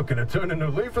 You're looking to turn a new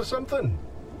leaf or something?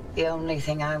 The only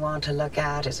thing I want to look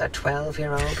at is a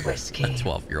 12-year-old whiskey. A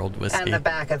 12-year-old whiskey. And the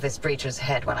back of this breacher's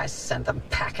head when I send them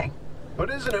packing. But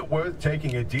isn't it worth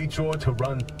taking a detour to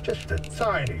run just a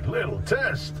tiny little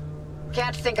test?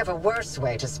 Can't think of a worse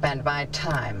way to spend my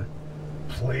time.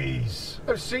 Please.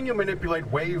 I've seen you manipulate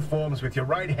waveforms with your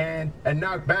right hand and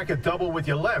knock back a double with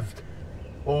your left.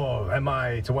 Or am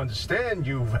I to understand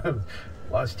you've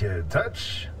lost your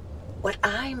touch? What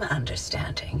I'm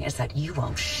understanding is that you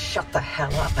won't shut the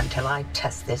hell up until I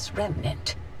test this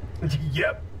remnant.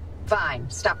 Yep. Fine.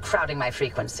 Stop crowding my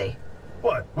frequency.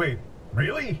 What? Wait,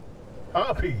 really?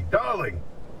 Hoppy, darling,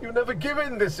 you never give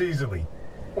in this easily.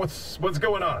 What's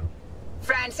going on?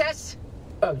 Francis?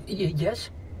 Yes?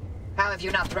 How have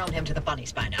you not thrown him to the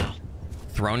bunnies by now?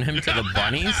 Thrown him to the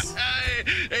bunnies?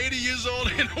 80 years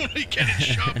old and only getting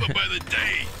sharper by the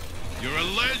day. You're a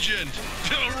legend.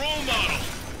 You're a role model.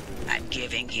 I'm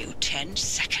giving you 10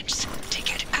 seconds to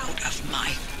get out of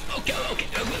my... Okay,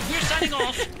 we're signing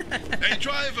off. Hey,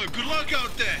 driver, good luck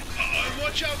out there.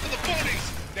 Watch out for the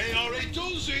bunnies. They are a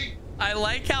doozy. I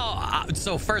like how...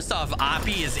 so first off,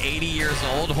 Oppie is 80 years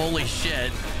old. Holy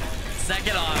shit.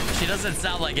 Second off, she doesn't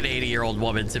sound like an 80-year-old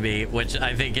woman to me, which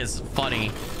I think is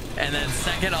funny. And then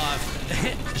second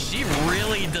off, she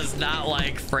really does not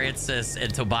like Francis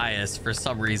and Tobias for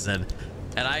some reason.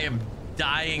 And I am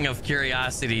dying of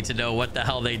curiosity to know what the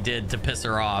hell they did to piss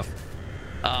her off.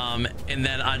 And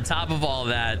then on top of all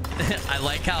that, I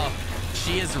like how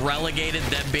she has relegated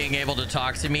them being able to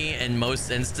talk to me in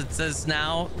most instances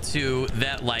now to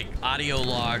that, like, audio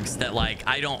logs that, like,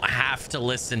 I don't have to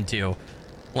listen to.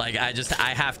 Like, I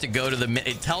have to go to the,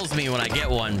 it tells me when I get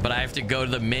one, but I have to go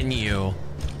to the menu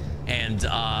and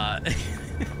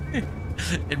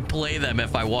and play them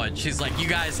if I want. She's like, you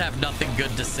guys have nothing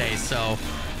good to say, so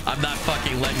I'm not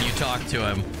fucking letting you talk to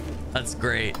him. That's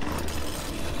great.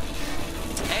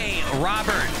 Hey,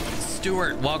 Robert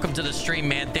Stewart, welcome to the stream,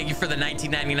 man. Thank you for the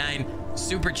 19.99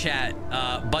 super chat.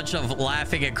 Bunch of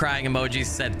laughing and crying emojis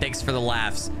said thanks for the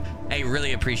laughs. Hey,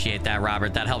 really appreciate that,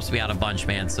 Robert. That helps me out a bunch,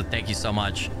 man. So thank you so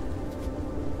much.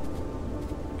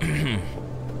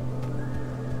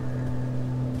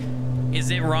 Is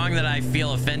it wrong that I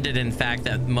feel offended in fact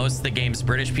that most of the game's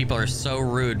British people are so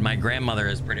rude? My grandmother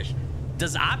is British.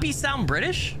 Does Oppie sound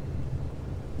British?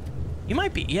 You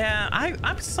might be. Yeah,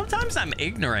 I'm sometimes I'm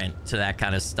ignorant to that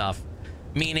kind of stuff.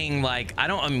 Meaning, like, I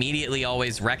don't immediately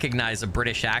always recognize a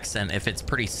British accent if it's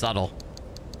pretty subtle.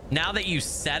 Now that you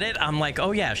said it, I'm like,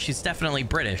 oh yeah, she's definitely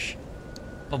British.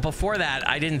 But before that,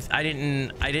 I didn't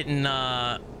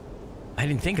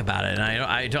think about it, and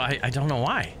I don't know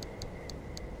why.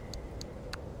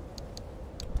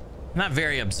 I'm not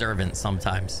very observant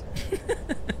sometimes.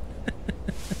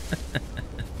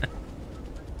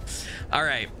 All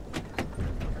right.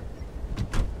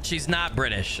 She's not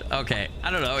British. Okay.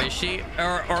 I don't know. Is she?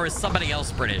 Or is somebody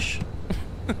else British?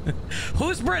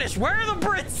 Who's British? Where are the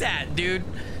Brits at, dude?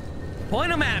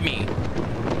 Point them at me.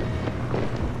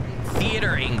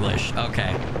 Theater English.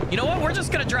 Okay. You know what? We're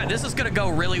just going to drive. This is going to go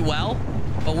really well,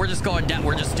 but we're just going down.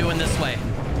 We're just doing this way.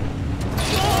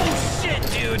 Oh, shit,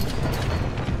 dude.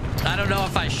 I don't know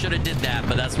if I should have did that,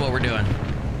 but that's what we're doing.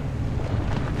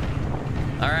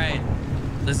 All right.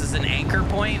 This is an anchor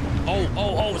point.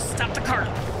 Oh, stop the car.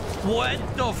 What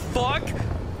the fuck?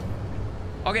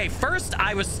 Okay, first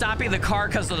I was stopping the car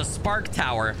because of the spark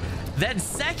tower. Then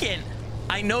second,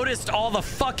 I noticed all the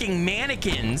fucking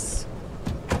mannequins.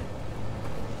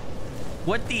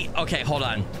 What the... Okay, hold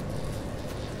on.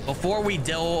 Before we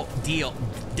dill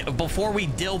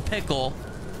pickle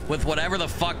with whatever the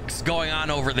fuck's going on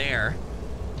over there,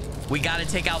 we got to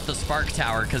take out the spark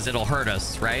tower because it'll hurt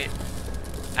us, right?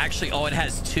 Actually, oh, it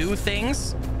has two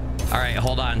things. All right,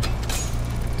 hold on.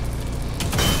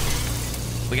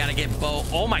 We got to get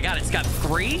both. Oh my God, it's got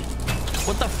three?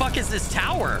 What the fuck is this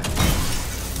tower?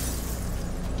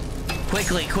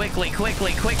 Quickly.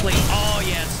 Oh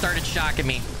yeah, it started shocking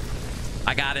me.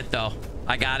 I got it though.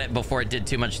 I got it before it did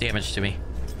too much damage to me.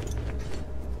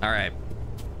 All right.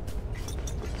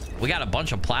 We got a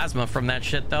bunch of plasma from that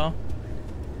shit though.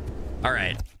 All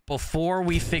right. Before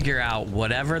we figure out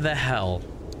whatever the hell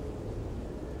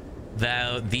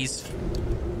these...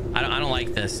 I don't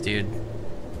like this, dude.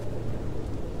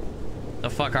 The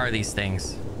fuck are these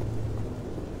things?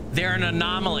 They're an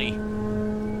anomaly.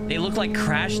 They look like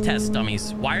crash test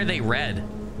dummies. Why are they red?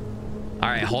 All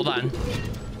right, hold on.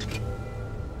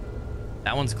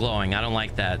 That one's glowing. I don't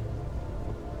like that.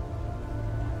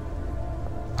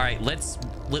 All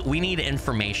right, we need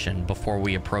information before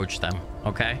we approach them,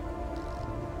 okay?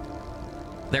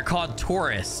 They're called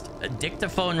tourist. A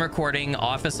dictaphone recording,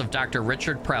 office of Dr.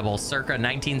 Richard Preble, circa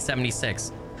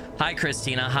 1976. Hi,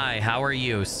 Christina. Hi, how are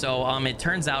you? So, it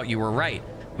turns out you were right.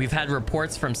 We've had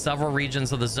reports from several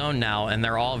regions of the zone now, and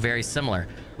they're all very similar.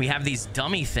 We have these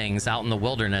dummy things out in the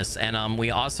wilderness, and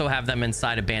we also have them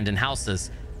inside abandoned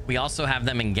houses. We also have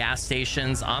them in gas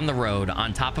stations, on the road,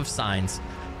 on top of signs.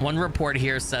 One report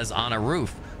here says on a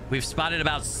roof. We've spotted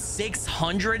about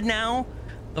 600 now.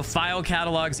 The file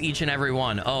catalogs each and every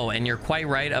one. Oh, and you're quite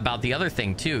right about the other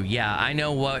thing too. Yeah, I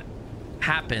know what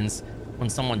happens when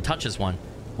someone touches one.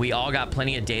 We all got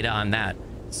plenty of data on that.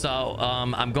 So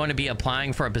I'm going to be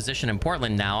applying for a position in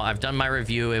Portland now. I've done my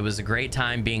review. It was a great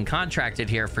time being contracted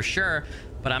here for sure,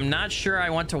 but I'm not sure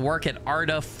I want to work at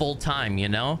ARDA full time, you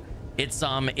know?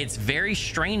 It's very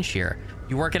strange here.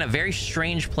 You work in a very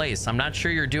strange place. I'm not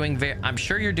sure you're doing I'm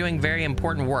sure you're doing very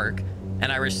important work, and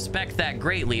I respect that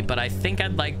greatly, but I think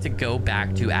I'd like to go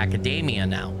back to academia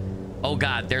now. Oh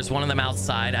God, there's one of them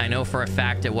outside. I know for a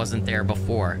fact it wasn't there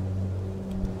before.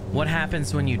 What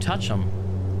happens when you touch them?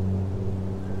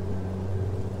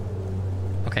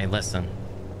 Okay, listen.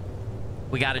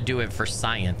 We got to do it for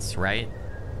science, right?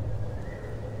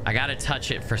 I got to touch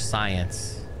it for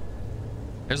science.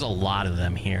 There's a lot of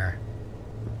them here.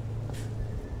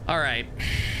 All right.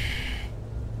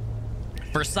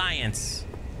 For science.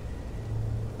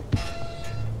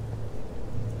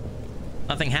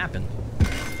 Nothing happened.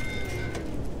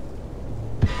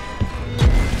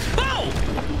 Oh!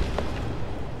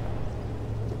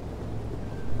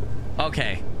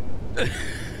 Okay.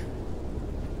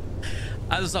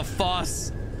 That was a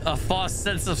false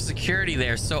sense of security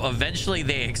there. So eventually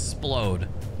they explode.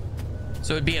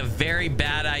 So it'd be a very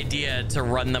bad idea to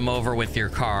run them over with your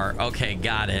car. Okay,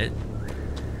 got it.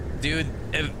 Dude,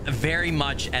 very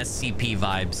much SCP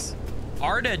vibes.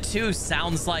 ARDA 2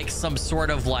 sounds like some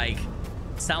sort of like,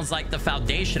 sounds like the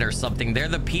Foundation or something. They're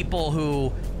the people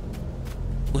who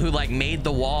like made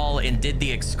the wall and did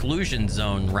the exclusion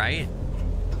zone, right?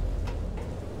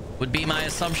 Would be my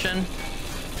assumption.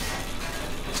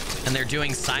 And they're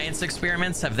doing science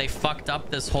experiments. Have they fucked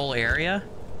up this whole area?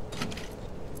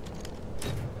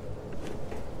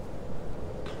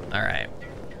 All right.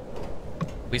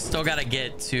 We still got to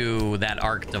get to that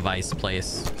ARC device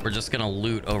place. We're just going to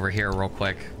loot over here real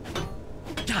quick.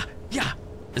 Yeah, yeah.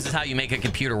 This is how you make a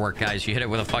computer work, guys. You hit it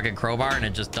with a fucking crowbar and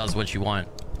it just does what you want.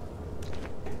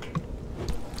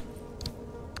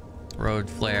 Road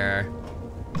flare.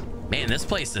 Man, this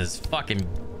place is fucking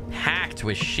hacked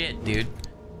with shit, dude.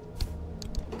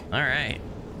 All right.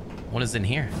 What is in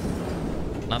here?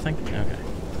 Nothing? Okay.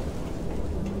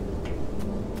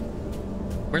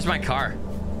 Where's my car?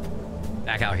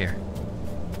 Back out here.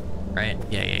 Right?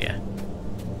 Yeah.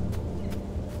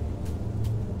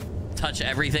 Touch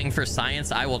everything for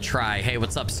science. I will try. Hey,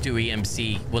 what's up, Stewie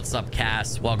MC? What's up,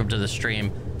 Cass? Welcome to the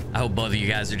stream. I hope both of you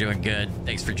guys are doing good.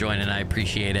 Thanks for joining. I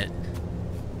appreciate it.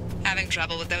 Having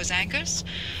trouble with those anchors?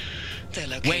 Their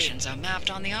locations are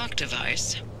mapped on the ARC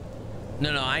device.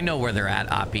 No, I know where they're at,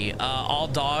 Oppie. All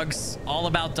dogs, all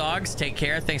about dogs. Take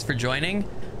care. Thanks for joining.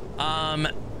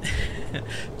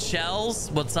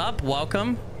 Chels, what's up?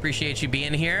 Welcome. Appreciate you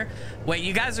being here. Wait,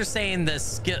 you guys are saying the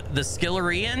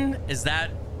SkillyMcFilly? Is that,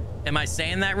 am I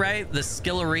saying that right? The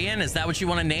SkillyMcFilly? Is that what you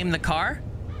want to name the car?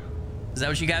 Is that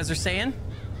what you guys are saying?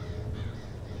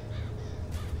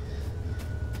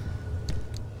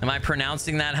 Am I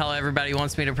pronouncing that how everybody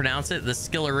wants me to pronounce it? The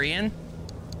SkillyMcFilly?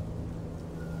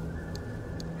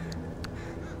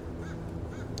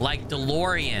 Like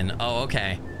DeLorean. Oh,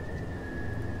 okay.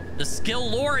 The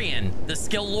SkillyMcFilly. The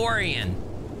SkillyMcFilly.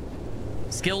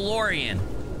 SkillyMcFilly.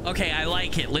 Okay, I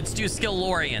like it. Let's do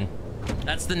SkillyMcFilly.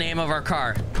 That's the name of our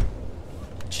car.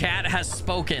 Chat has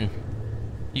spoken.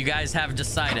 You guys have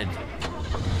decided.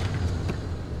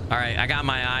 All right, I got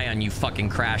my eye on you fucking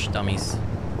crash dummies.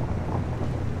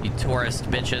 You tourist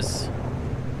bitches.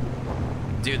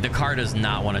 Dude, the car does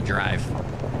not want to drive.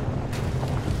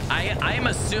 I am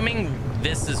assuming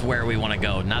this is where we want to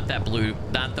go, not that blue,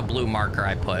 not the blue marker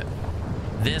I put.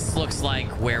 This looks like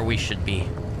where we should be.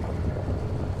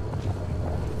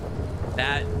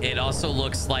 That it also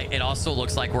looks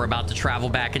like we're about to travel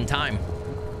back in time.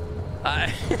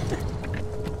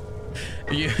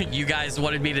 You guys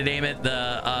wanted me to name it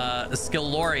the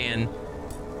SkillyMcFilly,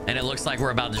 and it looks like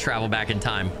we're about to travel back in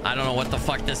time. I don't know what the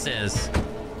fuck this is.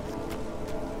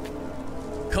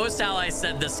 Coast Ally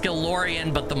said the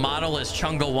SkillyMcFilly, but the model is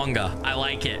Chungawunga. I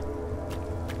like it.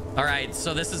 All right,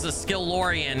 so this is a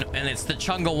SkillyMcFilly, and it's the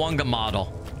Chungawunga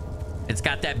model. It's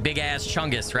got that big ass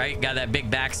chungus, right? Got that big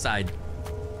backside.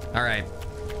 All right,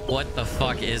 What the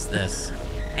fuck is this?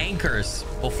 Anchors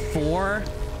before.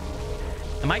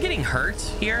 Am I getting hurt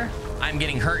here? I'm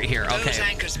getting hurt here. Okay. Those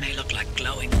anchors may look like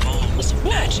glowing balls of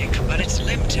magic, but it's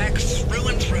limb tech through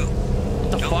and through.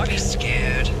 What the fuck? Don't be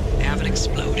scared. They haven't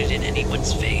exploded in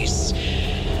anyone's face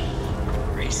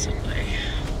recently.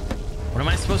 What am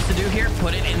I supposed to do here?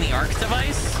 Put it in the arc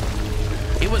device?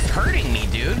 It was hurting me,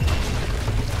 dude.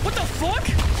 What the fuck?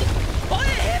 Oh, it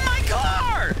hit my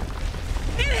car!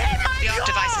 It hit my car! The arc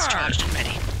device is charged and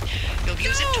ready. You'll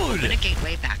use it to open a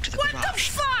gateway back to the garage. What the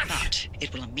fuck? But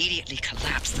it will immediately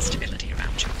collapse the stability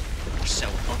around you. So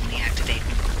only activate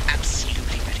when you're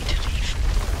absolutely ready to leave.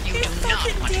 You It do not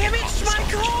fucking want to get caught damaged my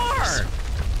car!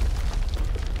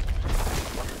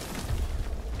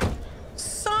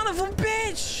 Son of a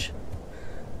bitch!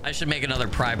 I should make another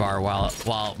pry bar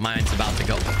while mine's about to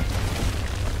go.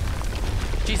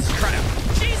 Jesus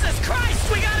Christ. Jesus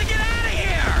Christ, we gotta get out of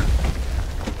here!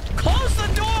 Close the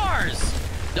doors!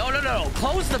 No.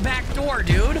 Close the back door,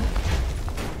 dude.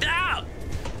 Out!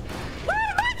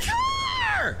 Where's my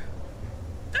car?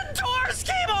 The doors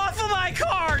came off of my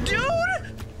car, dude!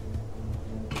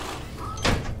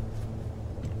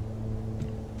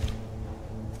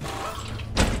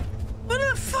 What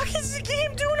the fuck is the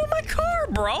game doing to my car,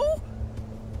 bro?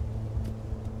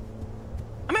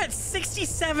 I'm at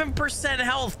 67%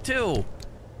 health, too.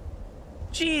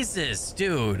 Jesus,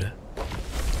 dude.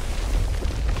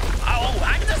 Oh,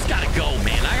 I just gotta go,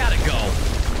 man. I gotta go.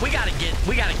 We gotta get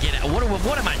it.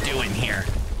 What am I doing here?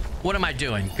 What am I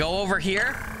doing? Go over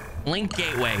here. Link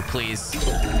gateway, please.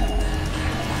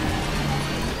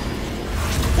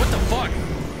 What the fuck?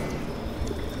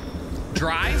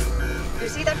 Drive? You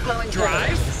see that glowing pillar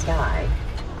in the sky?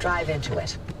 Drive into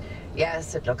it.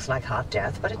 Yes, it looks like hot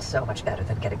death, but it's so much better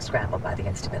than getting scrambled by the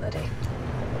instability.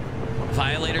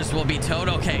 Violators will be towed.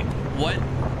 Okay, what?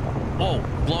 Oh,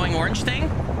 glowing orange thing?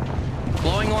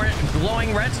 Glowing orange,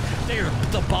 glowing reds?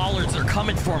 The bollards are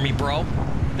coming for me, bro.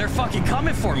 They're fucking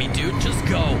coming for me, dude. Just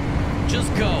go.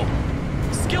 Just go.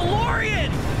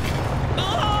 Skillorian!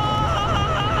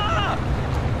 Ah!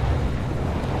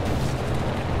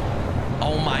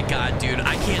 Oh my god, dude.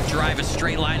 I can't drive a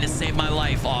straight line to save my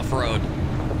life off-road.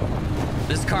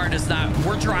 This car does not...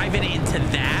 We're driving into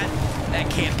that? That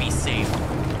can't be safe.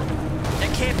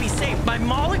 That can't be safe. My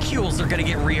molecules are gonna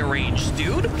get rearranged,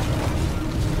 dude.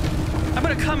 I'm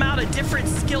gonna come out a different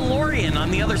Skillorian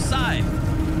on the other side.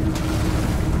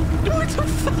 What the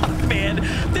fuck, man?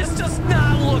 This does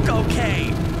not look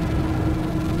okay.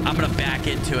 I'm gonna back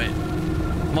into it.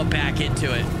 I'm gonna back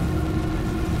into it.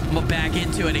 I'm gonna back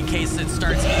into it in case it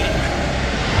starts eating.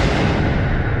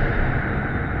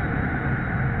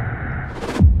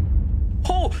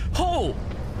 Oh!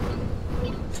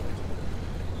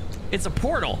 It's a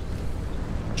portal.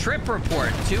 Trip report,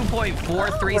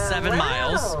 2.437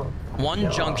 miles.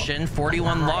 One junction,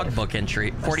 41 logbook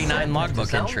entry, 49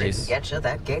 logbook entries. Get you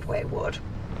that gateway would.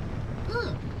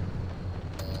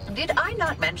 Did I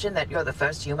not mention that you're the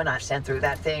first human I've sent through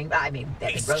that thing? I mean,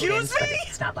 rodents, but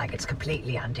it's not like it's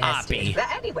completely untested. But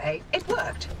anyway, it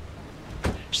worked.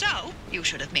 So, you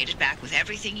should have made it back with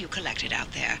everything you collected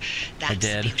out there. That's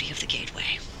the beauty of the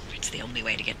gateway. It's the only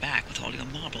way to get back with all your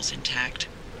marbles intact.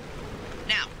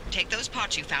 Now, take those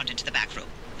parts you found into the back room.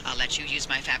 I'll let you use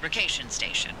my fabrication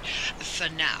station. For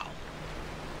now.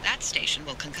 That station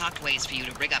will concoct ways for you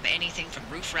to rig up anything from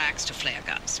roof racks to flare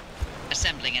guns.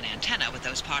 Assembling an antenna with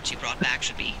those parts you brought back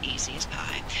should be easy as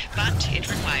pie. But it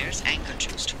requires anchor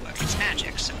juice to work its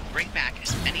magic, so bring back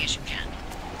as many as you can.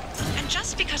 And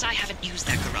just because I haven't used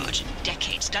that garage in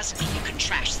decades doesn't mean you can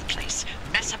trash the place.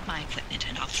 Mess up my equipment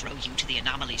and I'll throw you to the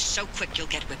anomalies so quick you'll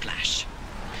get whiplash.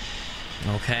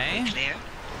 Okay. Clear?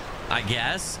 I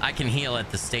guess. I can heal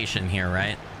at the station here,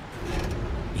 right?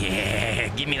 Yeah,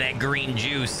 give me that green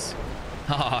juice.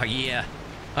 Oh, yeah.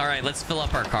 All right, let's fill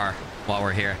up our car while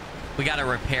we're here. We got to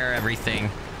repair everything.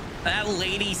 That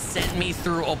lady sent me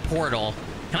through a portal.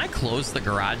 Can I close the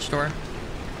garage door?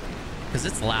 Because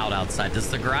it's loud outside. Does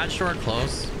the garage door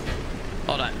close?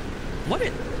 Hold on. What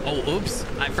it... Oh, oops.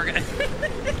 I forgot.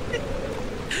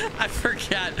 I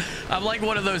forgot. I'm like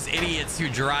one of those idiots who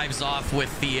drives off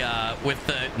with the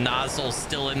nozzle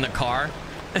still in the car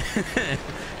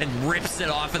and rips it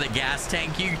off of the gas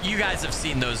tank. You guys have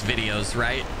seen those videos,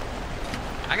 right?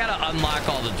 I gotta unlock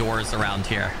all the doors around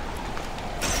here.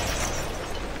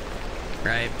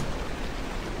 Right?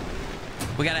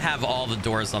 We gotta have all the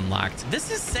doors unlocked. This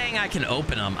is saying I can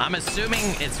open them. I'm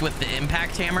assuming it's with the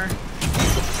impact hammer.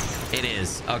 It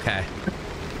is. Okay.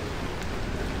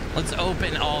 Let's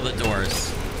open all the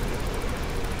doors.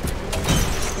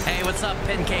 Hey, what's up,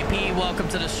 PinKP? Welcome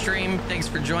to the stream. Thanks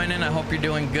for joining. I hope you're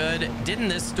doing good. Didn't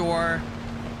this door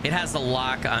It has a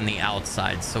lock on the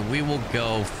outside, so we will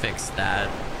go fix that.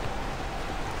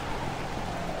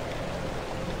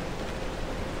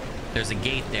 There's a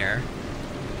gate there.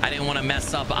 I didn't want to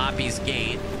mess up Oppie's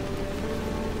gate.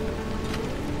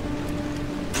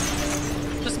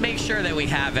 Just make sure that we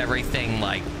have everything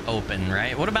like open,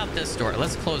 right? What about this door?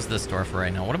 Let's close this door for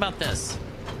right now. What about this?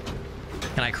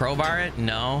 Can I crowbar it?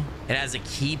 No. It has a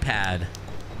keypad.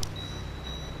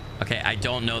 Okay, I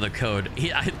don't know the code.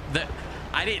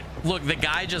 I didn't look. The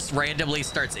guy just randomly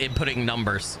starts inputting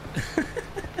numbers.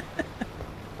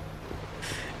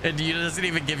 And he doesn't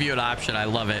even give you an option. I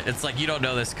love it. It's like, you don't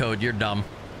know this code. You're dumb.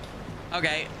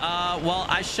 Okay. Well,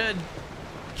 I should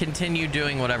continue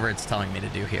doing whatever it's telling me to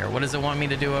do here. What does it want me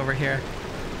to do over here?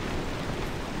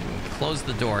 Close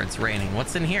the door. It's raining.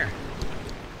 What's in here?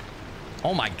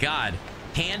 Oh my God.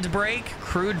 Handbrake,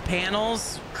 crude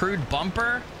panels, crude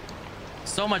bumper.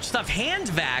 So much stuff. Hand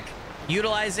vac,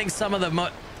 utilizing some of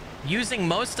the using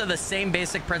most of the same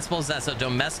basic principles as a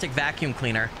domestic vacuum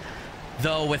cleaner.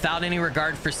 Though without any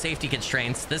regard for safety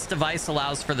constraints, this device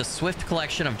allows for the swift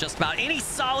collection of just about any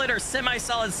solid or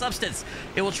semi-solid substance.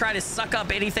 It will try to suck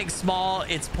up anything small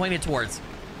it's pointed towards.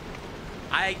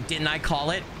 Didn't I call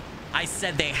it? I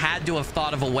said they had to have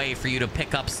thought of a way for you to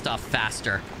pick up stuff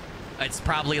faster. It's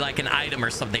probably like an item or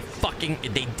something.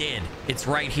 They did. It's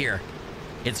right here.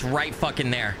 It's right fucking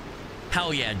there.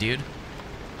 Hell yeah, dude.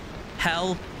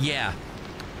 Hell yeah.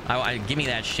 Give me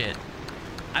that shit.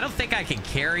 I don't think I can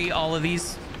carry all of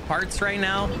these parts right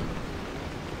now,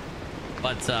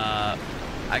 but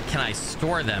can I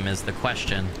store them is the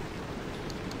question.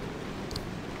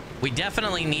 We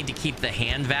definitely need to keep the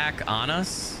hand vac on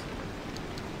us.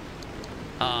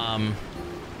 Can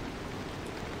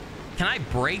I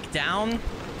break down?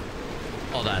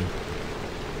 Hold on.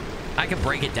 I can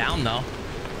break it down though.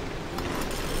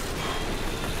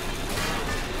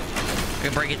 I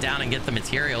can break it down and get the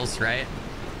materials, right?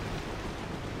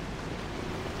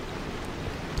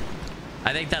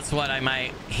 I think that's what I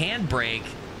might handbrake.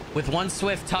 With one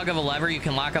swift tug of a lever, you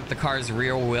can lock up the car's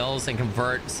rear wheels and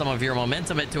convert some of your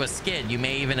momentum into a skid. You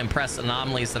may even impress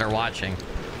anomalies that are watching.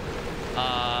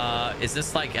 Is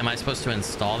this like, am I supposed to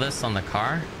install this on the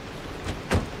car?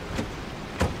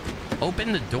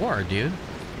 Open the door, dude.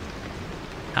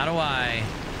 How do I...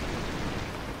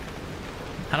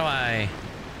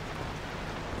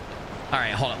 All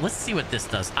right, hold on. Let's see what this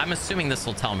does. I'm assuming this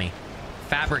will tell me.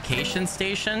 Fabrication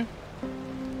station.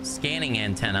 Scanning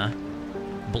antenna.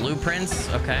 Blueprints.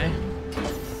 Okay.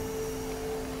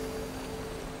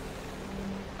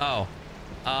 Oh.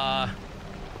 All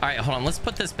right, hold on. Let's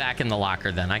put this back in the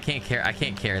locker then. I can't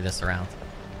carry this around.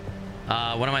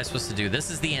 What am I supposed to do? This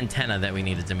is the antenna that we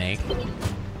needed to make.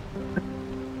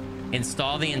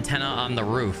 Install the antenna on the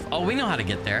roof. Oh, we know how to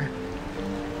get there.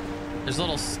 There's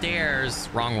little stairs.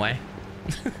 Wrong way.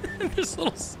 There's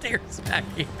little stairs back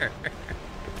here.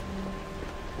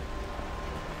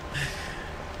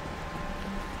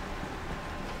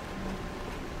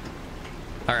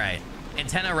 All right.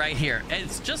 Antenna right here.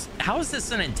 It's just... How is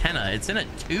this an antenna? It's in a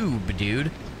tube,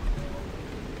 dude.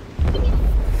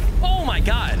 Oh my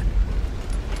God.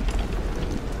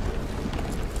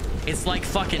 It's like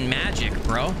fucking magic,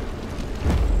 bro.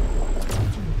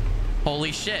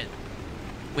 Holy shit.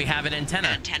 We have an antenna.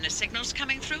 Antenna signals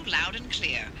coming through loud and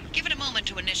clear. Give it a moment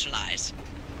to initialize.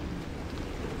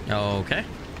 Okay.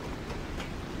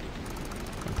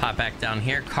 Pop back down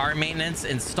here. Car maintenance.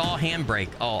 Install handbrake.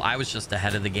 Oh, I was just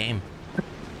ahead of the game.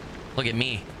 Look at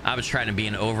me. I was trying to be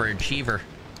an overachiever.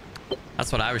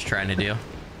 That's what I was trying to do.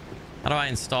 How do I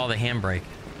install the handbrake?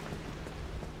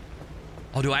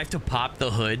 Oh, do I have to pop the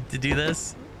hood to do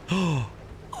this? Oh,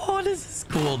 this is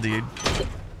cool, dude.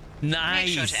 Nice.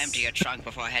 Make sure to empty your trunk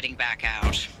before heading back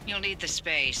out. You'll need the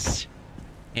space.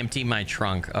 Empty my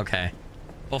trunk. Okay.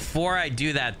 Before I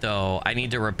do that, though, I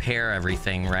need to repair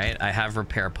everything, right? I have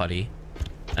repair putty.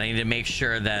 I need to make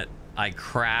sure that I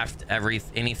craft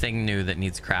anything new that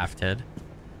needs crafted,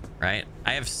 right?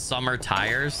 I have summer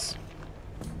tires.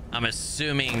 I'm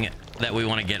assuming that we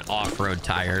want to get off-road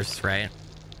tires, right?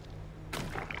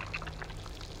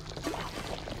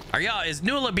 Is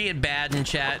Nula being bad in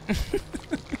chat?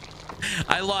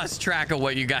 I lost track of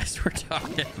what you guys were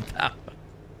talking about.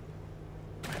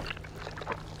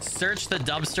 Search the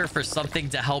dumpster for something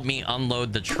to help me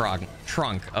unload the trunk.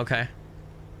 Okay.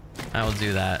 I will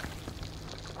do that.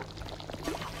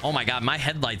 Oh my God, my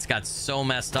headlights got so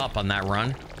messed up on that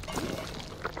run.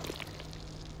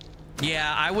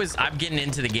 Yeah, I'm getting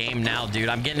into the game now, dude.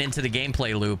 I'm getting into the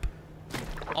gameplay loop.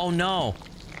 Oh no.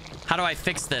 How do I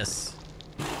fix this?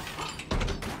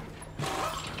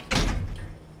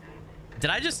 Did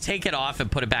I just take it off and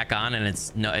put it back on and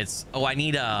it's no, it's, oh, I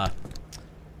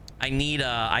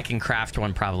can craft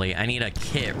one probably. I need a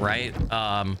kit, right?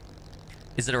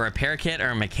 Is it a repair kit or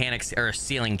a mechanics or a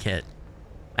sealing kit?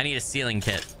 I need a sealing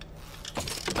kit.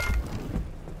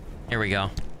 Here we go.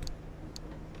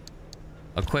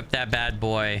 Equip that bad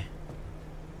boy.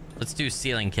 Let's do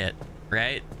sealing kit,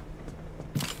 right?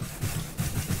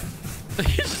 You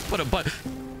just put a bunch.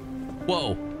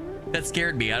 Whoa, that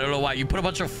scared me. I don't know why. You put a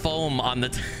bunch of foam on the.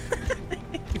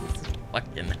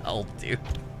 Fucking hell, dude.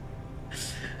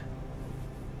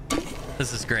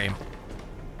 This is great.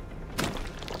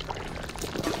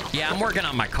 Yeah, I'm working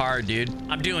on my car, dude.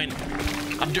 I'm doing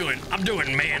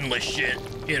manly shit.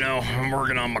 You know, I'm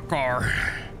working on my car.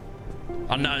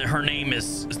 Her name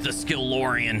is the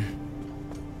Skillorian.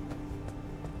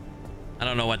 I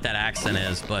don't know what that accent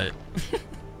is, but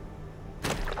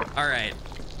all right.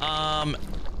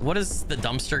 What is the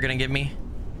dumpster gonna give me?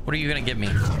 What are you gonna give me?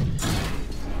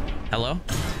 Hello?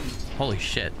 Holy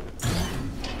shit.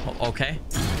 Okay.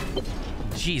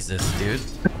 Jesus, dude.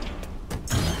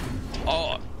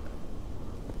 Oh.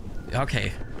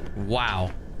 Okay.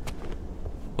 Wow.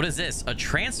 What is this? A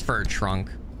transfer trunk?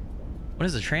 What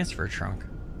is a transfer trunk?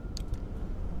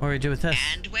 What do we do with this?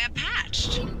 And we're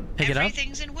patched. Pick it up?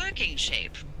 Everything's in working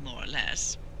shape, more or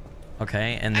less.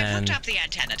 Okay, and then... I've hooked up the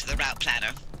antenna to the route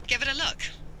planner. Give it a look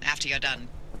after you're done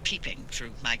peeping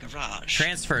through my garage.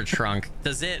 Transfer trunk.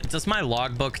 Does my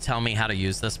logbook tell me how to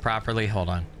use this properly? Hold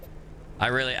on. I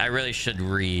really should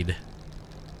read.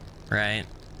 Right?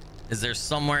 Is there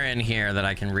somewhere in here that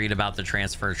I can read about the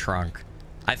transfer trunk?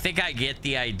 I think I get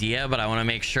the idea, but I want to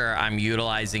make sure I'm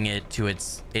utilizing it to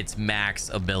its max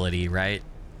ability, right?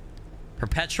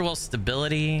 Perpetual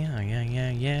stability. Oh,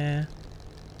 yeah.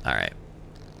 All right.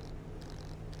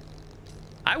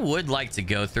 I would like to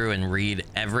go through and read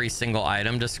every single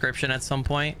item description at some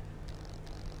point.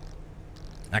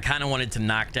 I kind of wanted to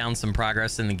knock down some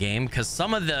progress in the game because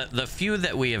some of the few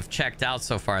that we have checked out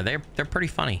so far, they're pretty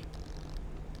funny.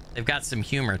 They've got some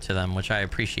humor to them, which I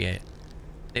appreciate.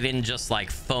 They didn't just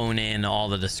like phone in all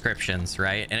the descriptions,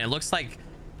 right? And it looks like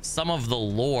some of the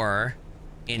lore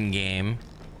in game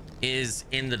is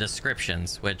in the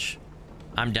descriptions, which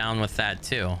I'm down with that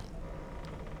too.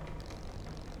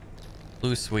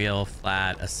 Loose wheel,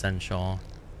 flat, essential.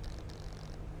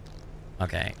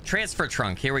 Okay, transfer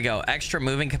trunk. Here we go. Extra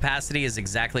moving capacity is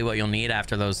exactly what you'll need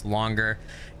after those longer,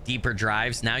 deeper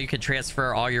drives. Now you can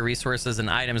transfer all your resources and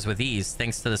items with ease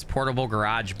thanks to this portable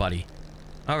garage buddy.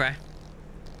 Okay.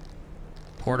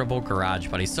 Portable garage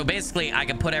buddy. So basically I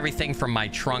can put everything from my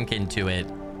trunk into it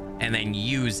and then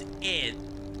use it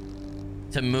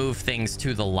to move things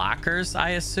to the lockers, I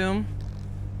assume.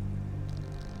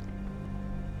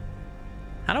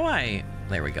 How do I...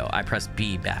 There we go. I press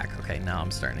B back. Okay, now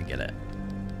I'm starting to get it.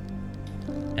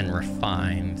 And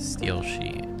refined steel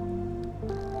sheet.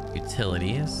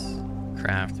 Utilities.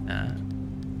 Craft mat.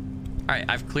 All right,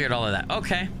 I've cleared all of that.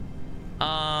 Okay.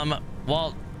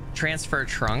 Well, transfer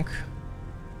trunk.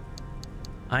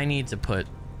 I need to put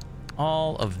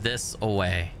all of this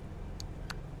away.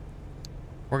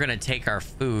 We're gonna take our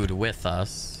food with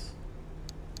us.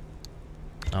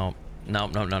 No.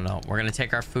 We're gonna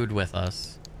take our food with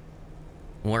us.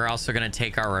 We're also gonna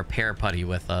take our repair putty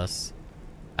with us.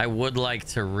 I would like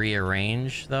to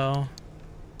rearrange though.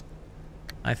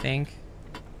 I think.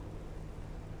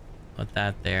 Put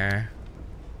that there.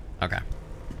 Okay.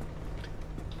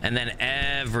 And then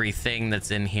everything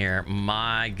that's in here,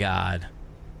 my God.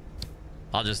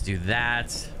 I'll just do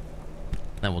that.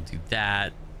 Then we'll do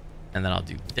that. And then I'll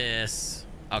do this.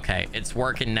 Okay, it's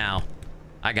working now.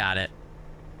 I got it.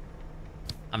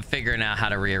 I'm figuring out how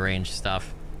to rearrange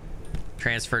stuff.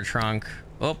 Transfer trunk.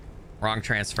 Oh, wrong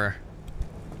transfer.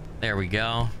 There we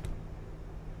go.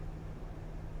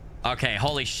 Okay,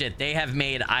 holy shit. They have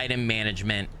made item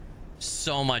management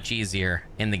so much easier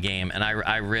in the game. And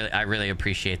I really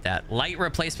appreciate that. Light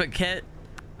replacement kit.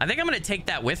 I think I'm going to take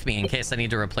that with me in case I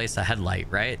need to replace a headlight,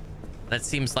 right? That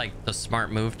seems like the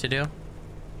smart move to do.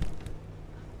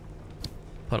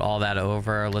 Put all that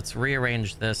over. Let's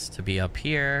rearrange this to be up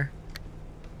here.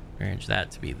 Arrange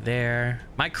that to be there.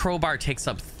 My crowbar takes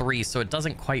up 3, so it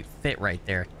doesn't quite fit right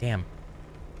there. Damn.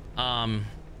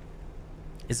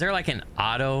 Is there like an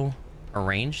auto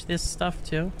arrange this stuff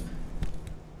too?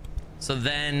 So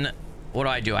then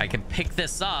what do? I can pick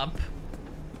this up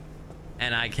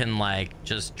and I can like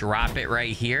just drop it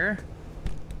right here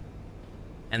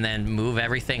and then move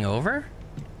everything over,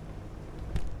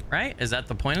 right? Is that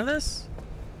the point of this?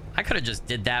 I could have just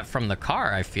did that from the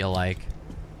car, I feel like.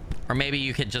 Or maybe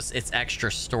you could just, it's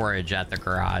extra storage at the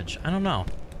garage. I don't know.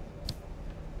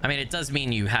 I mean, it does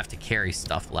mean you have to carry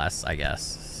stuff less, I guess.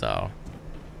 So.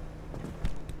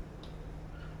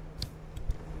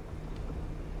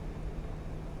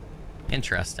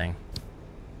 Interesting.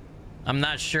 I'm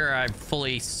not sure I'm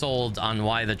fully sold on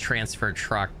why the transfer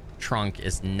trunk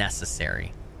is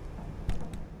necessary.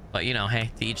 But, you know,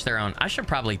 hey, to each their own. I should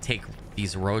probably take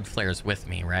these road flares with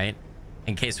me, right?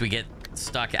 In case we get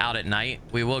stuck out at night.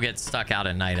 We will get stuck out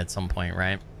at night at some point,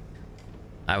 right?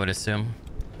 I would assume.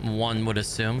 One would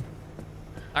assume.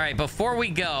 All right, before we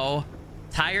go,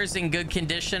 tires in good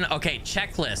condition. Okay,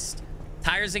 checklist.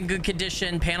 Tires in good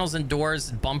condition, panels and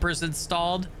doors, bumpers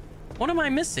installed. What am I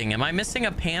missing? Am I missing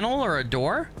a panel or a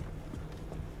door?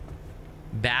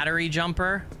 Battery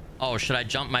jumper. Oh, should I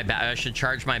jump my I should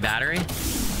charge my battery?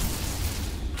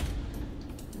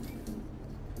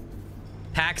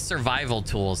 Pack survival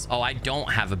tools. Oh, I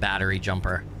don't have a battery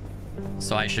jumper.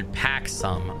 So I should pack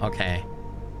some. Okay.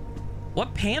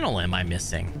 What panel am I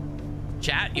missing?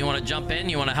 Chat, you want to jump in?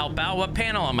 You want to help out? What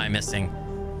panel am I missing?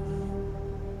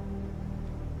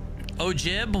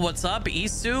 Ojib, what's up?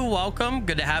 Isu, welcome.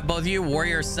 Good to have both of you.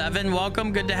 Warrior 7,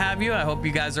 welcome. Good to have you. I hope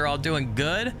you guys are all doing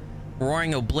good.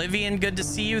 Roaring Oblivion, good to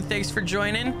see you. Thanks for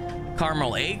joining.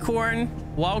 Carmel Acorn,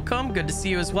 welcome. Good to see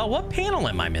you as well. What panel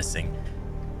am I missing?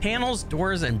 Panels,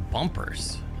 doors, and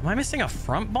bumpers. Am I missing a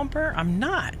front bumper? I'm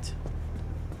not.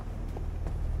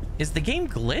 Is the game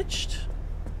glitched?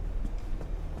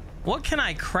 What can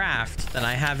I craft that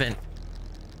I haven't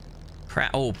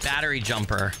craft? Oh, battery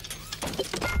jumper.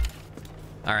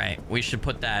 All right, we should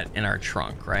put that in our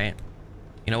trunk, right?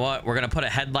 You know what? We're gonna put a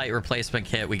headlight replacement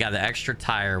kit. We got the extra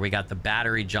tire. We got the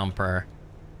battery jumper.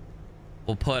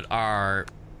 We'll put our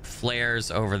flares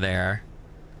over there.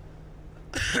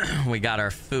 We got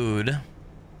our food.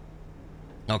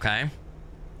 Okay.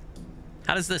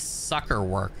 How does this sucker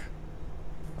work?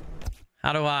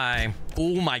 How do I...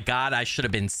 Oh my god, I should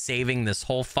have been saving this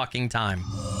whole fucking time.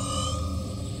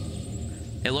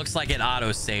 It looks like it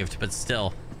auto-saved, but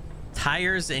still.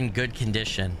 Tires in good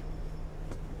condition.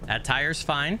 That tire's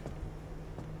fine.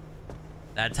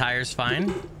 That tire's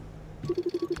fine.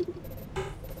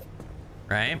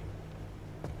 Right?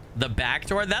 The back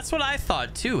door, that's what I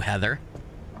thought too, Heather.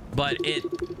 But it...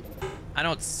 I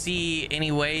don't see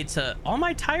any way to... All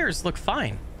my tires look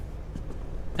fine.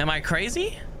 Am I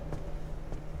crazy?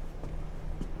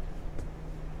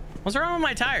 What's wrong with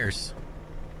my tires?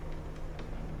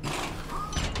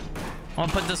 I'll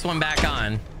put this one back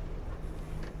on.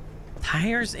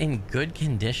 Tires in good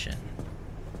condition.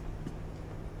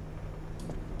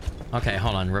 Okay,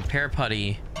 hold on. Repair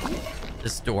putty.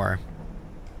 This door.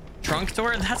 Trunk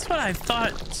door? That's what I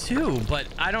thought too, but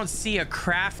I don't see a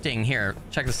crafting here.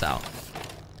 Check this out.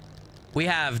 We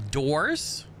have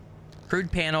doors,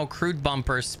 crude panel, crude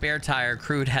bumper, spare tire,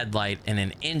 crude headlight, and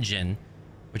an engine,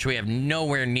 which we have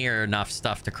nowhere near enough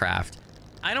stuff to craft.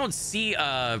 I don't see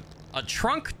a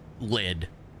trunk lid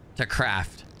to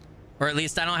craft. Or at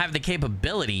least I don't have the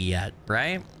capability yet,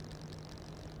 right?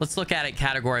 Let's look at it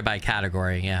category by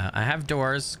category. Yeah, I have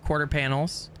doors, quarter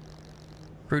panels,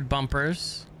 crude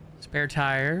bumpers, spare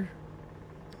tire.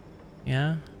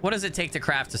 Yeah. What does it take to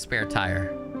craft a spare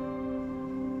tire?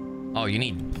 Oh, you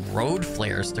need road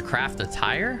flares to craft a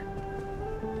tire?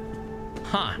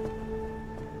 Huh.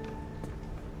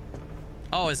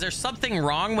 Oh, is there something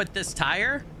wrong with this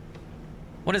tire?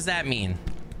 What does that mean?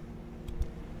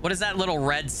 What is that little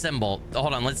red symbol?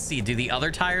 Hold on, let's see. Do the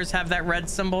other tires have that red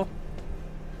symbol?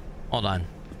 Hold on.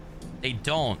 They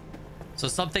don't. So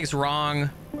something's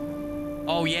wrong.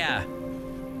 Oh, yeah.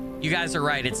 You guys are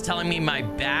right. It's telling me my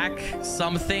back,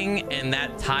 something, and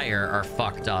that tire are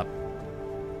fucked up.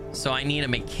 So I need a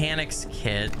mechanics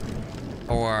kit.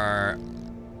 Or...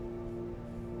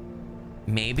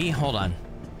 maybe? Hold on.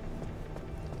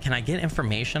 Can I get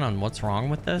information on what's wrong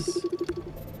with this?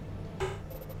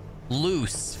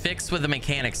 Loose. Fixed with a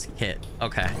mechanics kit.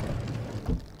 Okay.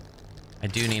 I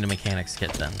do need a mechanics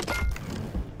kit then.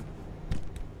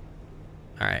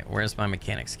 Alright, where's my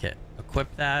mechanics kit?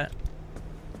 Equip that.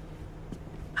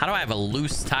 How do I have a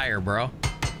loose tire, bro?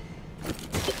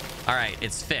 Alright,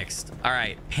 it's fixed.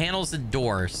 Alright, panels and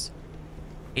doors.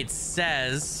 It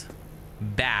says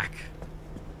back.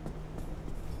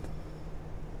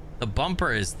 The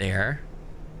bumper is there.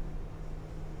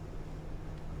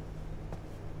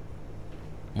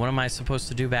 What am I supposed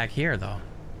to do back here, though?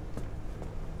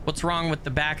 What's wrong with the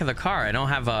back of the car? I don't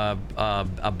have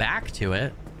a back to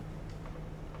it.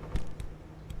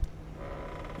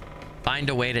 Find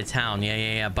a way to town.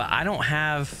 Yeah. But I don't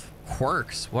have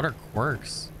quirks. What are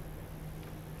quirks?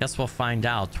 Guess we'll find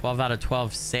out. 12 out of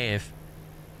 12 safe.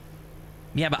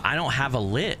 Yeah, but I don't have a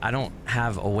lid. I don't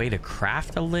have a way to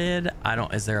craft a lid.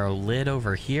 Is there a lid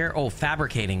over here? Oh,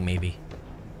 fabricating maybe.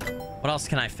 What else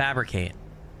can I fabricate?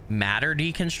 Matter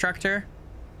deconstructor?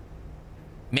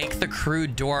 Make the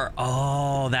crude door.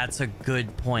 Oh, that's a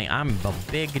good point. I'm a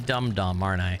big dum-dum,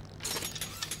 aren't I?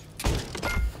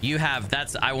 You have,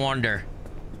 I wonder.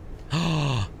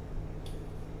 Oh,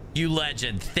 you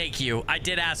legend. Thank you. I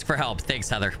did ask for help. Thanks,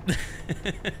 Heather.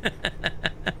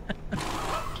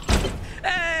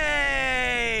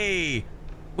 Hey!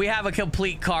 We have a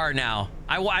complete car now.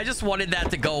 I just wanted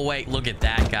that to go away. Look at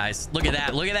that, guys. Look at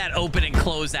that. Look at that open and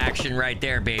close action right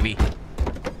there, baby.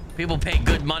 People pay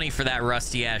good money for that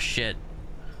rusty ass shit.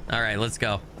 All right, let's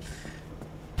go.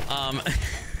 Hold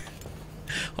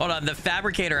on. The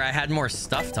fabricator, I had more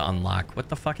stuff to unlock. What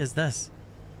the fuck is this?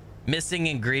 Missing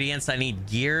ingredients. I need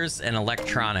gears and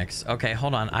electronics. Okay,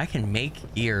 hold on. I can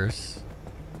make gears.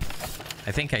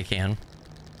 I think I can.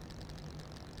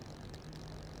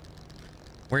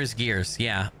 Where's gears?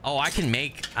 Yeah. Oh, I can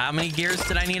make... How many gears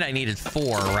did I need? I needed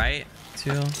 4, right?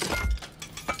 2,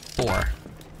 4.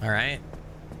 All right.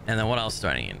 And then what else do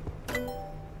I need?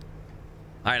 All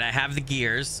right, I have the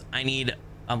gears. I need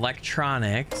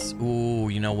electronics. Ooh,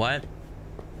 you know what?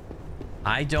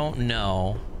 I don't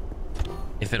know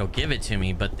if it'll give it to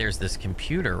me, but there's this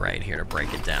computer right here to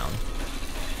break it down.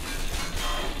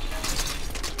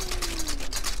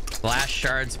 Glass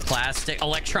shards, plastic,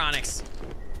 electronics.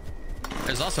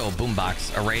 There's also a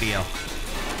boombox, a radio.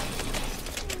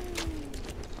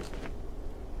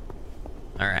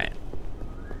 All right.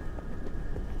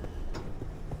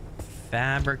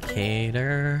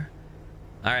 Fabricator.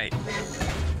 All right.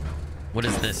 What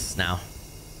is this now?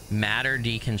 Matter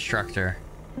deconstructor.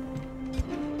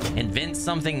 Invent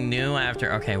something new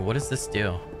after. Okay, what does this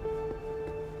do?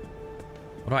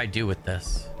 What do I do with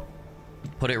this?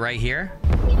 Put it right here?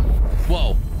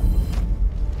 Whoa.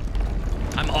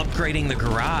 I'm upgrading the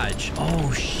garage.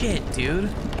 Oh, shit, dude.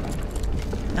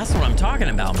 That's what I'm talking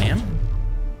about, man.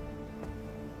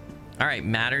 All right,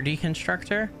 matter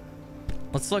deconstructor.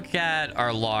 Let's look at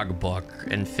our logbook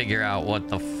and figure out what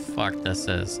the fuck this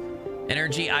is.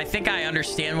 Energy, I think I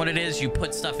understand what it is. You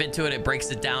put stuff into it, it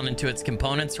breaks it down into its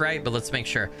components, right? But let's make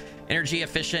sure. Energy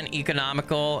efficient,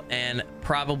 economical, and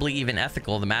probably even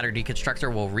ethical. The matter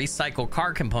deconstructor will recycle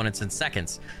car components in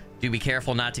seconds. Do be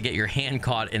careful not to get your hand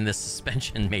caught in the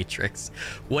suspension matrix.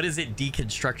 What does it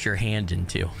deconstruct your hand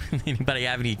into? Anybody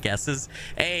have any guesses?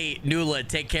 Hey, Nula,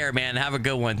 take care, man. Have a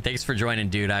good one. Thanks for joining,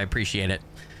 dude. I appreciate it.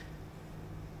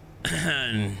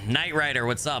 Knight Rider,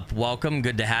 what's up? Welcome.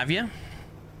 Good to have you.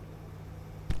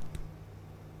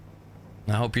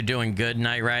 I hope you're doing good,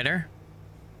 Knight Rider.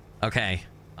 Okay.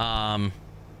 So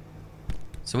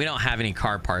we don't have any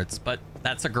car parts, but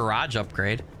that's a garage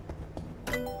upgrade.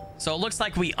 So it looks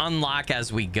like we unlock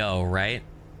as we go, right?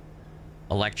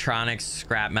 Electronics,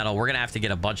 scrap metal. We're gonna have to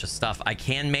get a bunch of stuff. I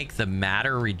can make the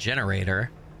matter regenerator.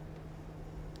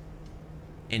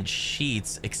 And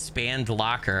sheets, expand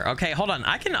locker. Okay, hold on.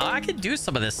 I can do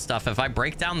some of this stuff if I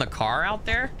break down the car out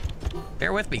there.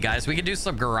 Bear with me, guys. We can do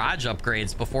some garage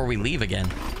upgrades before we leave again,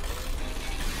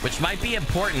 which might be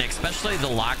important, especially the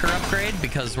locker upgrade,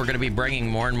 because we're going to be bringing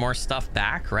more and more stuff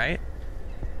back, right?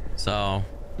 So,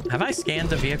 have I scanned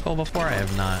the vehicle before? I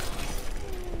have not.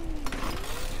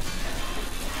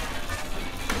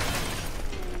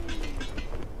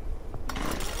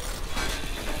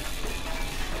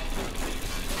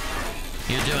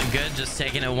 You're doing good, just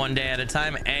taking it one day at a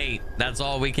time. Hey, that's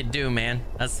all we can do, man.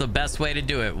 That's the best way to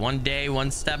do it. One day,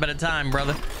 one step at a time,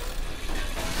 brother.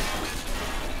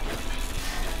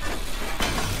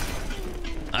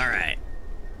 All right.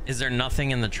 Is there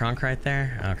nothing in the trunk right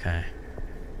there? Okay.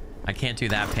 I can't do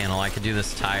that panel. I could do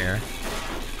this tire.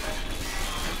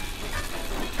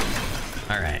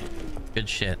 All right. Good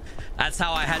shit. That's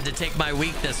how I had to take my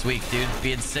week this week, dude.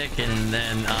 Being sick and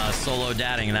then solo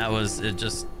dadding. That was it.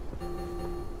 Just...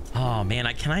 Oh man,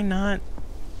 can I not?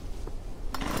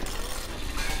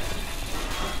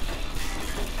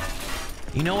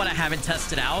 You know what I haven't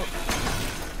tested out?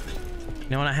 You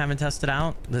know what I haven't tested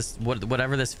out? This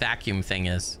whatever this vacuum thing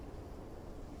is.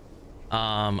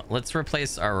 Let's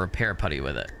replace our repair putty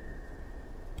with it.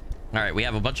 All right, we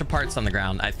have a bunch of parts on the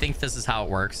ground. I think this is how it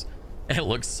works. It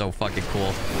looks so fucking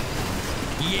cool.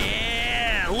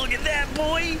 Yeah, look at that,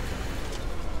 boy.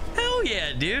 Hell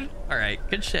yeah, dude. All right,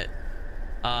 good shit.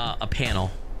 A panel.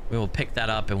 We will pick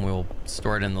that up and we'll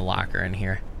store it in the locker in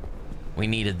here. We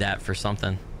needed that for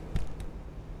something.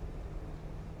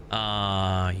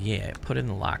 Yeah, put it in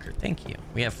the locker. Thank you.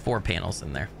 We have 4 panels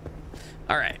in there.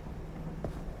 All right.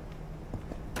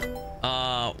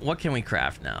 What can we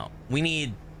craft now? We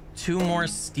need 2 more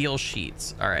steel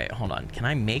sheets. All right, hold on. Can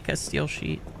I make a steel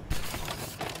sheet?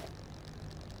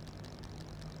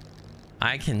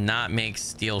 I cannot make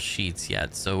steel sheets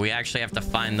yet, so we actually have to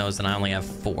find those, and I only have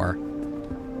 4.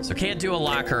 So can't do a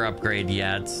locker upgrade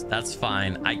yet. That's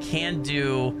fine. I can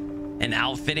do an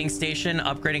outfitting station.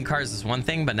 Upgrading cars is one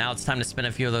thing, but now it's time to spend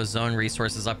a few of those zone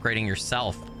resources upgrading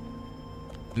yourself.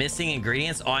 Missing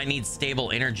ingredients? Oh, I need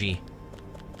stable energy.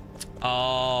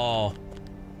 Oh,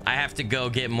 I have to go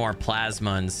get more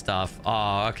plasma and stuff.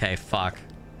 Oh, okay, fuck.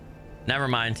 Never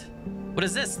mind. What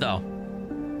is this, though?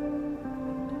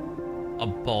 A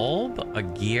bulb? A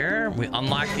gear? We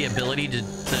unlock the ability to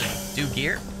do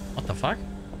gear? What the fuck?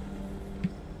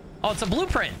 Oh, it's a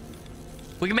blueprint.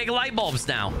 We can make light bulbs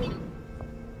now.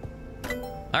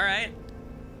 All right.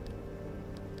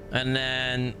 And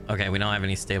then, okay, we don't have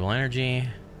any stable energy.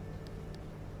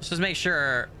 Let's just make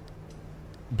sure.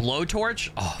 Blowtorch?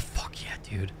 Oh, fuck yeah,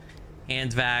 dude.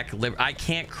 Hand vac. I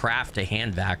can't craft a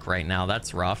hand vac right now.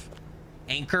 That's rough.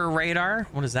 Anchor radar?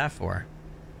 What is that for?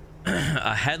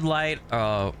 A headlight,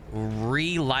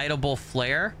 relightable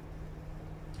flare,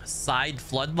 side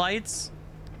floodlights,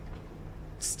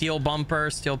 steel bumper,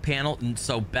 steel panel.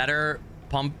 So better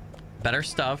pump, better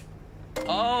stuff.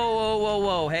 Oh, whoa, whoa,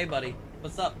 whoa. Hey, buddy.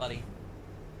 What's up, buddy?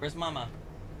 Where's mama?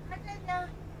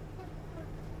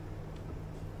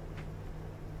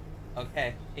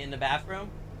 Okay, in the bathroom?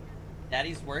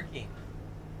 Daddy's working.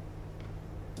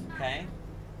 Okay.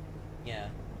 Yeah.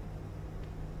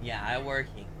 Yeah, I'm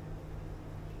working.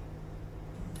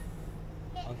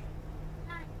 Okay.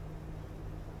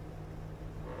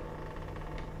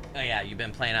 Oh yeah, you've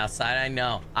been playing outside. I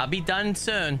know. I'll be done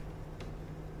soon.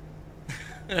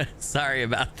 Sorry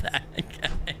about that,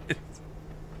 guys.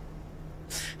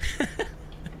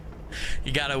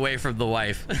 You got away from the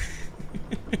wife.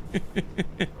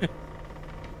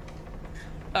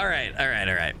 All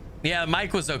right. Yeah,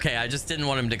 Mike was okay. I just didn't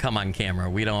want him to come on camera.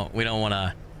 We don't want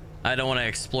to. I don't want to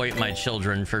exploit my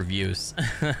children for views.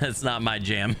 It's not my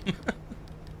jam.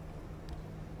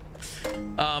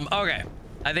 Okay.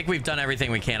 I think we've done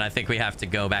everything we can. I think we have to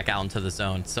go back out into the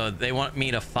zone. So they want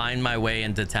me to find my way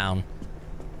into town.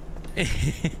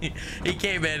 He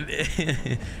came in.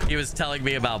 He was telling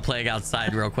me about playing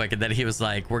outside real quick, and then he was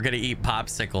like, we're gonna eat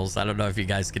popsicles. I don't know if you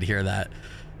guys could hear that.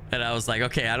 And I was like,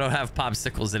 okay, I don't have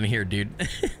popsicles in here, dude.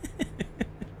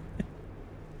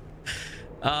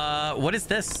 What is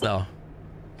this though?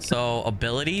 So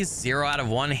abilities 0 out of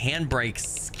 1, handbrake,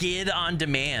 skid on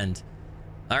demand.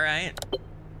 All right.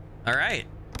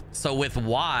 So with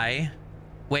Y,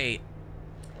 wait,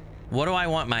 what do I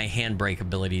want my handbrake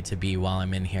ability to be while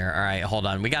I'm in here? All right, hold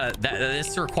on. We gotta,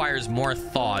 this requires more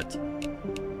thought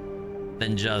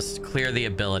than just clear the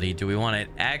ability. Do we want it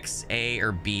X, A,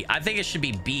 or B? I think it should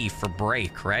be B for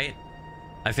brake, right?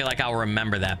 I feel like I'll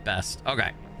remember that best.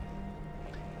 Okay.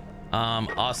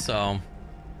 Also,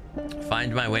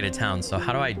 find my way to town. So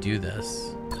how do I do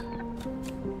this?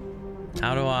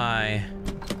 How do I...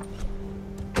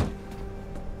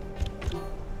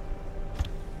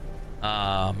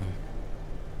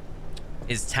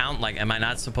 Is town, like, am I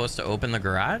not supposed to open the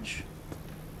garage?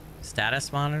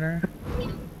 Status monitor?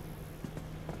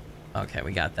 Okay,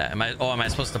 we got that. Am I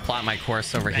supposed to plot my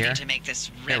course over here? To make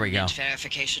this here we go.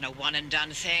 Verification a one and done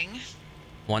thing?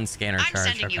 One scanner charge.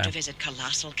 I'm sending you to visit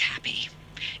Colossal Cappy.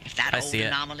 If that old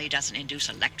anomaly doesn't induce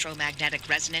electromagnetic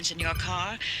resonance in your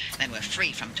car, then we're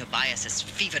free from Tobias's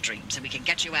fever dreams and we can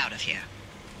get you out of here.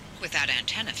 With that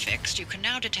antenna fixed, you can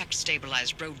now detect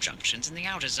stabilized road junctions in the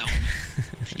outer zone.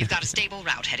 You've got a stable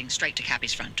route heading straight to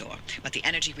Cappy's front door, but the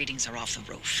energy readings are off the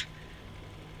roof.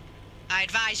 I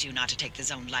advise you not to take the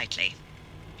zone lightly.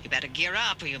 You better gear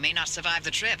up or you may not survive the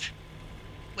trip.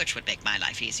 Which would make my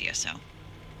life easier, so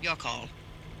your call.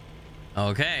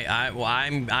 Okay,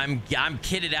 I'm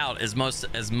kitted out as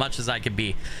much as I could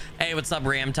be. Hey, what's up,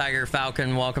 Ram Tiger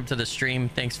Falcon? Welcome to the stream.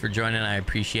 Thanks for joining. I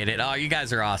appreciate it. Oh, you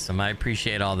guys are awesome. I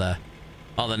appreciate all the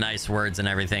nice words and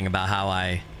everything about how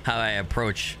I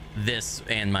approach this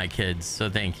and my kids. So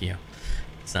thank you.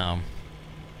 So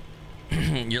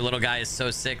your little guy is so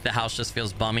sick the house just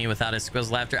feels bummy without his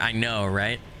squiz laughter. I know,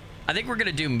 right? I think we're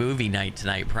gonna do movie night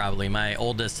tonight probably. My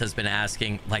oldest has been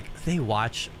asking, like,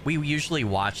 we usually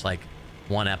watch like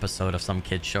one episode of some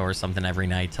kid show or something every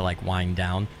night to like wind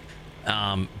down,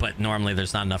 but normally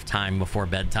there's not enough time before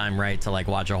bedtime, right, to like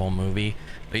watch a whole movie.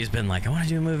 But he's been like, I want to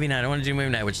do a movie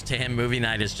night, which to him movie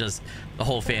night is just the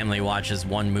whole family watches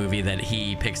one movie that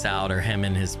he picks out or him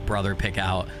and his brother pick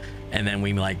out, and then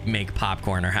we like make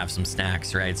popcorn or have some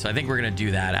snacks, right? So I think we're gonna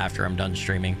do that after I'm done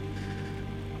streaming.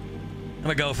 I'm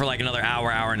gonna go for like another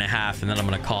hour and a half, and then I'm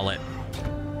gonna call it.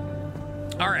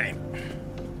 All right.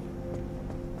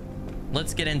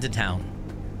 let's get into town,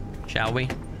 shall we?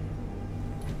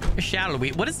 Shall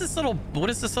we? What is this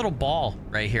little ball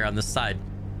right here on this side?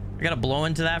 I gotta blow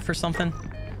into that for something.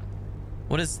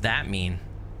 What does that mean?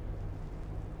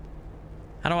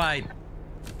 How do I...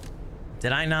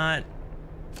 Did I not...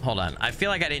 Hold on. I feel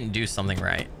like I didn't do something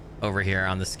right over here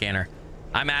on the scanner.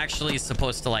 I'm actually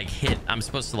supposed to like hit... I'm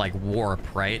supposed to like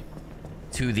warp, right?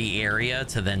 To the area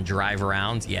to then drive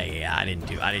around. Yeah. I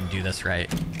didn't do this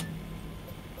right.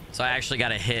 So I actually got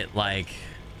to hit like...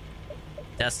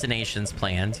 Destinations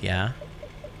planned. Yeah.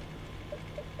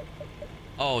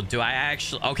 Oh, do I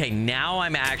actually... Okay, now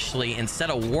I'm actually... Instead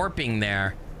of warping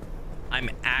there, I'm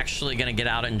actually going to get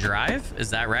out and drive. Is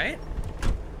that right?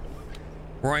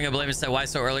 Roaring Oblivion said, why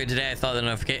so early today? I thought the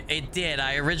notification... It did.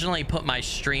 I originally put my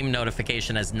stream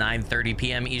notification as 9:30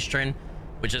 p.m. Eastern,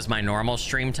 which is my normal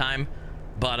stream time.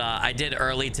 But I did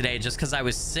early today just because I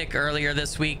was sick earlier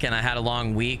this week and I had a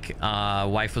long week.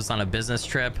 Wife was on a business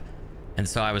trip. And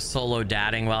so I was solo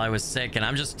dadding while I was sick and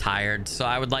I'm just tired. So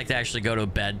I would like to actually go to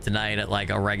bed tonight at like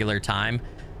a regular time.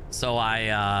 So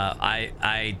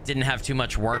I didn't have too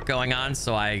much work going on.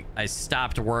 So I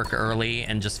stopped work early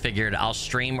and just figured I'll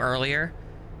stream earlier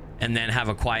and then have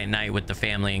a quiet night with the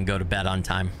family and go to bed on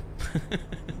time.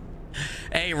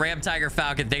 Hey, Ram Tiger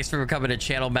Falcon, thanks for becoming a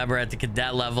channel member at the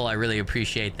cadet level. I really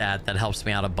appreciate that. That helps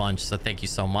me out a bunch. So thank you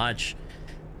so much.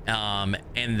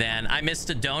 And then I missed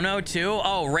a dono too.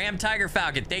 Oh, Ram Tiger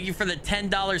Falcon, thank you for the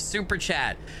 $10 super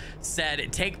chat.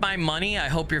 Said, take my money. I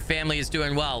hope your family is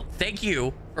doing well. Thank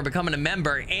you for becoming a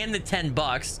member and the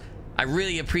 $10. I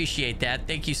really appreciate that.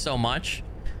 Thank you so much.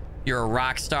 You're a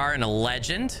rock star and a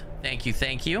legend. Thank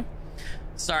you.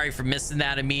 Sorry for missing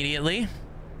that immediately.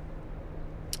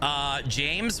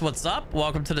 James, what's up?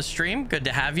 Welcome to the stream. Good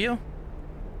to have you.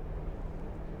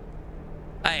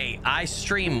 Hey, I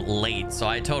stream late, so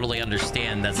I totally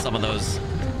understand that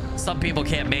some people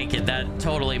can't make it. That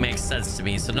totally makes sense to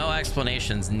me. So no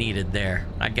explanations needed there.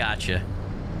 I gotcha.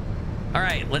 All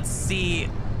right, let's see.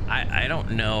 I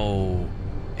don't know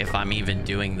if I'm even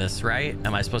doing this right.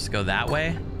 Am I supposed to go that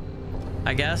way?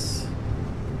 I guess.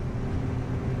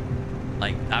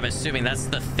 Like, I'm assuming that's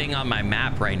the thing on my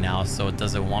map right now, so it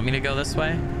doesn't want me to go this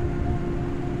way.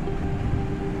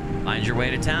 Find your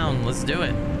way to town. Let's do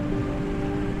it.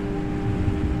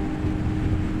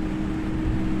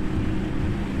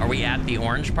 Are we at the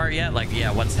orange part yet? Like,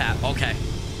 yeah, what's okay.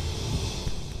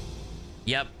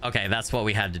 Yep. Okay, that's what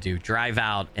we had to do. Drive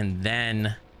out and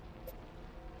then...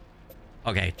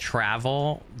 Okay,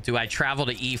 travel. Do I travel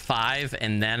to E5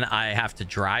 and then I have to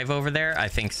drive over there? I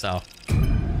think so.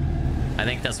 I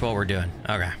think that's what we're doing.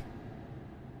 Okay.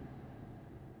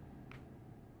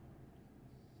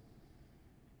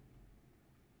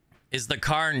 Is the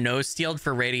car no-steeled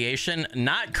for radiation?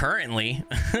 Not currently.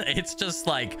 It's just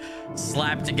like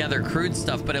slapped together crude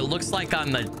stuff, but it looks like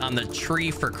on the tree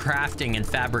for crafting and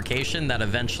fabrication that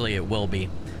eventually it will be.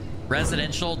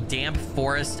 Residential damp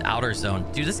forest outer zone.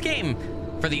 Dude, this game,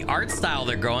 for the art style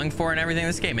they're going for and everything,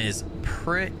 this game is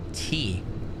pretty.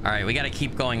 All right, we got to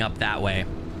keep going up that way.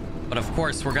 But of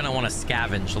course, we're going to want to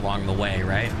scavenge along the way,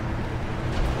 right?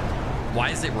 Why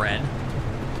is it red?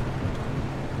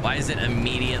 Why is it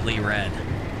immediately red?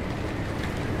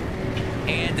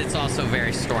 And it's also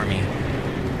very stormy.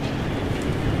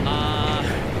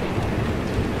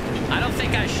 I don't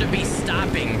think I should be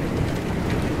stopping.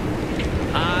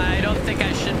 I don't think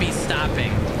I should be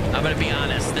stopping. I'm gonna be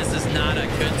honest. This is not a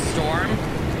good storm.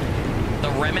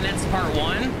 The Remnants Part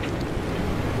 1.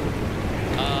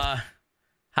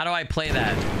 How do I play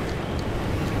that?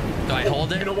 Do I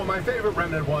hold it? You know what my favorite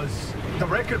Remnant was? The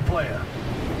record player.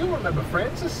 You remember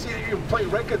Francis? You play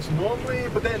records normally,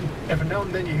 but then every now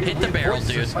and then you hear hit the barrel,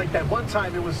 voices. dude. Like that one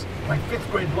time, it was like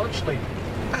 5th grade lunch lady.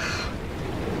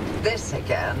 This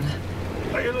again.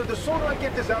 The sooner I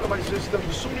get this out of my system,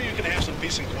 The sooner you can have some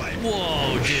peace and quiet.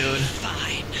 Whoa, dude.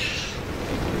 Fine.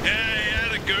 Hey,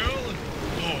 had a girl?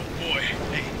 Oh, boy.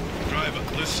 Hey, driver,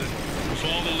 listen. Of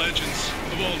all the legends,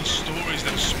 of all the stories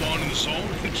that spawn in the zone,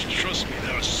 trust me,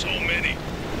 there are so many.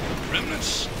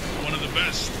 Remnants, one of the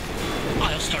best.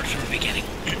 I'll start from the beginning.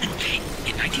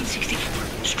 In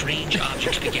 1964, strange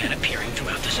objects began appearing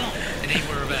throughout the zone. They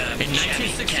were in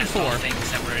 1964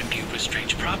 things that were imbued with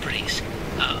strange properties.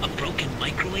 A broken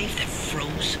microwave that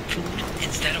froze food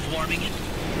instead of warming it.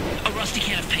 A rusty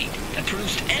can of paint that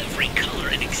produced every color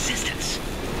in existence.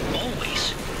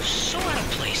 Always so out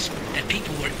of place that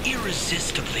people were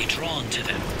irresistibly drawn to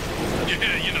them.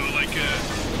 Yeah, you know, like a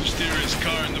mysterious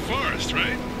car in the forest,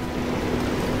 right?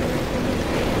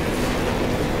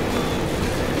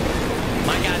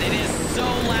 My God, it is so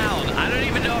loud. I don't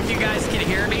even know if you guys can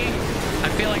hear me. I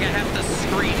feel like I have to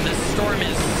scream. This storm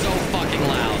is so fucking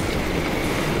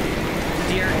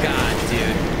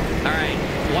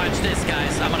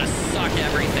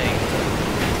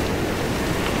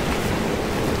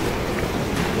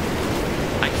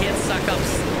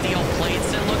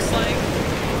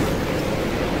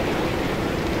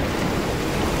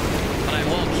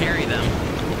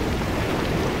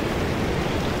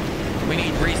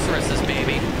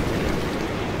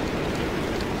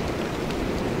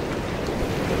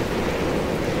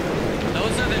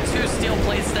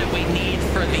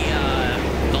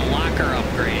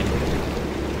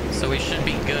so we should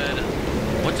be good.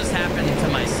 What just happened to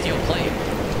my steel plate?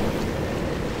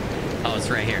 Oh,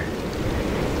 it's right here.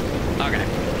 Okay.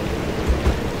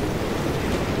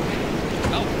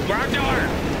 Oh, wrong door!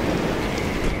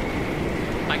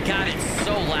 My God, it's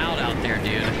so loud out there,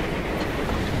 dude.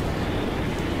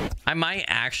 I might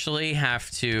actually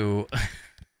have to...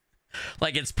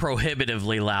 like, it's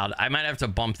prohibitively loud. I might have to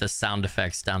bump the sound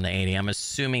effects down to 80. I'm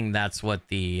assuming that's what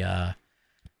the...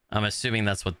 I'm assuming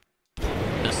that's what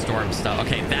the storm stuff...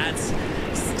 Okay, that's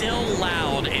still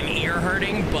loud and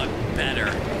ear-hurting, but better.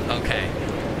 Okay.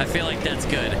 I feel like that's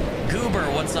good. Goober,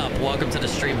 what's up? Welcome to the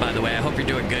stream, by the way. I hope you're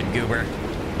doing good, Goober.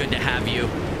 Good to have you.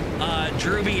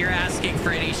 Drewby, you're asking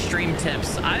for any stream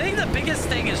tips. I think the biggest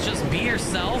thing is just be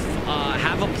yourself.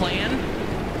 Have a plan.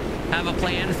 Have a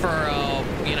plan for,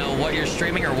 you know, what you're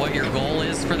streaming or what your goal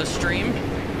is for the stream.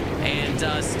 And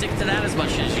stick to that as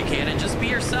much as you can. And just be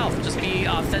yourself. Just be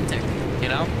authentic, you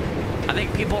know? I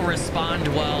think people respond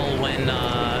well when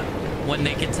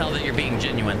they can tell that you're being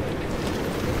genuine.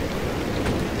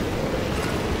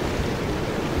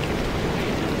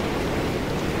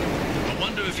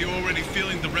 If you're already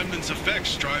feeling the remnants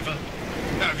effects, driver.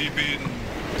 Have you been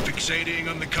fixating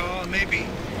on the car, maybe?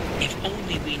 If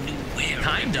only we knew where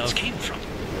remnants came from.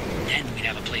 Then we'd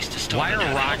have a place to start. Why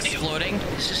are rocks floating?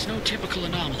 This is no typical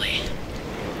anomaly.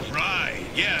 Right.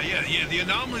 Yeah. The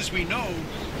anomalies we know,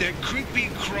 they're creepy,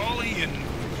 crawly, and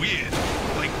weird.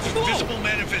 Like visible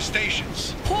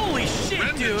manifestations. Holy shit,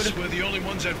 remnants dude. were the only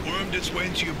ones that wormed its way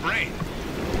into your brain.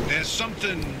 There's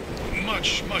something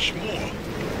much more.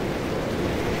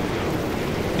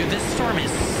 Dude, this storm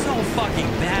is so fucking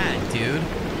bad, dude.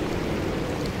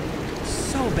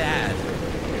 So bad.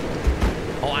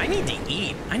 Oh, I need to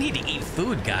eat. I need to eat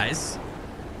food, guys.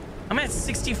 I'm at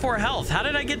 64 health. How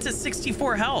did I get to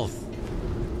 64 health?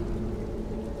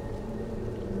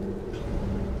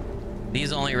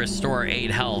 These only restore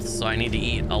 8 health, so I need to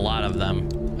eat a lot of them.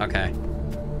 Okay.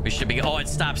 We should be... Oh, it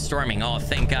stopped storming. Oh,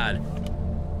 thank God.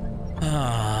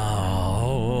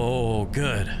 Oh,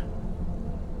 good.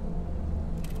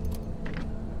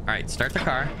 All right, start the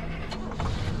car.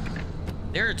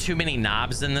 There are too many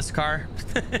knobs in this car.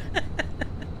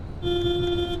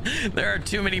 There are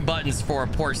too many buttons for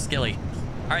poor Skilly.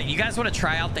 All right, you guys want to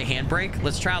try out the handbrake?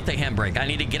 Let's try out the handbrake. I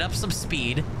need to get up some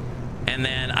speed, and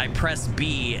then I press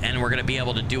B, and we're going to be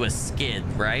able to do a skid,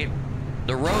 right?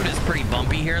 The road is pretty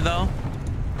bumpy here, though.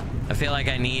 I feel like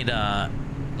I need...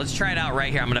 Let's try it out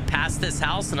right here. I'm going to pass this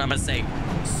house, and I'm going to say...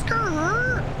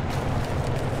 Skrrr.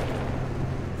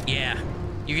 Yeah.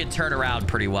 You can turn around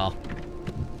pretty well.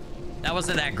 That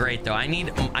wasn't that great though. I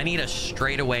need a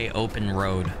straightaway open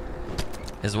road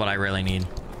is what I really need.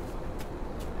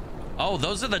 Oh,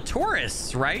 those are the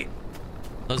tourists, right?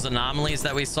 Those anomalies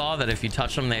that we saw that if you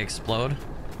touch them, they explode.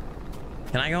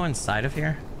 Can I go inside of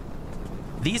here?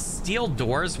 These steel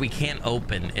doors we can't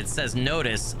open. It says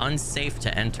notice unsafe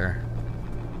to enter.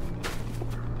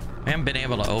 I haven't been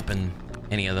able to open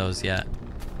any of those yet.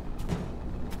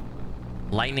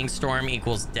 Lightning storm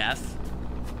equals death.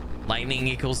 Lightning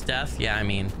equals death. Yeah, I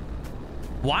mean,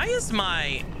 why is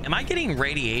my... Am I getting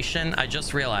radiation? I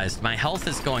just realized my health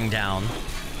is going down.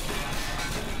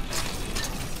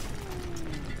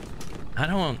 I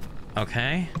don't...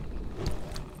 Okay.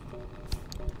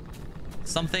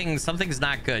 Something's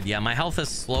not good. Yeah, my health is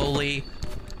slowly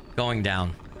going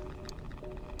down.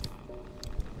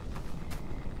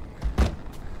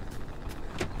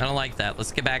 I don't like that.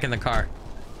 Let's get back in the car.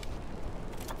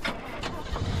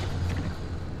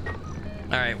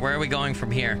 All right, where are we going from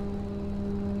here?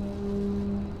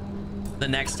 The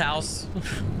next house?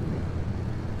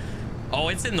 Oh,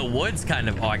 it's in the woods, kind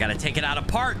of. Oh, I gotta take it out of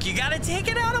park. You gotta take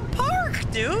it out of park,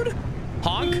 dude.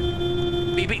 Honk.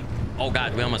 Beep, beep. Oh,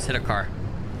 God, we almost hit a car.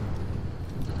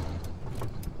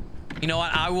 You know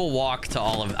what? I will walk to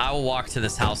I will walk to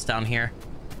this house down here.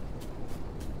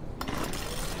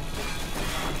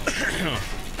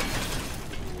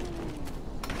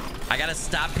 I gotta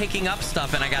stop picking up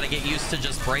stuff, and I gotta get used to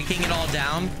just breaking it all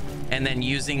down and then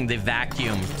using the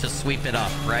vacuum to sweep it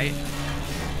up, right?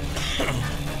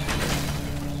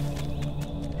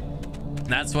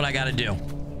 That's what I gotta do.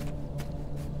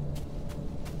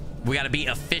 We gotta be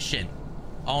efficient.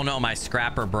 Oh no, my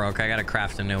scrapper broke. I gotta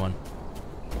craft a new one.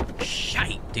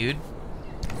 Shite, dude.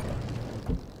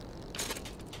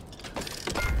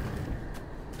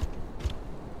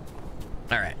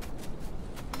 All right.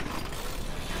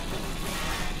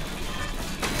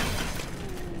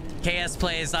 KS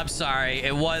plays, I'm sorry.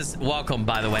 It was welcome,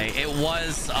 by the way. It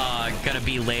was gonna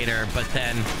be later, but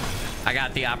then I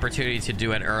got the opportunity to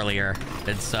do it earlier,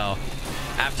 and so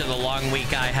after the long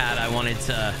week I had, I wanted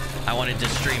to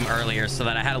stream earlier so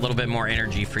that I had a little bit more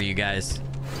energy for you guys.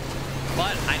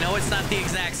 But I know it's not the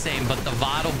exact same, but the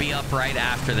VOD will be up right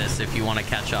after this if you want to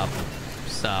catch up.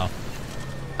 So, all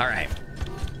right.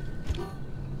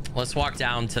 Let's walk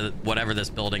down to whatever this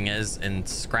building is and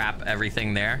scrap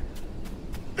everything there.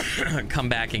 Come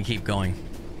back and keep going.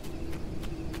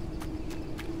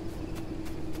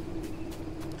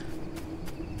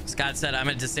 Scott said, I'm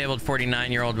a disabled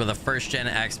 49-year-old with a first-gen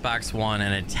Xbox One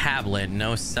and a tablet,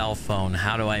 no cell phone.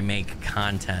 How do I make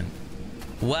content?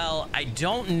 Well, I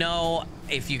don't know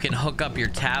if you can hook up your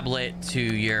tablet to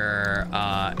your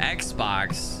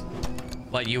Xbox,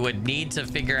 but you would need to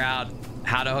figure out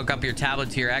how to hook up your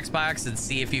tablet to your Xbox and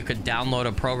see if you could download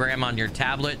a program on your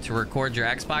tablet to record your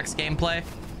Xbox gameplay.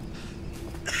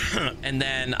 And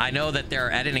then I know that there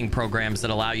are editing programs that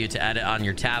allow you to edit on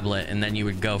your tablet, and then you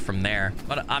would go from there,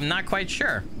 but I'm not quite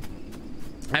sure.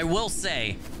 I will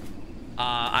say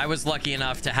I was lucky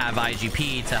enough to have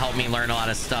IGP to help me learn a lot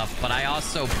of stuff, but I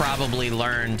also probably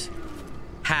learned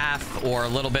half or a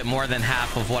little bit more than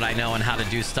half of what I know and how to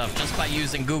do stuff just by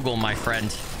using Google, my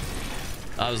friend.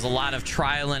 It was a lot of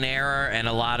trial and error and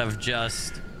a lot of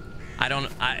just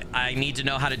I need to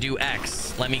know how to do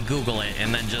X. Let me Google it,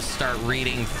 and then just start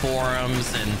reading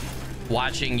forums and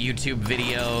watching YouTube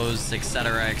videos,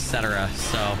 etc., etc.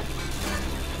 So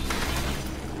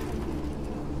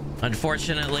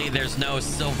unfortunately, there's no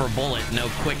silver bullet, no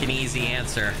quick and easy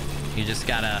answer. You just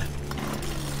gotta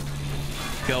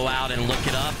go out and look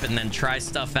it up and then try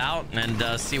stuff out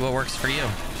and see what works for you.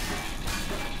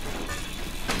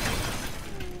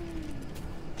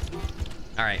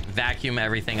 All right, vacuum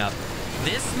everything up.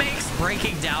 This makes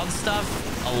breaking down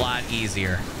stuff a lot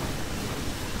easier,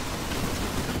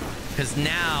 because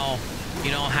now you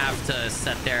don't have to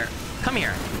sit there. Come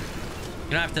here.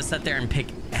 You don't have to sit there and pick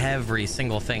every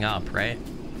single thing up, right?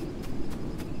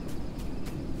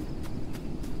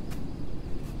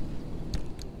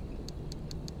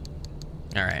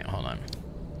 All right, hold on.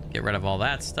 Get rid of all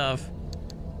that stuff.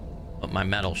 Put my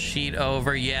metal sheet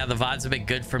over. Yeah, the VOD's a bit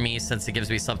good for me since it gives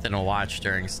me something to watch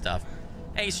during stuff.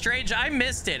 Hey, Strange, I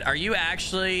missed it. Are you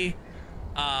actually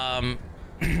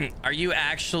are you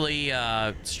actually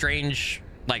Strange,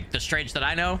 like the Strange that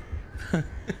I know?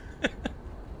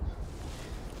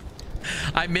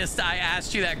 I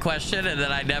asked you that question, and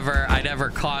then I never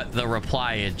caught the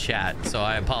reply in chat, so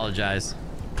I apologize.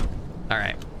 All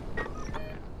right.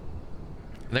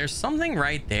 There's something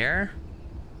right there,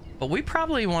 but we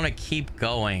probably want to keep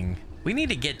going. We need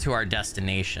to get to our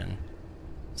destination.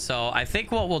 So I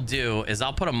think what we'll do is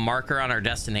I'll put a marker on our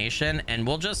destination, and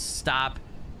we'll just stop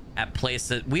at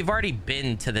places. We've already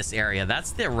been to this area.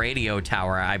 That's the radio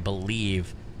tower, I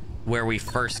believe, where we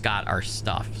first got our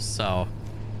stuff. So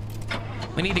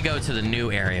we need to go to the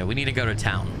new area. We need to go to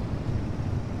town.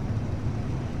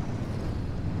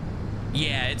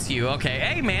 Yeah, it's you. Okay.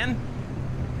 Hey, man.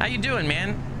 How you doing,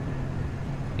 man?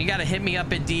 You gotta hit me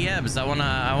up at DMs.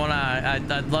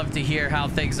 I'd love to hear how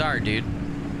things are, dude.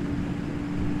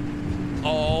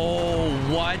 Oh,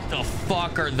 what the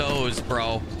fuck are those,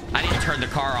 bro? I didn't turn the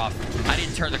car off. I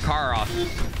didn't turn the car off.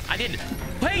 I didn't.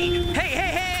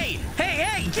 Hey,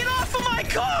 get off of my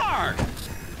car!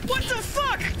 What the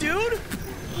fuck, dude?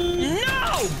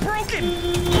 No! Broken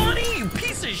bunny, you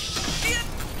piece of shit!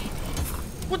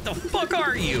 What the fuck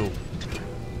are you?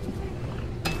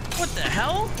 What the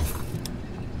hell?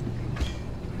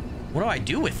 What do I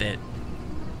do with it?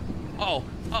 Oh,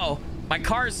 my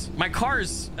car's,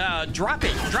 drop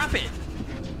it.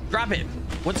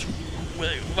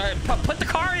 Put the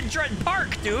car in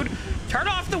park, dude. Turn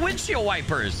off the windshield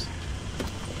wipers.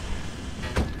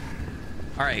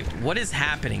 All right, what is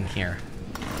happening here?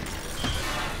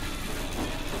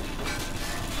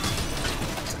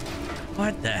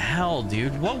 What the hell,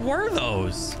 dude? What were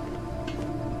those?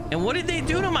 And what did they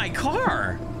do to my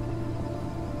car?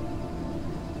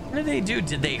 What did they do?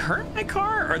 Did they hurt my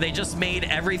car, or they just made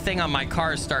everything on my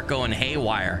car start going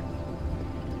haywire?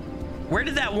 Where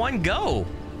did that one go?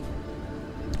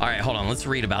 All right, hold on. Let's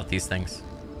read about these things.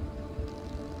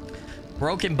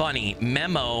 Broken Bunny,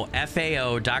 memo,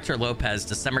 FAO, Dr. Lopez,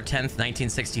 December 10th,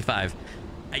 1965.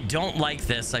 I don't like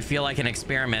this. I feel like an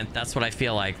experiment. That's what I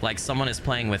feel like someone is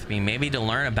playing with me, maybe to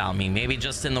learn about me, maybe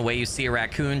just in the way you see a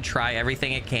raccoon try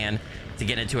everything it can to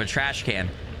get into a trash can.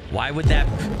 Why would that?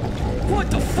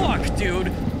 What the fuck, dude?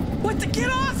 What the? Get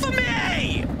off of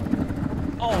me!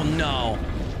 Oh no.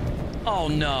 Oh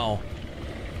no.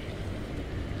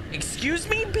 Excuse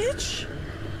me, bitch?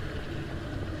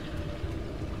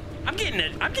 I'm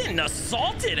getting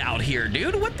assaulted out here,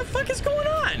 dude. What the fuck is going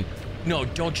on? No,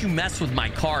 don't you mess with my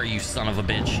car, you son of a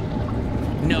bitch.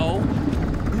 No.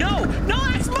 No, no,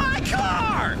 that's my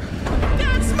car.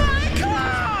 That's my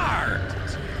car.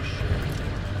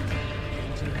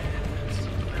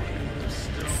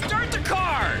 Start the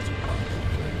car.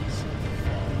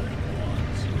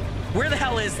 Where the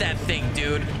hell is that thing,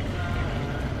 dude?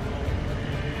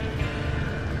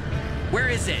 Where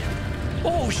is it?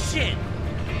 Oh, shit.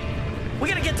 We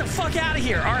gotta get the fuck out of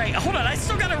here. All right, hold on. I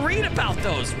still gotta read about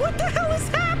those. What the hell is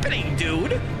happening,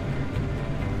 dude?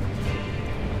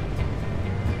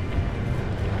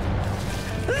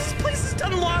 This place has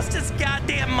done lost its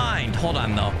goddamn mind. Hold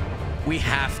on, though. We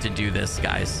have to do this,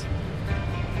 guys.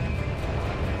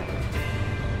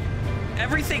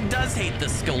 Everything does hate the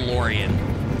Skillorian.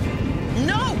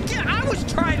 No, I was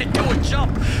trying to do a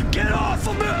jump. Get off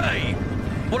of me.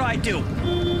 What do I do?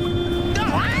 No.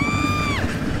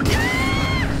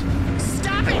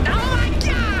 Stop it. Oh, my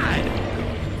God.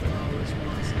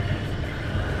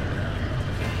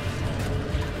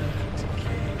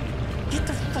 Get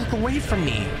the fuck away from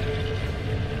me.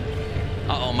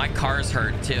 Uh-oh, my car's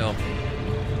hurt, too.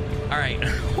 All right,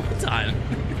 hold on.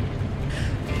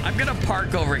 I'm going to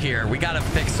park over here. We got to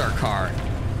fix our car.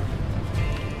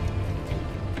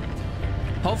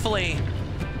 Hopefully,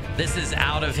 this is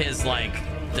out of his, like,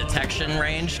 detection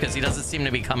range, because he doesn't seem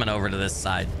to be coming over to this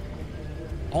side.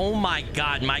 Oh my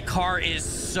God, my car is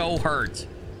so hurt.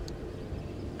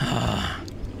 All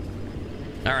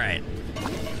right.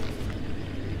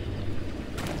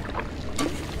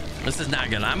 This is not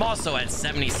good. I'm also at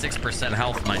 76%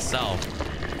 health myself.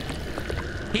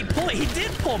 He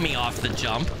did pull me off the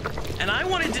jump, and I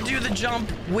wanted to do the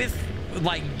jump with,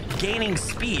 like, gaining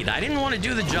speed. I didn't want to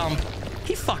do the jump.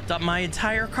 He fucked up my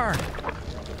entire car.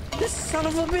 This son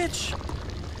of a bitch.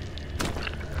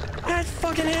 That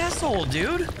fucking asshole,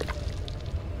 dude.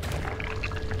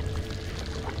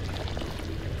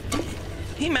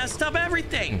 He messed up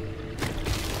everything.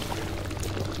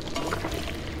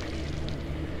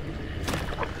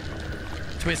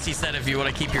 Twisty said if you want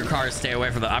to keep your car, stay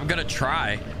away from the... I'm gonna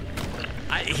try.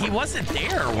 He wasn't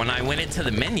there when I went into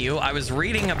the menu. I was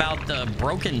reading about the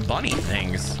broken bunny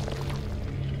things.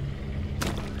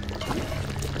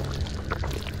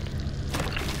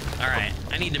 All right,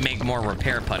 I need to make more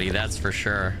repair putty, that's for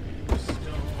sure.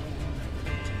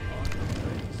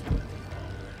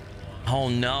 Oh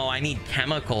no, I need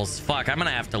chemicals. Fuck, I'm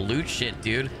gonna have to loot shit,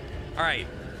 dude. All right,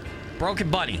 broken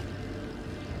bunny.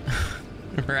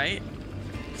 Right?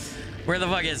 Where the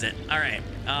fuck is it? All right.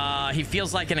 He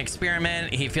feels like an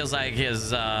experiment. He feels like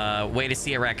his way to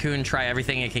see a raccoon try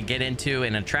everything it can get into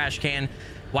in a trash can.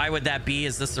 Why would that be?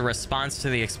 Is this a response to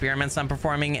the experiments I'm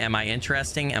performing? Am I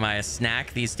interesting? Am I a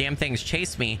snack? These damn things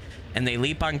chase me, and they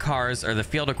leap on cars or the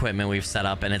field equipment we've set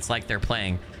up, and it's like they're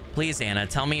playing. Please, Anna,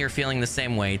 tell me you're feeling the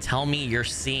same way. Tell me you're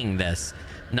seeing this.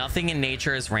 Nothing in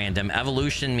nature is random.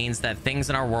 Evolution means that things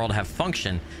in our world have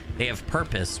function. They have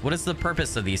purpose. What is the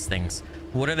purpose of these things?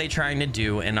 What are they trying to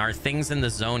do? And are things in the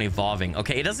zone evolving?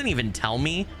 Okay, it doesn't even tell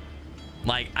me.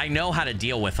 Like, I know how to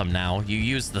deal with them now. You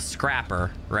use the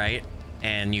scrapper, right?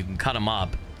 And you can cut them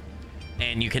up.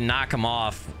 And you can knock them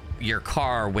off your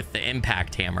car with the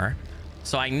impact hammer.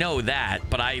 So I know that,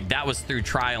 but that was through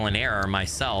trial and error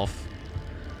myself.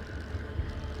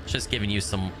 Just giving you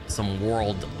some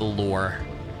world lore.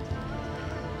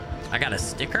 I got a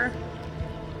sticker?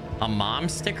 A mom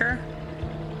sticker?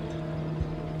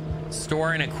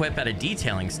 Store and equip at a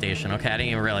detailing station. Okay, I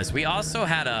didn't even realize. We also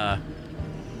had a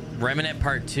Remnant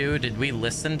Part 2. Did we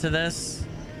listen to this?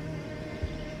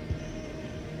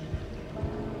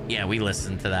 Yeah, we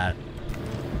listened to that.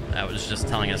 That was just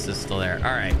telling us it's still there.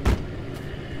 All right.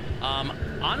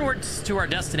 Onwards to our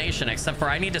destination, except for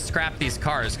I need to scrap these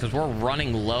cars because we're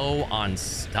running low on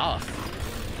stuff.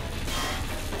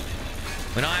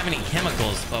 We don't have any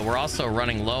chemicals, but we're also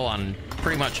running low on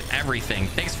pretty much everything.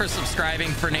 Thanks for subscribing,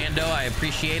 Fernando. I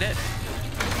appreciate it.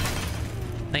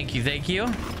 Thank you. Thank you.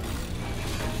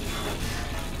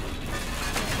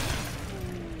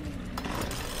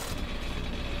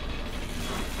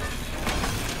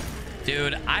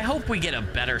 Dude, I hope we get a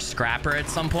better scrapper at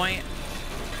some point,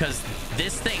 because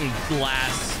this thing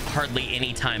lasts hardly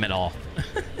any time at all.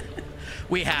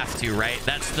 We have to, right?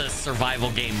 That's the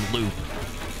survival game loop,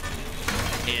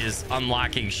 is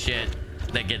unlocking shit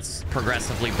that gets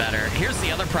progressively better. Here's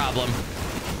the other problem.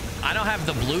 I don't have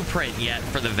the blueprint yet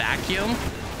for the vacuum.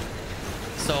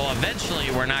 So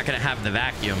eventually we're not going to have the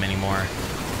vacuum anymore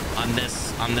on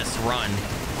this run.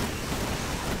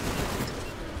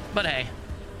 But hey,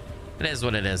 it is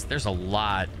what it is. There's a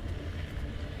lot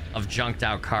of junked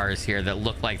out cars here that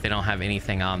look like they don't have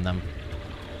anything on them.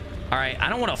 All right, I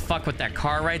don't want to fuck with that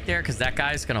car right there because that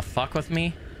guy's going to fuck with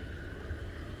me.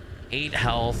 8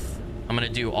 health. I'm gonna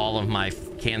do all of my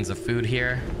cans of food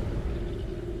here.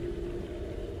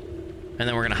 And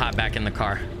then we're gonna hop back in the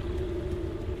car.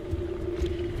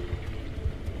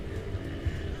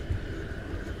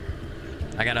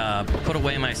 I gotta put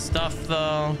away my stuff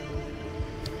though.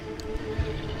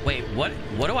 Wait, what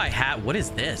do I have? What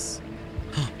is this?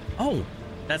 Oh,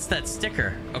 that's that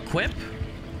sticker. Equip?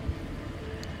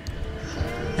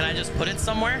 Can I just put it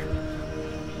somewhere?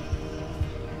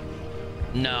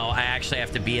 No, I actually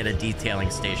have to be at a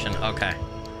detailing station. Okay,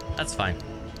 that's fine.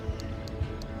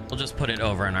 We'll just put it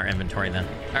over in our inventory then.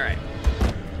 All right.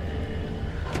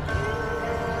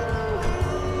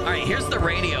 All right, here's the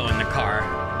radio in the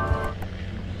car.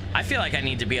 I feel like I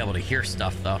need to be able to hear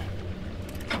stuff though.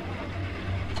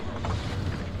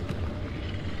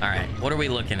 All right, what are we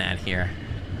looking at here?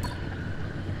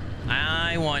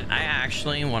 I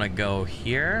actually want to go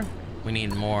here. We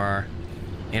need more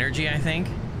energy, I think.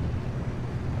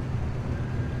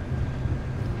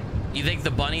 You think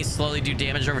the bunnies slowly do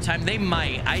damage over time? They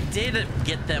might. I did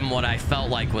get them what I felt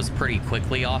like was pretty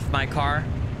quickly off my car.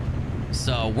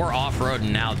 So we're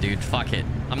off-roading now, dude. Fuck it.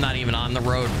 I'm not even on the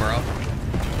road, bro.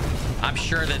 I'm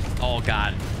sure that... Oh,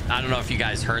 God. I don't know if you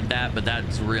guys heard that, but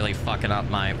that's really fucking up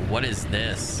my... What is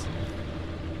this?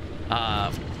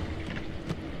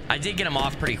 I did get them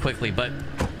off pretty quickly, but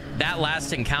that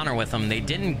last encounter with them, they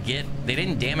didn't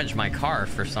damage my car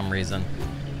for some reason.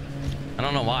 I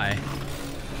don't know why.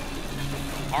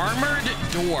 Armored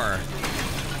door.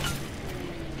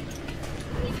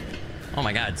 Oh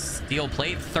my God, steel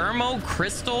plate, thermo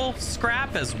crystal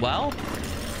scrap as well.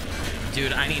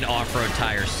 Dude, I need off-road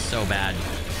tires so bad.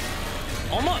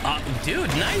 Almost, dude,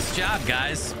 nice job,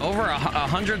 guys. Over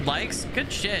 100 likes.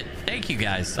 Good shit. Thank you,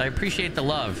 guys. I appreciate the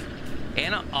love.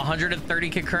 And 130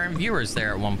 concurrent viewers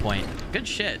there at one point. Good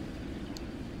shit.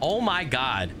 Oh my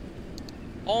God.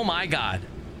 Oh my God.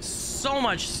 So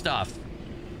much stuff.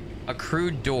 A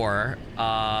crude door.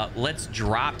 Let's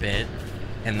drop it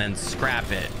and then scrap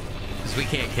it, because we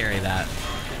can't carry that.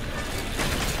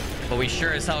 But we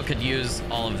sure as hell could use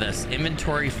all of this.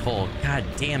 Inventory full. God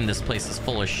damn, this place is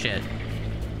full of shit.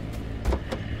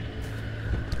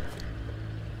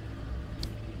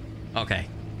 Okay.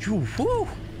 Woo.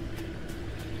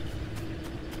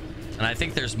 And I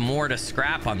think there's more to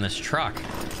scrap on this truck.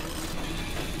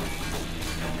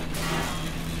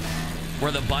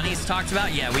 Were the bunnies talked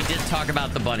about? Yeah, we did talk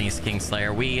about the bunnies,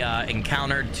 Kingslayer. We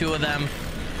encountered 2 of them.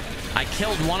 I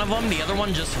killed one of them. The other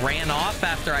one just ran off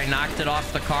after I knocked it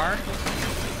off the car.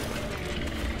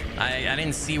 I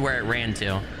didn't see where it ran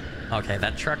to. Okay,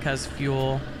 that truck has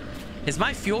fuel. Is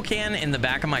my fuel can in the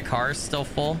back of my car still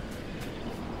full?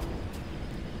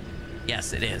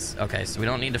 Yes, it is. Okay, so we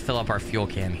don't need to fill up our fuel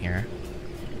can here.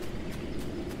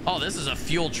 Oh, this is a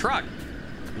fuel truck.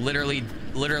 Literally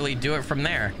do it from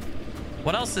there.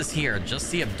 What else is here?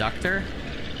 Just the abductor?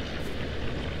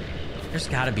 There's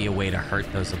got to be a way to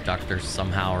hurt those abductors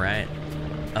somehow, right?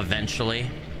 Eventually.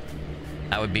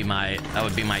 That would be my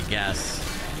guess.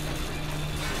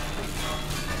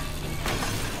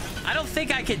 I don't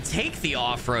think I could take the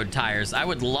off-road tires. I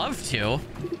would love to.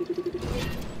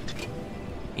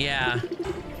 Yeah.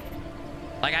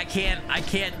 Like I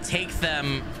can't take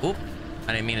them. Oop,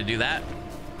 I didn't mean to do that.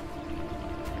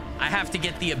 I have to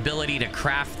get the ability to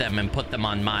craft them and put them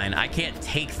on mine. I can't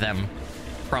take them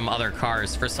from other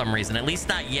cars for some reason, at least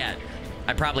not yet.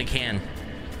 I probably can.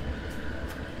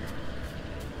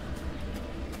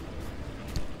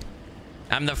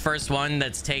 I'm the first one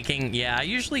that's taking... Yeah, I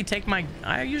usually take my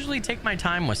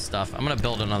time with stuff. I'm gonna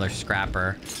build another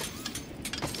scrapper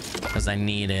because I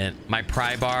need it. My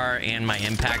pry bar and my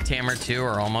impact hammer too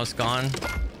are almost gone,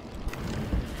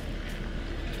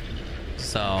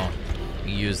 so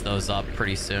use those up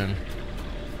pretty soon.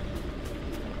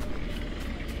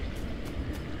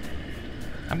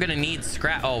 I'm gonna need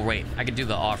scrap. Oh wait, I could do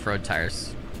the off-road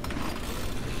tires.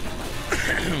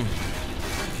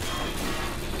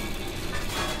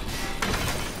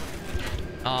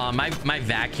 My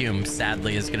vacuum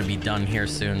sadly is gonna be done here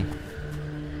soon.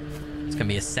 It's gonna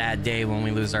be a sad day when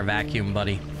we lose our vacuum,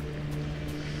 buddy.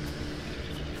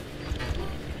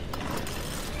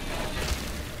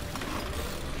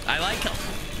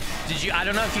 I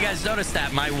don't know if you guys noticed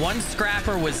that my one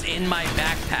scrapper was in my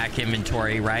backpack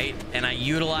inventory, right? And I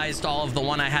utilized all of the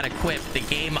one I had equipped. The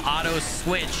game auto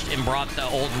switched and brought the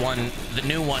old one, the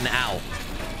new one out.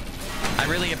 I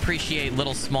really appreciate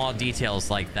little small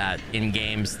details like that in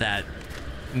games that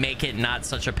make it not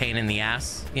such a pain in the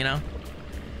ass, you know?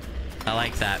 I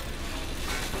like that.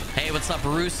 Hey, what's up,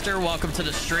 Rooster? Welcome to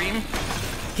the stream.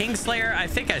 Kingslayer, I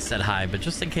think I said hi, but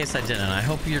just in case I didn't, I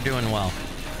hope you're doing well.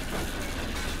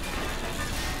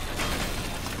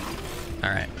 All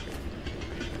right.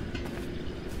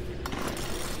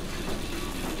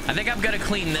 I think I'm gonna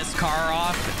clean this car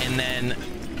off, and then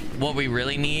what we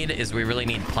really need is we really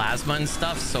need plasma and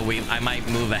stuff, so I might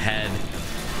move ahead.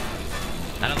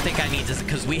 I don't think I need to,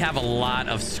 because we have a lot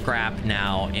of scrap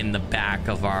now in the back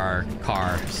of our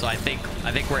car, so I think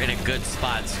we're in a good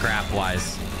spot scrap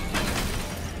wise.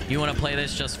 You want to play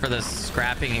this just for the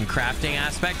scrapping and crafting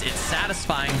aspect? It's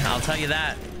satisfying, I'll tell you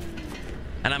that.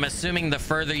 And I'm assuming the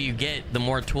further you get, the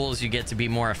more tools you get to be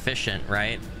more efficient,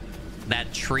 right?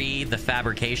 That tree, the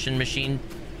fabrication machine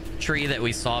tree that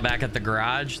we saw back at the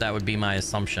garage, that would be my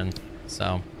assumption.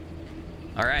 So,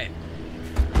 all right,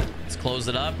 let's close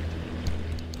it up.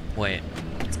 Wait,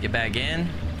 let's get back in.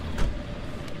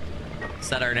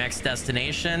 Set our next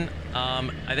destination.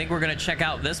 I think we're gonna check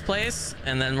out this place,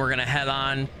 and then we're gonna head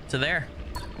on to there.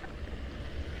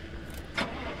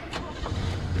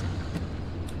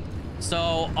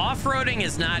 So off-roading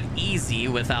is not easy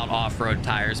without off-road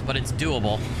tires, but it's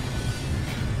doable.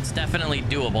 It's definitely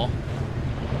doable.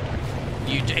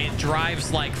 It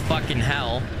drives like fucking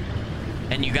hell,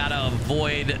 and you gotta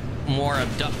avoid more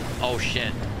oh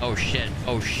shit, oh shit,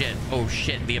 oh shit, oh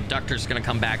shit. The abductor's gonna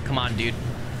come back. Come on, dude.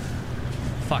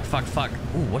 Fuck, fuck, fuck.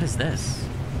 Ooh, what is this?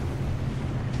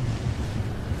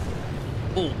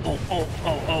 Oh, oh, oh,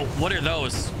 oh, oh. What are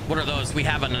those? What are those? We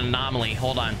have an anomaly.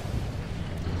 Hold on.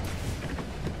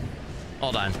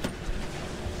 Hold on.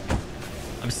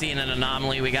 I'm seeing an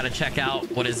anomaly we gotta check out.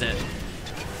 What is it?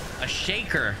 A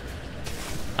shaker.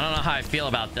 I don't know how I feel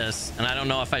about this, and I don't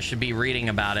know if I should be reading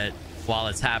about it while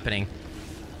it's happening.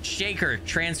 Shaker,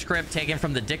 transcript taken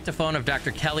from the dictaphone of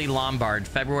Dr. Kelly Lombard,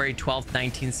 February 12th,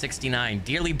 1969.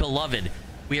 Dearly beloved,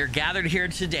 we are gathered here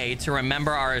today to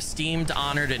remember our esteemed,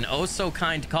 honored, and oh so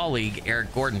kind colleague,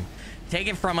 Eric Gordon.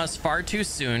 Taken from us far too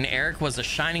soon, Eric was a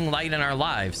shining light in our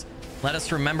lives. Let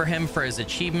us remember him for his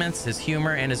achievements, his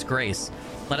humor, and his grace.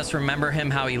 Let us remember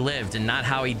him how he lived and not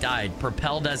how he died,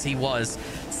 propelled as he was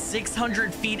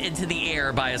 600 feet into the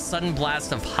air by a sudden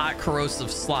blast of hot, corrosive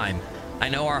slime. I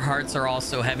know our hearts are all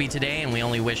so heavy today, and we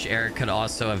only wish Eric could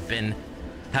also have been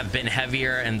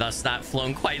heavier and thus not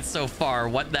flown quite so far.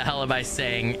 What the hell am I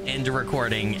saying? End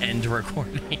recording, end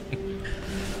recording.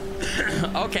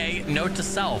 Okay, note to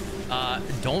self,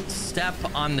 don't step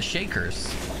on the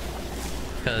shakers,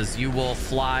 because you will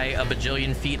fly a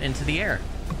bajillion feet into the air.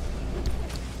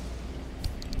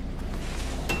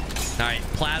 All right,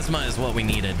 plasma is what we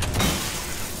needed.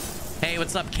 Hey,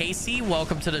 what's up, Casey?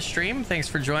 Welcome to the stream. Thanks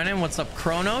for joining. What's up,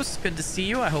 Kronos? Good to see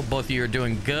you. I hope both of you are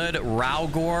doing good.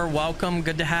 Raugor, welcome.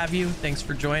 Good to have you. Thanks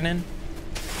for joining.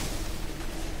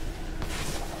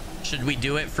 Should we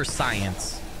do it for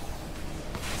science?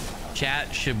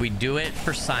 Chat, should we do it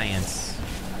for science?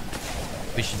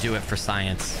 We should do it for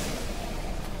science.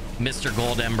 Mr.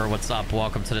 Goldember, what's up?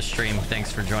 Welcome to the stream.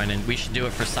 Thanks for joining. We should do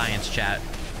it for science, chat.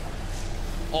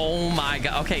 Oh my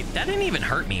god. Okay, that didn't even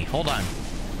hurt me. Hold on.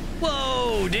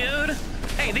 Whoa, dude.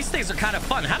 Hey, these things are kind of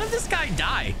fun. How did this guy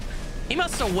die? He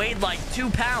must have weighed like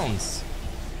 2 pounds.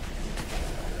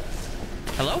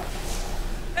 Hello?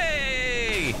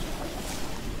 Hey.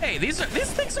 Hey, these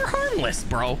things are harmless,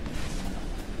 bro.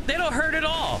 They don't hurt at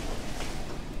all.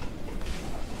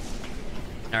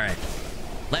 All right.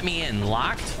 Let me in.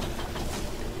 Locked?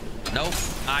 Nope.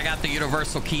 I got the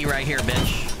universal key right here,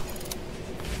 bitch.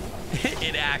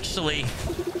 It actually...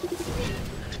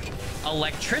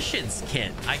 Electrician's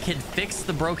kit. I can fix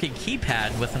the broken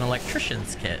keypad with an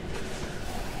electrician's kit.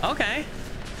 Okay.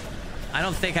 I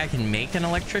don't think I can make an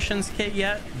electrician's kit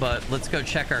yet, but let's go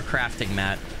check our crafting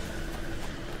mat.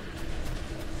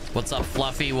 What's up,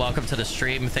 Fluffy? Welcome to the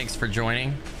stream. Thanks for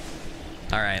joining.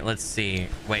 All right, let's see.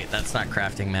 Wait, that's not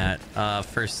crafting mat.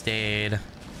 First aid.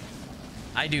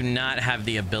 I do not have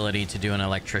the ability to do an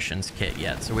electrician's kit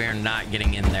yet, so we are not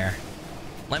getting in there.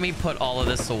 Let me put all of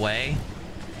this away.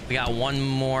 We got one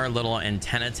more little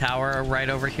antenna tower right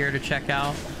over here to check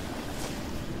out.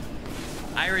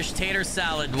 Irish Tater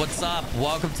Salad, what's up?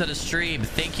 Welcome to the stream.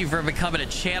 Thank you for becoming a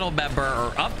channel member,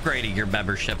 or upgrading your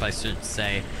membership, I should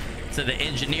say, to the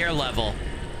engineer level.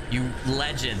 You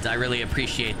legend. I really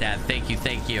appreciate that. Thank you,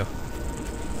 thank you.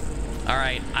 All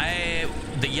right,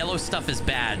 the yellow stuff is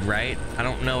bad, right? I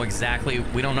don't know exactly.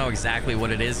 We don't know exactly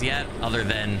what it is yet, other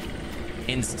than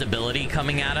instability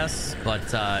coming at us, but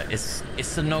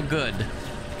it's a no good.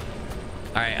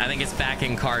 All right, I think it's back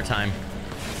in car time.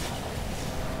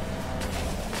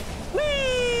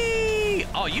 Whee!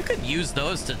 Oh, you could use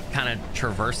those to kind of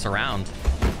traverse around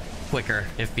quicker,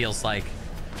 it feels like.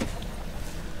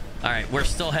 All right, we're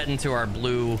still heading to our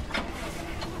blue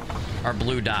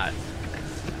dot.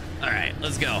 All right,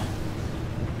 let's go.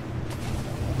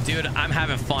 Dude, I'm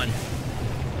having fun.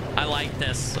 I like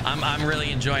this. I'm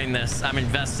really enjoying this. I'm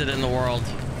invested in the world.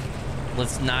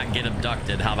 Let's not get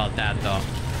abducted. How about that, though?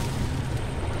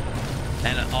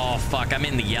 And, oh, fuck, I'm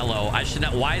in the yellow. I should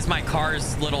not. Why is my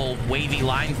car's little wavy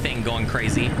line thing going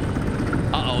crazy?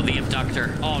 Uh-oh, the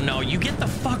abductor. Oh, no, you get the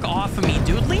fuck off of me,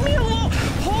 dude. Leave me alone.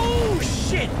 Oh,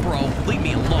 shit, bro. Leave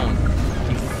me alone.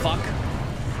 You fuck.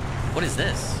 What is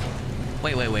this?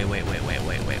 Wait.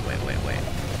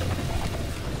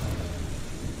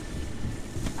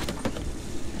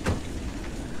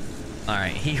 All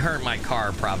right, he hurt my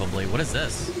car, probably. What is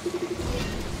this?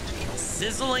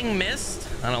 Sizzling mist?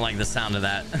 I don't like the sound of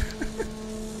that.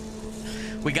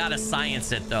 We gotta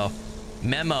science it, though.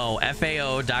 Memo,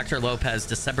 FAO, Dr. Lopez,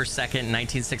 December 2nd,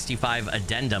 1965,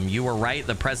 addendum. You were right.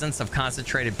 The presence of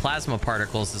concentrated plasma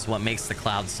particles is what makes the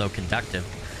clouds so conductive.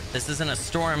 This isn't a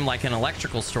storm like an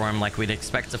electrical storm like we'd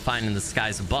expect to find in the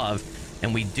skies above,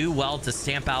 and we do well to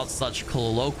stamp out such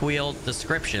colloquial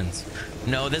descriptions.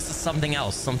 No, this is something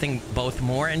else, something both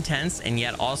more intense and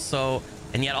yet also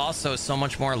so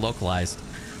much more localized.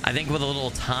 I think with a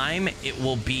little time, it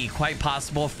will be quite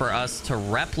possible for us to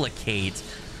replicate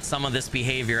some of this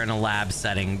behavior in a lab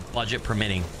setting, budget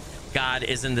permitting. God,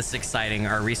 isn't this exciting?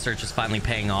 Our research is finally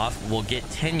paying off. We'll get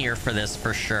tenure for this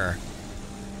for sure.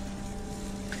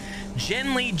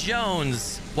 Jen Lee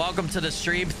Jones, welcome to the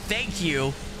stream. Thank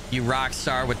you, you rock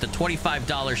star, with the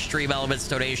 $25 Stream Elements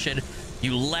donation.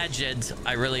 You legend.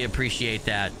 I really appreciate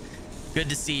that. Good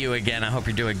to see you again. I hope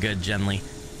you're doing good, Jen Lee.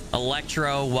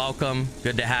 Electro, welcome.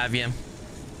 Good to have you.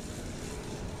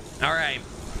 All right.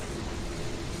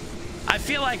 I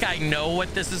feel like I know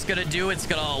what this is gonna do. It's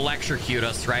gonna electrocute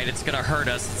us, right? It's gonna hurt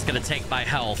us. It's gonna take my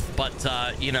health. But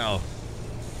you know,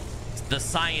 the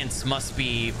science must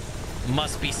be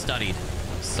studied.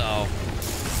 So,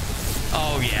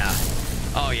 oh yeah,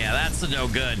 that's a no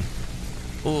good.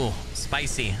 Ooh,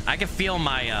 spicy. I can feel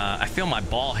my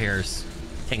ball hairs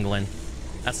tingling.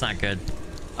 That's not good.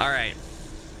 All right.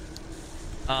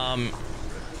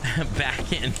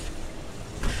 Back in.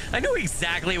 I knew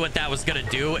exactly what that was gonna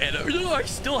do, and I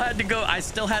still had to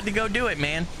go do it,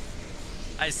 man.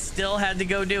 I still had to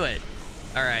go do it.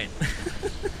 All right.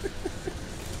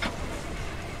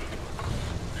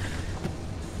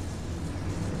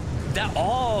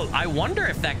 I wonder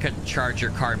if that could charge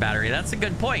your car battery. That's a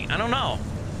good point. I don't know.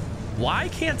 Why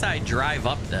can't I drive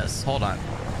up this? Hold on.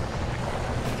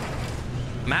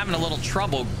 I'm having a little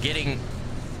trouble getting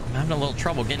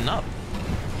up.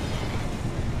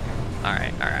 All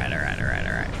right.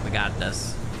 We got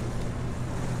this.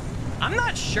 I'm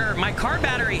not sure. My car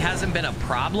battery hasn't been a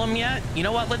problem yet. You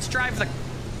know what? Let's drive the...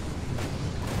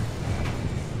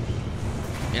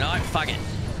 You know what? Fuck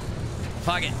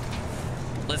it.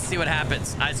 Let's see what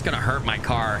happens. It's gonna hurt my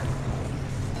car.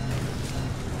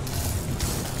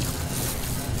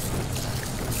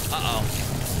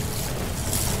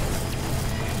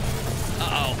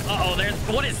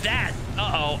 What is that?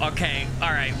 Okay. All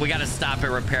right, we gotta stop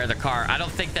and repair the car. I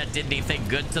don't think that did anything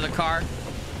good to the car.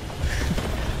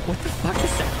 What the fuck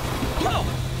is that? Whoa!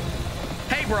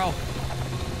 Hey, bro.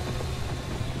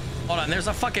 Hold on, there's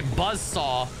a fucking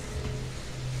buzzsaw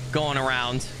going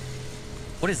around.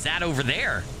 What is that over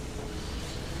there?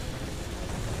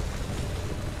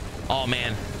 Oh,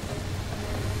 man.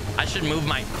 I should move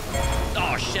my...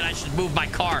 Oh, shit, I should move my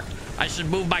car.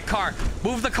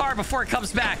 Move the car before it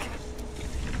comes back.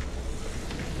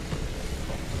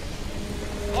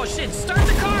 Oh, shit, start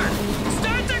the car.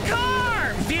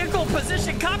 Vehicle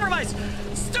position compromised.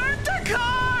 Start the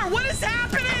car. What is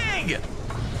happening?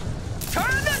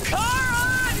 Turn the car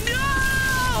on.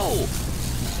 No!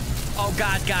 Oh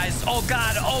God, guys. Oh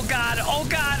God,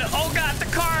 the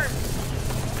car.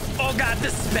 Oh God,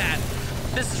 this is bad.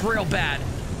 This is real bad.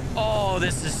 Oh,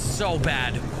 this is so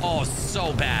bad. Oh,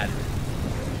 so bad.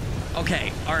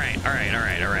 Okay. All right.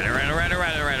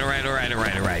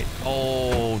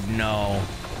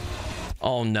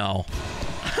 Oh no.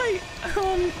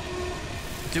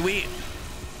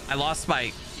 I lost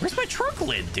my... Where's my trunk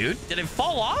lid, dude? Did it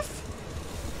fall off?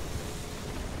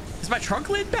 Is my trunk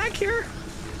lid back here?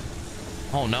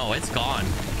 Oh no, it's gone.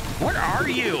 Where are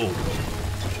you?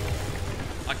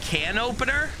 A can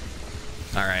opener?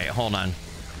 All right, hold on.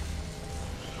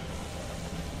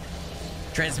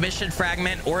 Transmission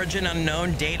fragment, origin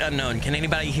unknown, date unknown. Can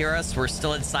anybody hear us? We're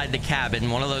still inside the cabin.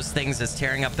 One of those things is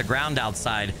tearing up the ground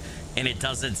outside, and it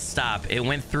doesn't stop. It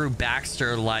went through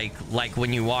Baxter like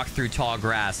when you walk through tall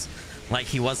grass, like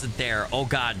he wasn't there. Oh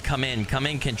God, come in,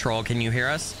 Control. Can you hear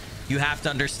us? You have to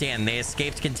understand, they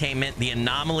escaped containment. The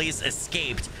anomalies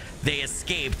escaped. They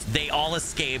escaped. They all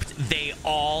escaped.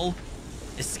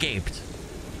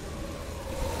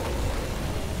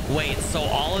 Wait, so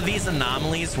all of these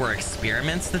anomalies were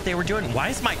experiments that they were doing? Why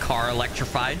is my car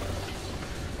electrified?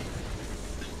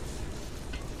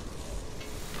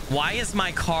 Why is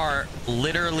my car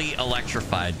literally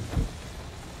electrified?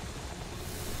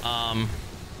 I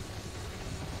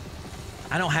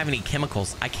don't have any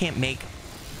chemicals. I can't make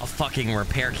a fucking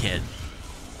repair kit.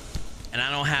 And I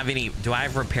don't have any... Do I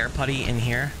have repair putty in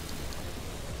here?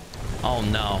 Oh,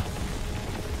 no.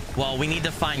 Well, we need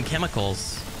to find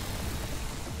chemicals.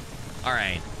 All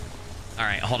right. All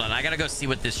right, hold on. I gotta go see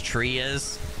what this tree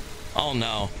is. Oh,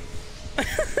 no.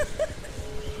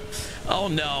 Oh,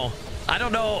 no. I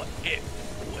don't know.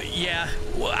 Yeah,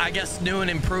 well, I guess new and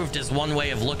improved is one way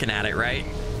of looking at it, right?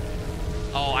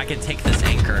 Oh, I can take this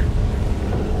anchor.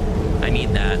 I need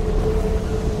that.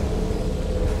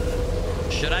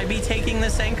 Should I be taking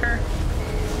this anchor?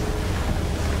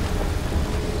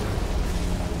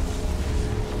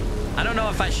 I don't know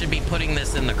if I should be putting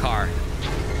this in the car.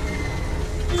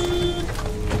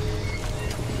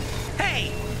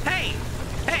 Hey! Hey!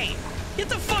 Hey! Get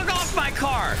the fuck off my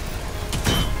car!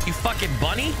 You fucking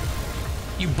bunny?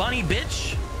 You bunny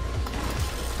bitch?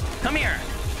 Come here.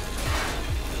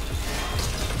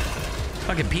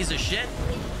 Fucking piece of shit.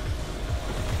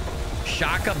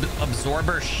 Shock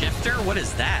absorber shifter? What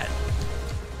is that?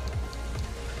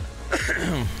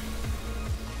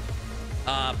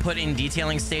 Put in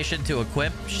detailing station to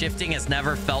equip. Shifting has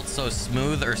never felt so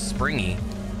smooth or springy.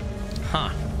 Huh.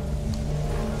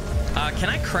 Can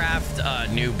I craft a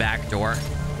new back door?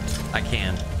 I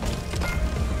can.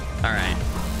 All right.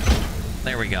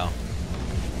 There we go.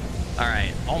 All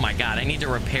right. Oh my God. I need to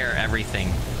repair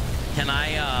everything. Can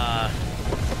I,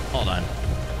 hold on.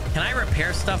 Can I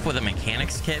repair stuff with a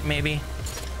mechanics kit, maybe?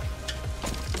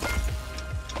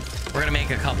 We're gonna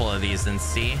make a couple of these and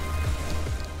see.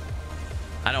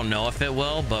 I don't know if it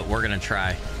will, but we're gonna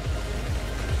try.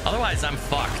 Otherwise, I'm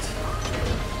fucked.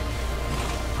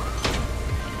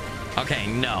 Okay,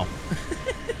 no.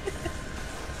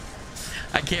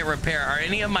 I can't repair. Are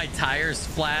any of my tires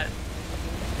flat?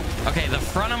 Okay, the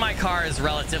front of my car is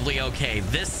relatively okay.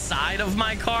 This side of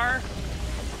my car,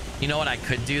 you know what I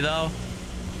could do though?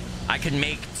 I could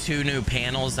make 2 new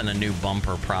panels and a new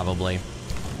bumper probably.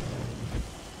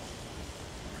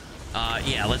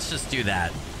 Yeah, let's just do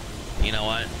that. You know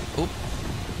what? Oop.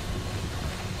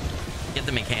 Get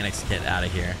the mechanics kit out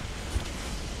of here.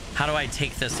 How do I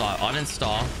take this off?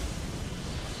 Uninstall.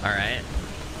 All right.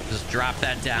 Just drop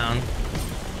that down.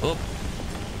 Oop.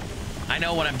 I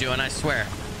know what I'm doing. I swear.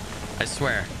 I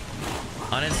swear.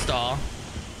 Uninstall.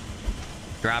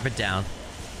 Drop it down.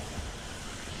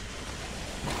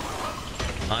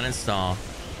 Uninstall.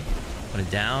 Put it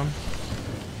down.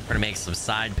 We're gonna make some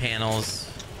side panels.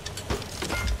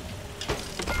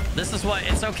 This is what...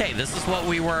 It's okay. This is what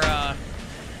we were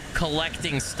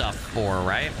collecting stuff for,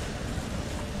 right?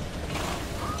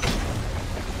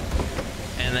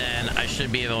 And then I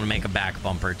should be able to make a back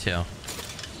bumper too.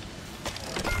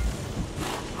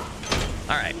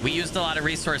 All right, we used a lot of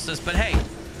resources, but hey,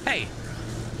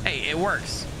 it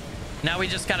works. Now we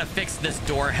just gotta fix this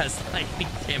door has lightning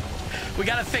damage. We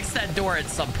gotta fix that door at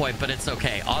some point, but it's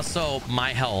okay. Also, my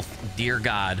health, dear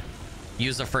God,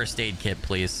 use a first aid kit,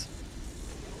 please.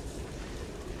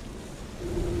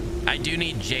 I do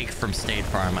need Jake from State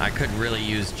Farm. I could really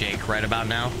use Jake right about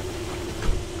now.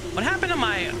 What happened to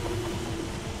my...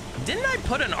 Didn't I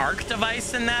put an arc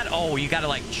device in that? Oh, you gotta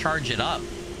like charge it up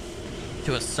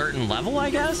to a certain level, I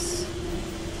guess.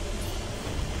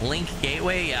 Link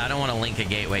gateway? Yeah, I don't want to link a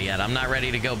gateway yet. I'm not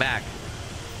ready to go back.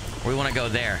 We want to go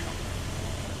there.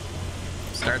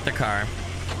 Start the car.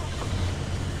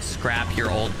 Scrap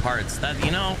your old parts. That,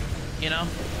 you know,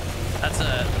 that's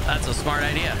a smart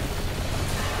idea.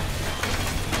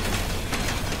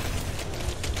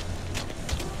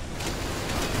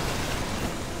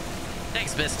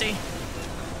 Thanks, Misty.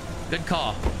 Good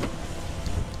call.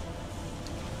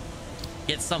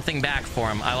 Get something back for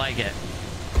him. I like it.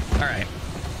 All right.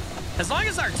 As long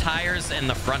as our tires in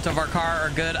the front of our car are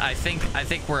good, I think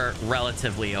we're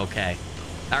relatively okay.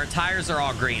 Our tires are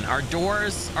all green. Our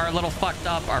doors are a little fucked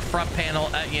up. Our front panel,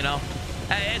 you know,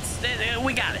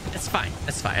 we got it. It's fine.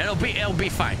 It's fine. It'll be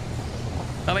fine.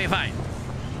 It'll be fine.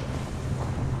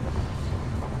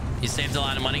 You saved a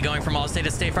lot of money going from Allstate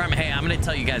to State Farm. Hey, I'm going to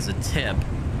tell you guys a tip.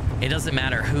 It doesn't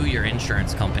matter who your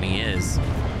insurance company is.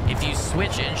 If you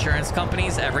switch insurance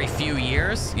companies every few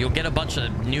years, you'll get a bunch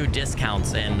of new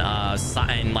discounts and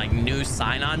like new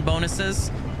sign-on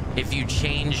bonuses if you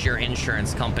change your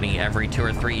insurance company every 2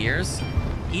 or 3 years.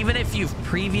 Even if you've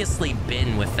previously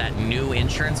been with that new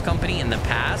insurance company in the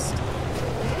past,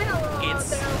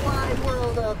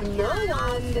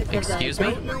 excuse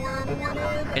me?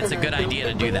 It's a good idea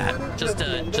to do that. Just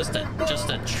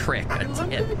a trick, a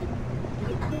tip.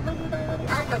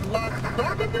 I have lost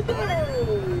back in the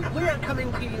day. We are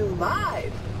coming to you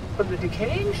live from the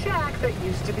decaying shack that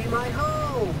used to be my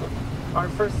home. Our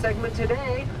first segment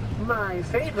today, my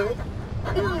favorite,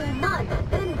 too much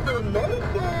information.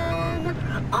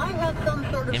 I have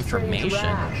some sort of strange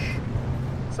rash.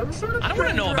 Some sort of I don't want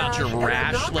to know about your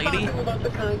rash, lady. I'm not talking about the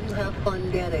kind you have fun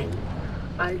getting.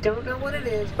 I don't know what it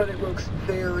is, but it looks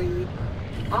very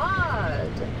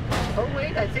odd. Oh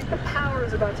wait, I think the power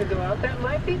is about to go out. That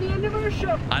might be the end of our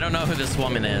show. I don't know who this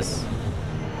woman is.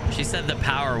 She said the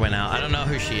power went out. I don't know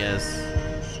who she is.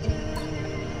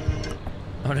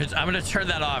 I'm gonna turn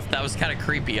that off. That was kind of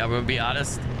creepy. I'm gonna be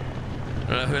honest.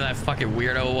 I don't know who that fucking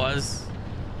weirdo was.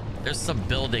 There's some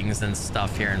buildings and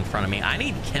stuff here in front of me. I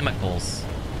need chemicals.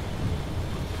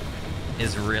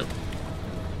 Is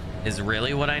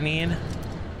really what I need?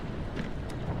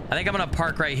 I think I'm gonna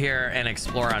park right here and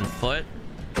explore on foot.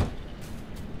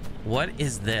 What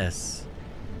is this?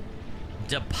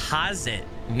 Deposit.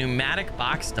 Pneumatic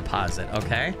box deposit.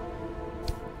 Okay.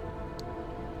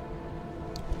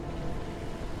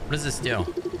 What does this do?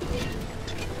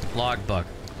 Logbook.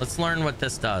 Let's learn what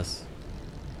this does.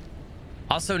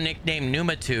 Also nicknamed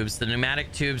pneumatubes, the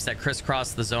pneumatic tubes that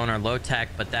crisscross the zone are low-tech,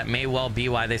 but that may well be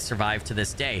why they survive to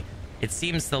this day. It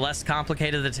seems the less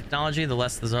complicated the technology, the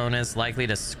less the zone is likely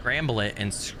to scramble it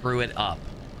and screw it up.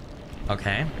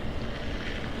 Okay.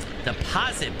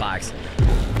 Deposit box.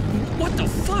 What the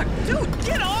fuck? Dude,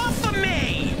 get off of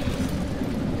me!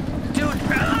 Dude,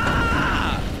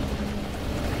 ah!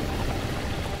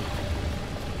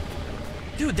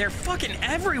 Dude, they're fucking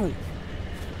everywhere.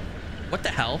 What the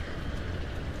hell?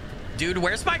 Dude,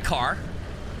 where's my car?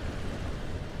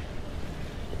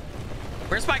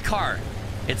 Where's my car?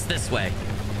 It's this way.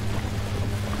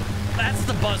 That's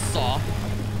the buzzsaw.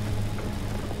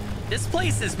 This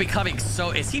place is becoming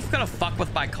so... Is he gonna fuck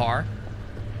with my car?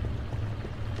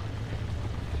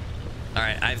 All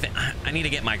right, I need to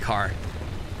get my car.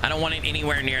 I don't want it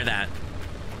anywhere near that.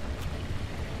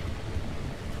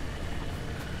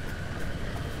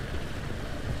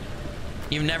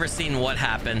 You've never seen what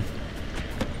happened.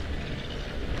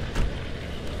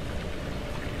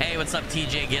 Hey, what's up,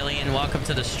 TJ Gillian? Welcome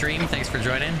to the stream. Thanks for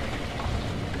joining.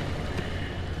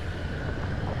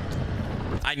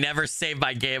 I never save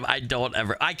my game. I don't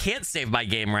ever. I can't save my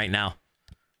game right now.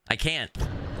 I can't.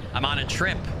 I'm on a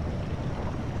trip.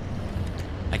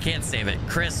 I can't save it.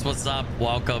 Chris, what's up?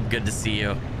 Welcome. Good to see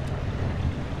you.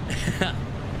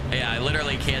 Yeah, I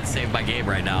literally can't save my game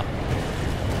right now.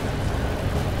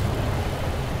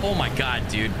 Oh my god,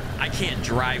 dude. I can't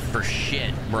drive for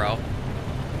shit, bro. All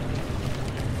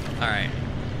right.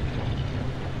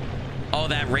 Oh,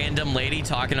 that random lady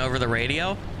talking over the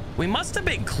radio? We must have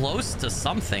been close to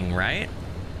something, right?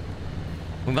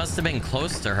 We must have been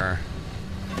close to her.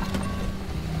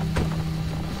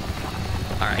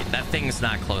 All right, that thing's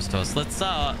not close to us. Let's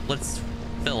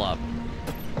fill up.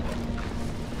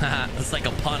 Haha, it's like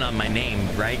a pun on my name,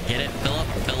 right? Get it? Fill up,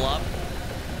 fill up.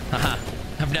 Haha,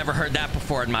 I've never heard that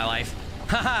before in my life.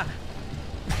 Haha.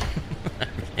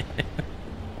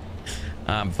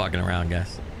 I'm fucking around,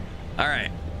 guys. All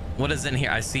right, what is in here?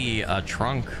 I see a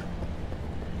trunk.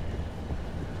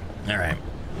 All right.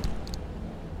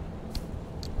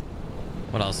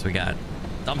 What else we got?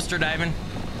 Dumpster diving?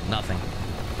 Nothing.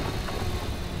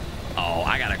 Oh,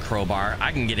 I got a crowbar.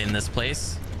 I can get in this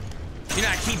place. You're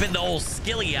not keeping the old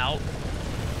skilly out.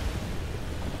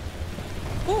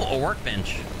 Ooh, a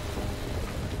workbench.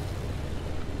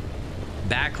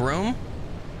 Back room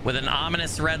with an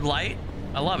ominous red light.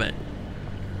 I love it.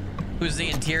 Who's the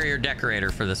interior decorator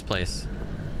for this place?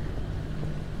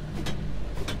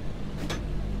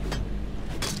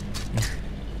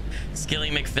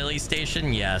 SkillyMcFilly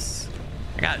station? Yes.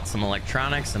 I got some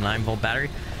electronics, a 9-volt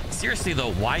battery. Seriously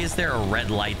though, why is there a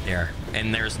red light there?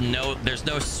 And there's no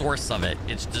source of it.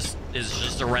 It's just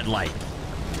a red light.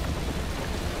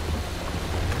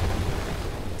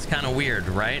 It's kind of weird,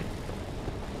 right?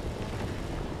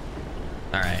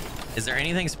 All right. Is there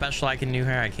anything special I can do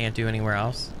here I can't do anywhere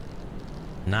else?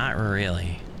 Not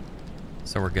really.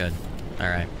 So we're good. All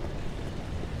right.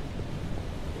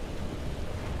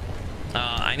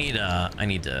 I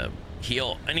need to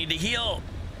heal. I need to heal.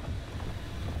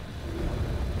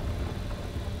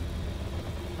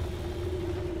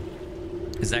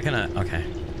 Is that gonna... Okay.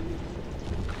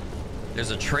 There's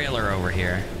a trailer over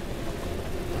here.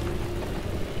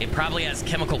 It probably has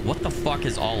chemical... What the fuck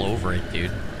is all over it,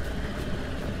 dude?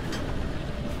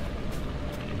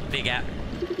 Big app.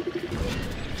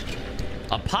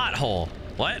 A pothole.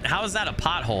 What? How is that a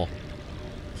pothole?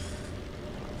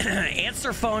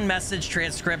 Answer phone message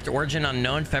transcript, origin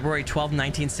unknown, February 12,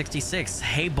 1966.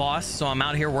 Hey, boss. So I'm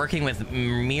out here working with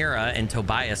Mira and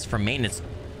Tobias from maintenance.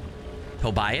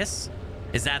 Tobias?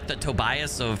 Is that the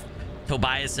Tobias of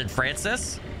Tobias and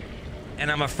Francis. And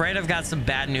I'm afraid I've got some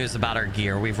bad news about our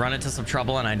gear. We've run into some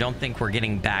trouble, and I don't think we're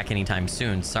getting back anytime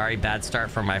soon. Sorry, bad start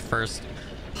for my first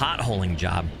potholing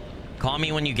job. Call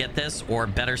me when you get this, or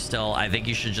better still, I think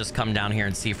you should just come down here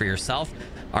and see for yourself.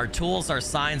 Our tools, our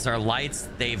signs, our lights,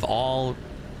 they've all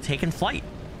taken flight,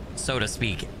 so to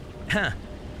speak. Huh.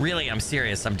 Really, I'm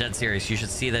serious. I'm dead serious. You should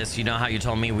see this. You know how you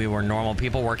told me we were normal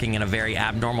people working in a very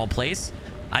abnormal place?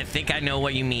 I think I know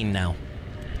what you mean now.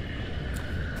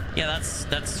 Yeah,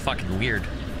 that's fucking weird.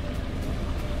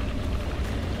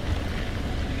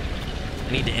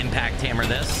 I need to impact hammer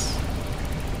this.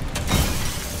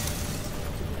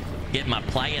 Get my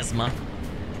plasma.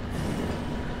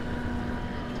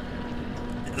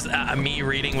 Me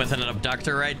reading with an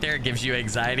abductor right there gives you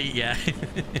anxiety. Yeah.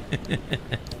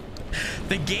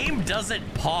 The game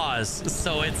doesn't pause,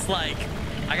 so it's like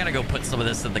I gotta go put some of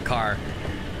this in the car.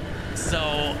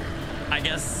 So I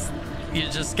guess you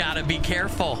just gotta be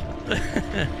careful.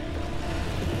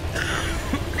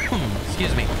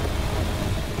 Excuse me.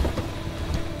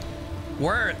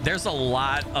 There's a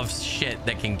lot of shit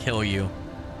that can kill you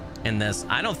in this.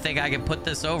 I don't think I can put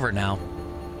this over now.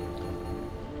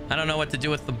 I don't know what to do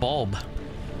with the bulb.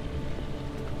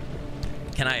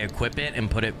 Can I equip it and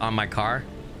put it on my car?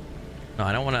 No,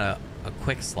 I don't want a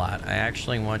quick slot. I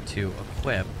actually want to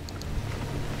equip.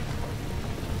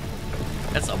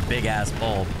 That's a big ass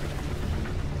bulb.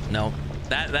 No,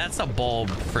 that's a bulb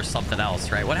for something else,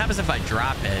 right? What happens if I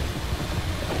drop it?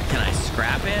 Can I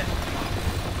scrap it?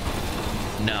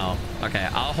 No. Okay,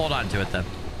 I'll hold on to it then.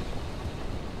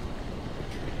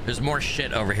 There's more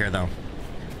shit over here though.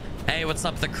 Hey, what's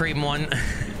up, the cream one?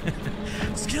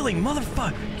 Skilly,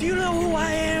 motherfucker, do you know who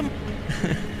I am?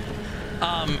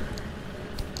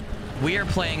 We are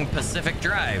playing Pacific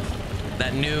Drive,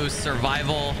 that new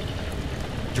survival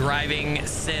driving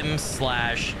sim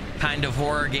slash kind of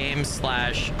horror game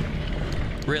slash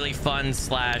really fun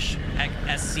slash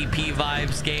SCP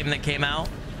vibes game that came out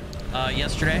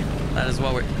yesterday. That is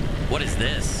what what is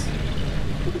this?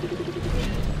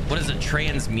 What is a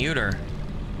transmuter?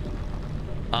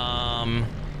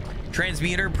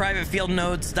 Transmuter, private field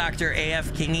notes, Dr.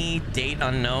 AF Kingy, date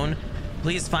unknown.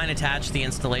 Please find attached the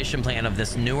installation plan of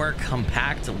this newer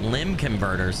compact limb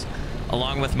converters,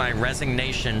 along with my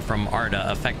resignation from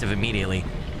ARDA, effective immediately.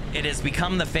 It has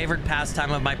become the favored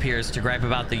pastime of my peers to gripe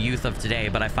about the youth of today,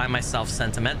 but I find myself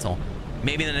sentimental.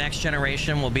 Maybe the next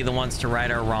generation will be the ones to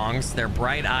right our wrongs. Their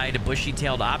bright-eyed,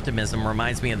 bushy-tailed optimism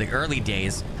reminds me of the early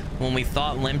days when we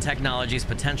thought limb technology's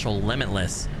potential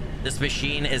limitless. This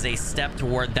machine is a step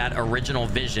toward that original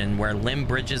vision where limb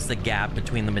bridges the gap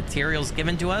between the materials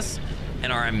given to us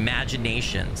and our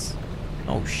imaginations.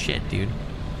 Oh shit, dude.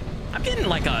 I'm getting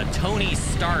like a Tony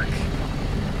Stark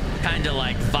kind of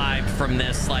like vibe from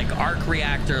this, like arc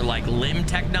reactor, like limb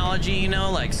technology, you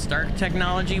know, like Stark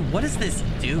technology. What does this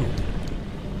do?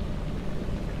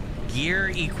 Gear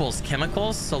equals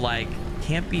chemicals, so like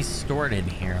can't be stored in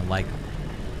here. Like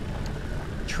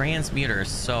transmuter,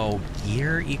 so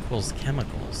gear equals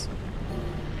chemicals.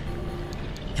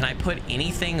 Can I put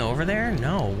anything over there?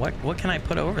 No. What can I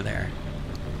put over there?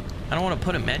 I don't want to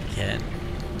put a med kit.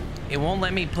 It won't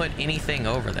let me put anything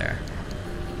over there.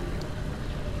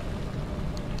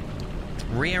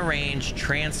 Rearrange,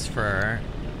 transfer.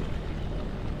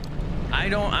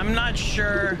 I'm not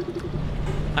sure.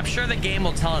 I'm sure the game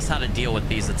will tell us how to deal with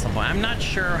these at some point. I'm not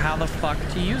sure how the fuck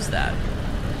to use that.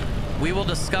 We will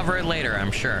discover it later,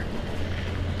 I'm sure.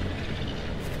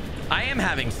 I am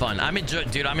having fun.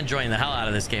 Dude, I'm enjoying the hell out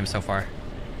of this game so far.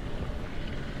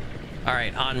 All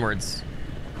right, onwards.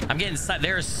 I'm getting...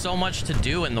 There's so much to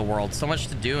do in the world. So much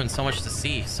to do and so much to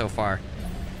see so far.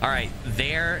 All right,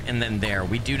 there and then there.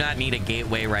 We do not need a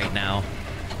gateway right now,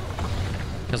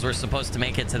 because we're supposed to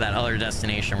make it to that other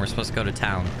destination. We're supposed to go to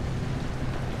town.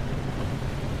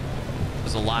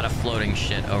 There's a lot of floating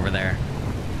shit over there.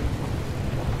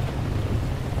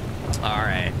 All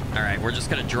right, we're just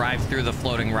gonna drive through the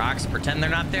floating rocks, pretend they're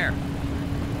not there.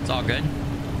 It's all good.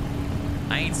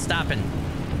 I ain't stopping.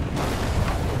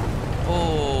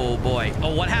 Oh boy.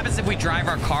 Oh, what happens if we drive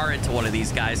our car into one of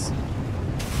these guys?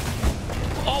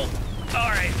 Oh, all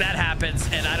right, that happens,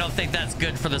 and I don't think that's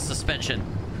good for the suspension.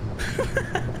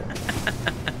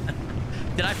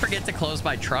 Did I forget to close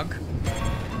my trunk?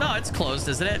 No, it's closed,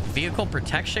 isn't it? Vehicle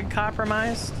protection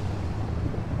compromised?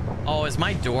 Oh, is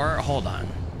my door? Hold on.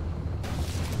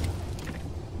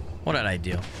 What did I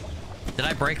do? Did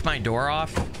I break my door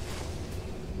off?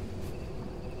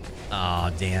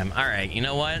 Oh, damn. All right, you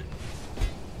know what?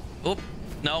 Oop.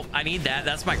 No, I need that.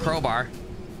 That's my crowbar.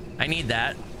 I need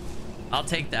that. I'll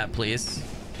take that, please.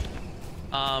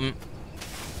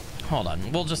 hold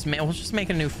on. We'll just make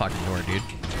a new fucking door, dude.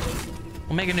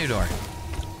 We'll make a new door.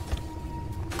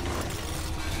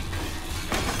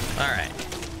 All right.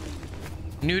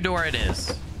 New door it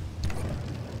is.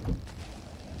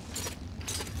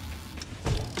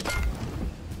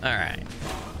 All right.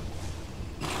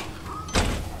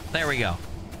 There we go.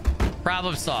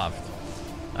 Problem solved.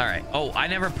 All right. Oh, I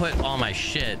never put all my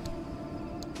shit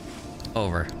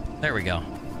over. There we go.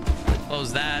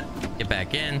 Close that. Get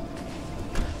back in.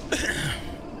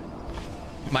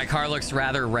 My car looks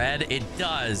rather red. It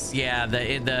does. Yeah,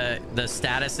 the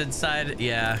status inside.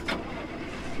 Yeah.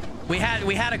 We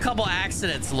had a couple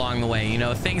accidents along the way, you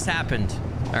know, things happened.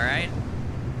 All right.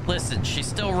 Listen, she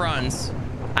still runs.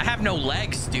 I have no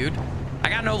legs, dude. I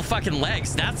got no fucking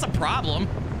legs. That's the problem.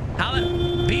 How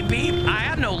the beep beep? I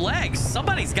have no legs.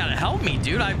 Somebody's got to help me,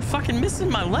 dude. I'm fucking missing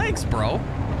my legs, bro.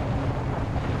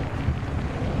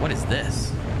 What is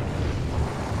this?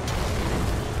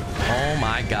 Oh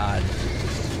my god.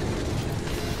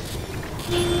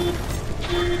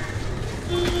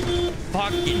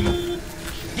 Fucking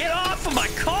get off of my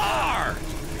car!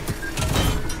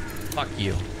 Fuck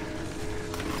you.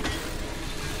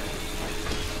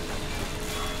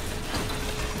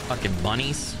 Fucking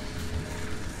bunnies.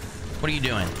 What are you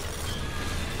doing?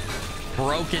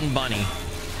 Broken bunny.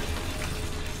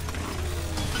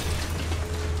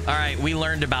 All right, we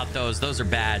learned about those. Those are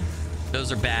bad.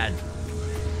 Those are bad.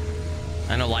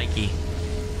 I don't likey.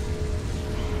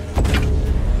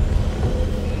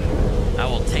 I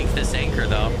will take this anchor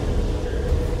though.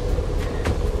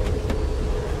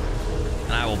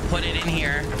 And I will put it in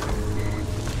here.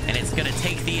 And it's gonna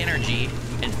take the energy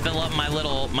and fill up my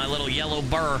little yellow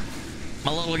burr.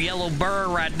 My little yellow burr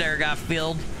right there got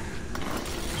filled.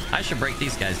 I should break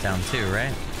these guys down too,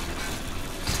 right?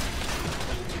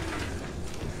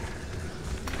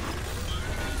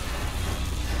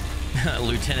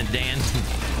 Lieutenant Dan.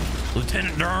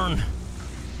 Lieutenant Dern.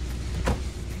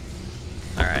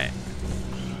 All right.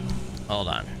 Hold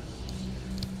on.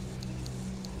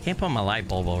 Can't put my light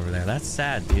bulb over there. That's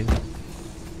sad, dude.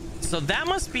 So that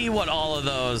must be what all of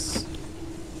those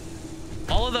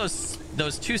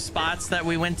two spots that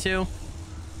we went to.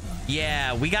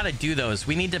 Yeah, we got to do those.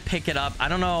 We need to pick it up. I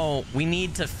don't know. We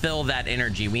need to fill that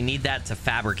energy. We need that to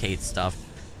fabricate stuff.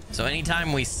 So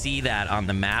anytime we see that on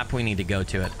the map, we need to go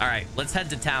to it. All right, let's head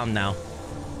to town now.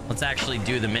 Let's actually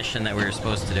do the mission that we were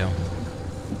supposed to do.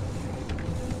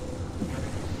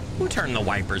 Who turned the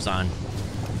wipers on?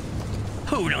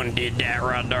 Who done did that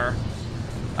right there?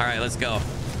 All right, let's go.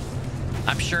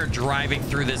 I'm sure driving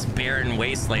through this barren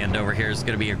wasteland over here is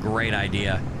going to be a great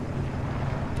idea.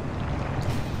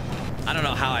 I don't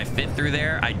know how I fit through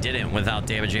there. I didn't without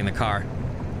damaging the car.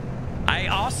 I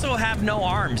also have no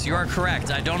arms. You are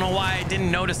correct. I don't know why I didn't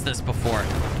notice this before.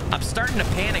 I'm starting to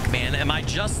panic, man. Am I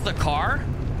just the car?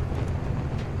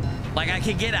 Like, I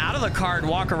could get out of the car and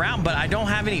walk around, but I don't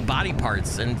have any body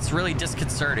parts, and it's really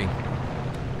disconcerting.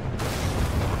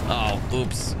 Oh,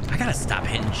 oops. I gotta stop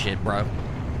hitting shit, bro.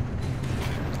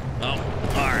 Oh,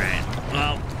 all right.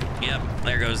 Well, yep,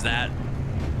 there goes that.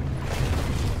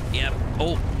 Yep.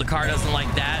 Oh, the car doesn't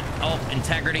like that. Oh,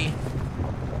 integrity.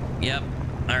 Yep.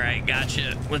 All right,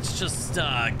 gotcha. Let's just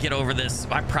get over this.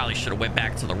 I probably should have went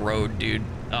back to the road, dude.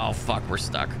 Oh, fuck, we're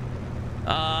stuck.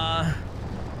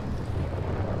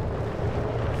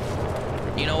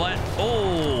 You know what?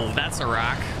 Oh, that's a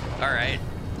rock. All right.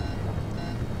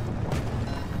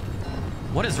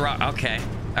 What is rock? Okay.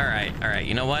 All right. All right.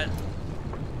 You know what?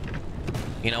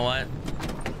 You know what?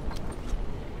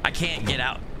 I can't get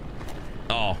out.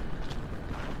 Oh.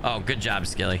 Oh, good job,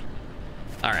 Skilly.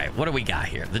 All right. What do we got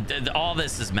here? All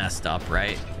this is messed up,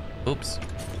 right? Oops.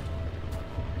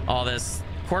 All this.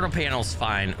 Quarter panel's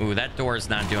fine. Ooh, that door's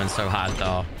not doing so hot,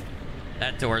 though.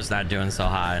 That door's not doing so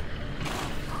hot.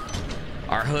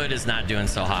 Our hood is not doing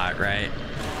so hot, right?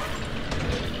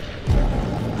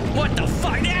 What the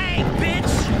fuck? Hey,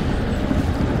 bitch!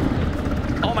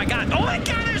 Oh my god. Oh my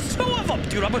god, there's two of them!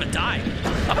 Dude, I'm gonna die.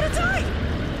 I'm gonna die!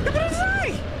 I'm gonna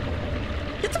die!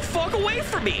 Get the fuck away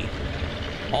from me!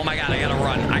 Oh my god, I gotta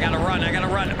run. I gotta run. I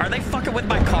gotta run. Are they fucking with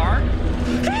my car?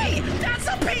 Hey! That's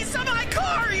a piece of my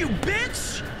car, you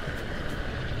bitch!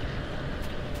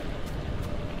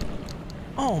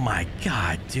 Oh my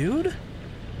god, dude.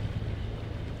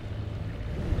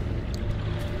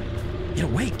 Get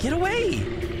away, get away!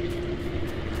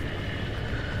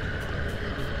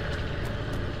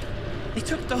 They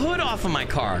took the hood off of my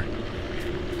car.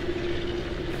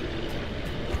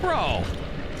 Bro.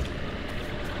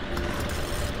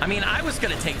 I mean, I was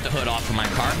gonna take the hood off of my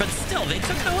car, but still, they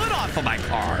took the hood off of my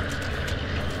car.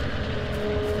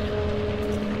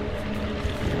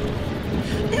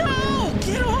 No!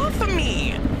 Get off off of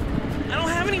me. I don't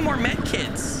have any more med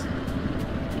kits.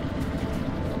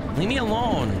 Leave me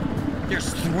alone.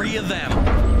 There's 3 of them.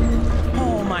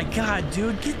 Oh my God,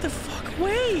 dude, get the fuck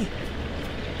away.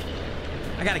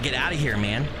 I gotta get out of here,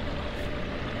 man.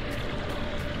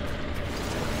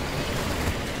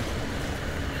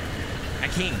 I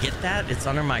can't get that. It's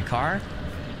under my car.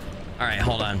 All right,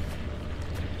 hold on.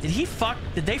 Did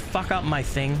they fuck up my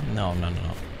thing? No.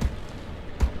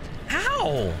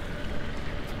 How?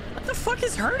 What the fuck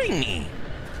is hurting me?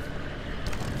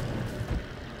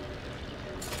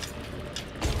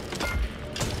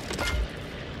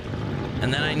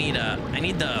 And then I need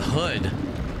the hood.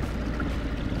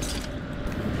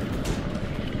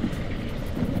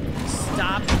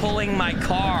 Stop pulling my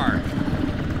car.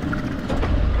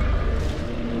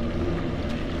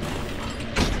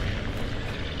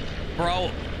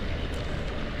 Bro,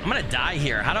 I'm gonna die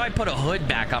here. How do I put a hood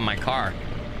back on my car?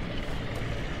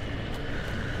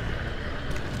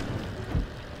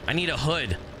 I need a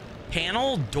hood.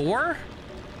 Panel? Door?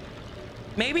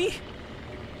 Maybe?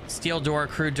 Steel door,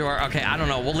 crude door. Okay, I don't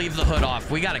know. We'll leave the hood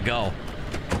off. We gotta go.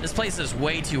 This place is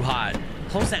way too hot.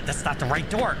 Close that. That's not the right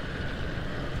door.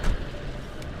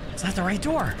 It's not the right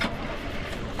door.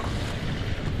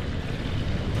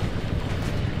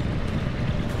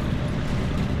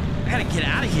 I gotta get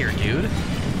out of here, dude.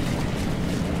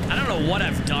 I don't know what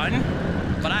I've done,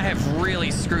 but I have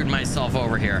really screwed myself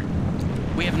over here.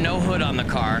 We have no hood on the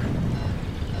car.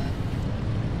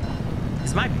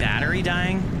 Is my battery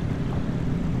dying?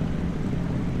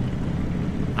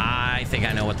 I think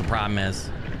I know what the problem is.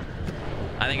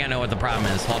 I think I know what the problem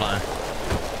is. Hold on.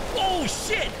 Oh,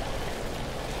 shit!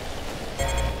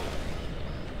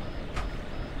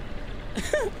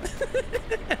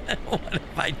 What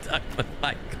have I done with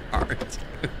my car, dude?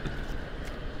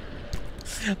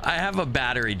 I have a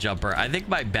battery jumper. I think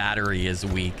my battery is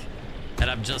weak. And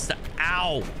I'm just...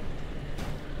 Ow!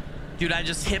 Dude, I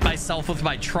just hit myself with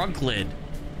my trunk lid.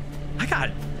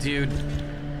 Dude,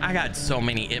 I got so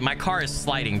many... My car is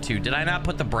sliding too. Did I not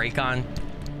put the brake on?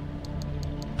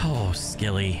 Oh,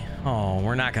 Skilly. Oh,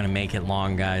 we're not gonna make it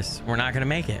long, guys. We're not gonna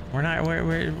make it. We're not...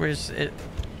 Where's it?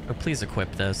 Oh, please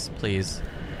equip this, please.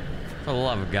 For the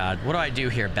love of God. What do I do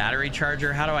here? Battery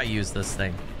charger? How do I use this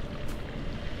thing?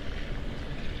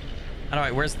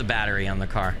 Where's the battery on the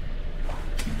car?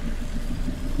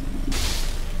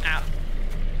 Ow.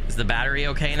 Is the battery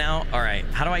okay now? All right.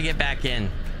 How do I get back in?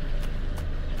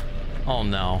 Oh,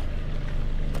 no.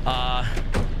 I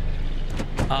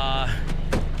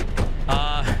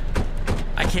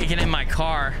can't get in my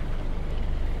car.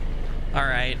 All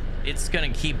right. It's gonna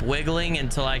keep wiggling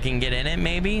until I can get in it,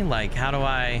 maybe? Like, how do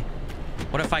I...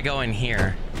 What if I go in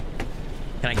here?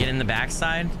 Can I get in the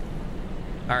backside?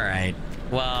 All right.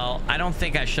 Well, I don't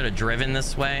think I should have driven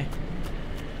this way.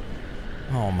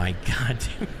 Oh my God,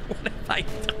 dude. What have I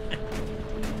done?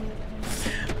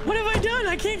 What have I done?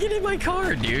 I can't get in my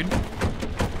car, dude.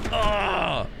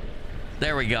 Oh,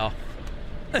 there we go.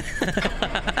 I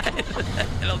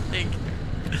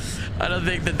don't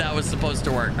think that was supposed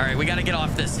to work. All right, we got to get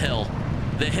off this hill.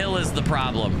 The hill is the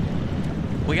problem.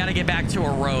 We got to get back to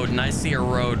a road, and I see a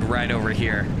road right over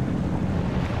here.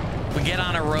 We get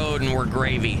on a road and we're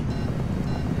gravy.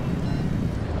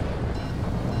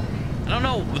 I don't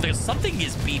know. Something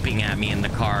is beeping at me in the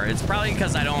car. It's probably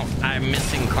because I'm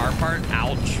missing car part.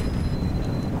 Ouch.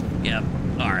 Yep.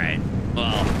 All right.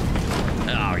 Well.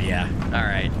 Oh, yeah. All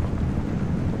right.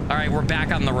 All right. We're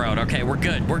back on the road. Okay. We're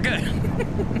good. We're good.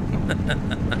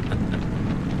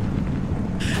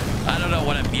 I don't know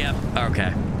what I'm... Yep.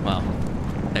 Okay. Well,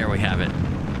 there we have it.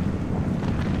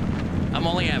 I'm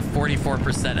only at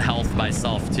 44% health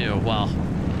myself, too. Well,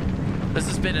 this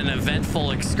has been an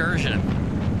eventful excursion.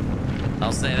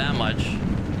 I'll say that much.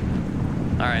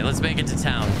 All right, let's make it to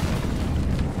town.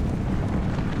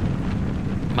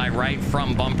 My right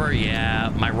front bumper,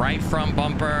 yeah. My right front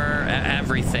bumper,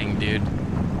 everything, dude.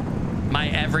 My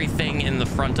everything in the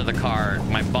front of the car,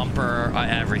 my bumper,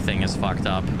 everything is fucked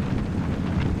up.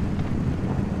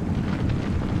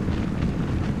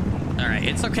 All right,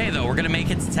 it's okay though. We're gonna make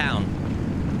it to town.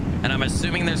 And I'm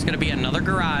assuming there's gonna be another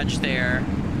garage there.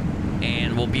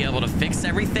 And we'll be able to fix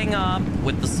everything up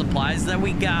with the supplies that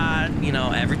we got. You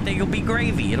know, everything will be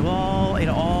gravy. It'll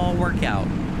all work out.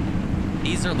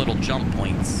 These are little jump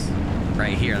points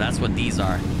right here. That's what these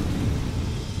are.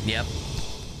 Yep.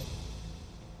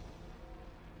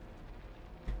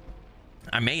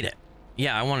 I made it.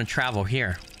 Yeah, I want to travel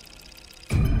here.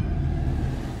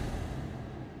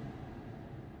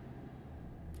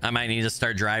 I might need to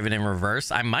start driving in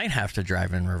reverse. I might have to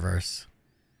drive in reverse.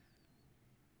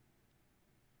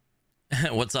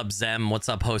 What's up, Zem? What's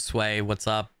up, Josue? What's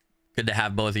up, Good to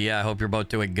have both of you. I hope you're both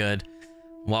doing good.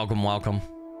 Welcome, welcome.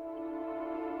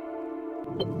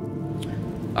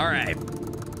 All right.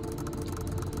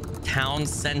 Town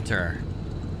center.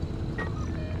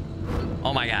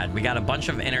 Oh my god, we got a bunch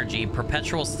of energy,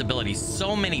 perpetual stability,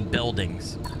 so many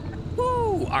buildings.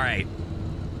 Woo! All right.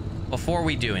 Before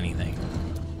we do anything,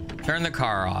 turn the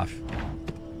car off.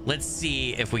 Let's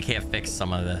see if we can't fix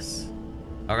some of this.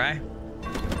 Okay?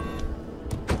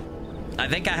 I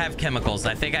think I have chemicals.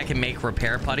 I think I can make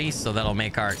repair putty, so that'll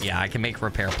make our... Yeah, I can make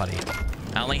repair putty.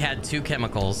 I only had 2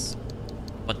 chemicals,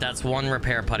 but that's 1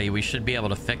 repair putty. We should be able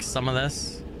to fix some of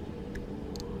this.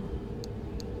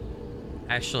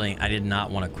 Actually, I did not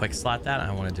want to quick slot that.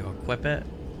 I wanted to equip it.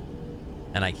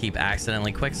 And I keep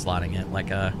accidentally quick slotting it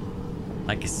like a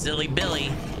silly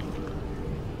Billy.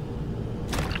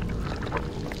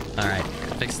 All right,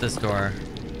 fix this door.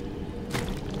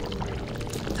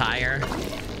 Tire.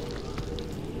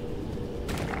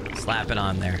 Slap it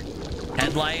on there.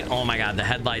 Headlight. Oh my god, the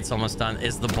headlight's almost done.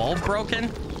 Is the bulb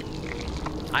broken?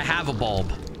 I have a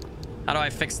bulb. How do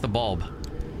I fix the bulb?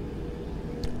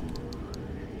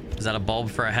 Is that a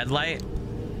bulb for a headlight?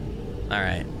 All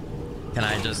right. Can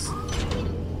I just...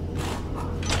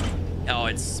 Oh,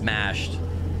 it's smashed.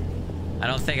 I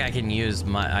don't think I can use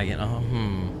my...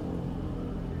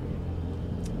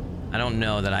 I don't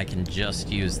know that I can just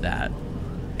use that.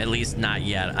 At least not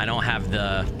yet. I don't have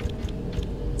the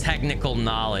technical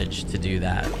knowledge to do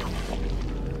that.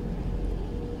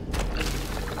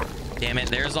 Damn it,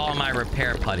 there's all my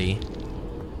repair putty.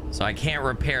 So I can't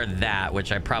repair that,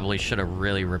 which I probably should have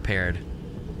really repaired.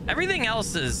 Everything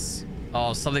else is...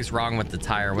 Oh, something's wrong with the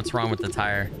tire. What's wrong with the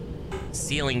tire?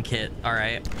 Sealing kit. All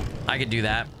right. I could do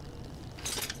that.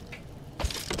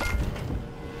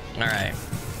 All right.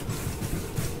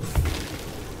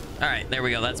 All right, there we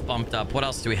go. That's bumped up. What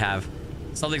else do we have?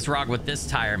 Something's wrong with this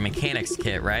tire. Mechanics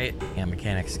kit, right? Yeah,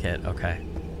 mechanics kit. Okay.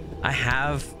 I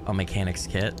have a mechanics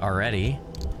kit already.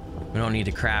 We don't need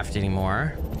to craft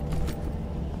anymore.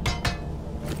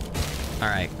 All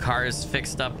right, car's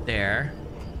fixed up there.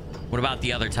 What about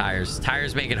the other tires?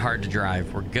 Tires make it hard to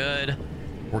drive. We're good.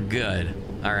 We're good.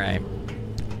 All right.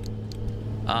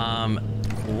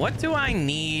 What do I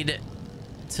need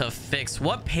to fix?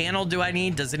 What panel do I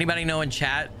need? Does anybody know in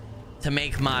chat to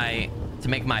make my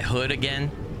hood again?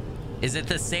 Is it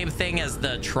the same thing as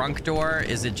the trunk door?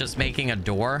 Is it just making a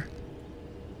door?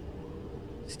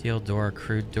 Steel door,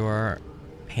 crude door,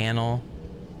 panel,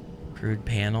 crude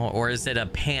panel, or is it a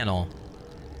panel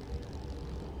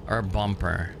or a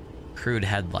bumper? Crude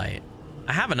headlight.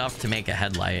 I have enough to make a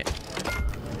headlight.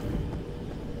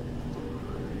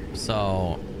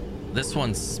 So this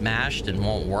one's smashed and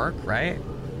won't work, right?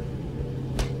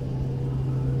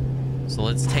 So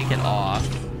let's take it off.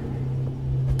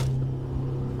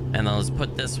 And then let's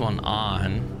put this one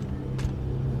on.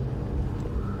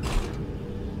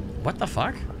 What the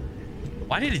fuck?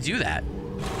 Why did it do that?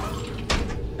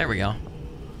 There we go.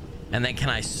 And then can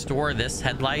I store this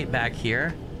headlight back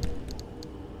here?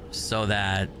 So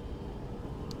that...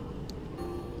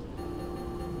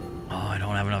 Oh, I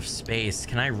don't have enough space.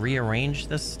 Can I rearrange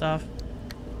this stuff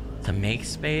to make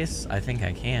space? I think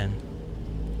I can.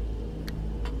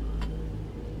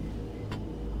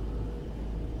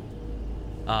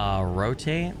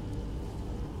 Rotate.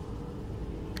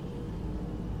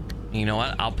 You know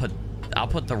what? I'll put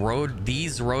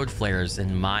these road flares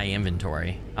in my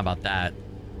inventory. How about that?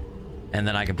 And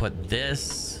then I can put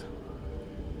this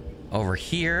over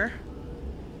here.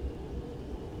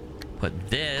 Put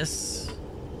this.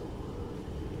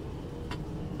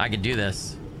 I could do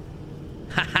this.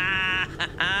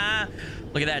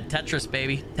 Look at that Tetris,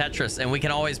 baby. Tetris. And we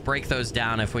can always break those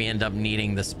down if we end up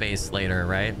needing the space later,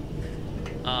 right?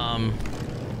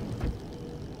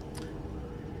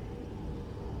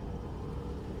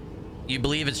 You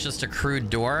believe it's just a crude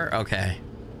door? Okay.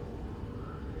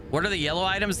 What are the yellow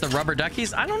items? The rubber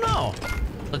duckies? I don't know.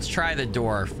 Let's try the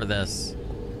door for this.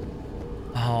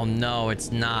 Oh no, it's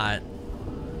not.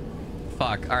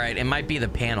 Fuck. All right, it might be the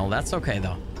panel. That's okay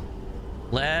though.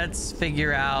 Let's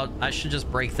figure out. I should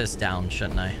just break this down,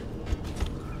 shouldn't I?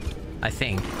 I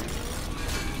think.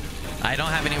 I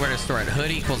don't have anywhere to store it.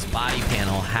 Hood equals body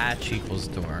panel. Hatch equals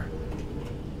door.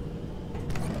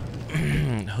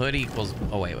 Hood equals...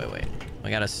 Oh, wait. We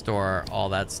gotta store all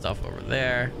that stuff over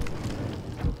there.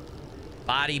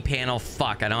 Body panel.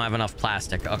 Fuck, I don't have enough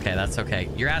plastic. Okay, that's okay.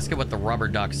 You're asking what the rubber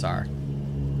ducks are.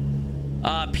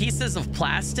 Pieces of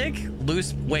plastic.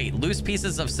 Loose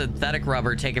pieces of synthetic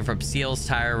rubber taken from seals,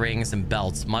 tire rings, and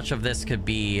belts. Much of this could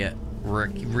be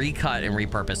recut and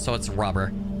repurposed. So it's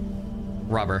rubber.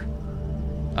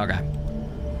 Okay.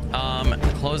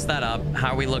 Close that up.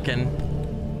 How are we looking?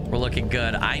 We're looking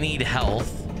good. I need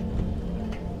health.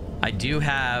 I do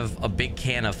have a big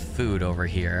can of food over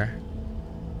here.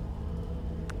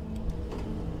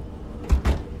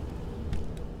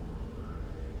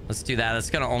 Let's do that. It's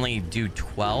gonna only do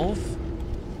 12.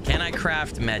 Can I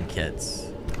craft med kits?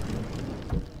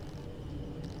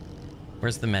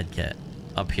 Where's the med kit?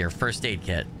 Up here. First aid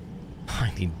kit.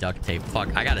 I need duct tape.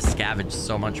 Fuck. I gotta scavenge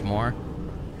so much more.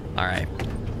 All right.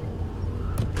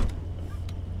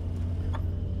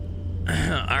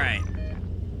 All right.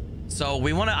 So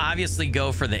we want to obviously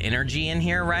go for the energy in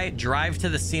here, right? Drive to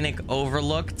the scenic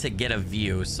overlook to get a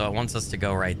view. So it wants us to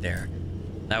go right there.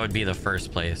 That would be the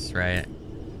first place, right?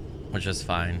 Which is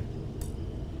fine.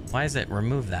 Why is it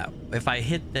remove that? If I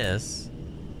hit this,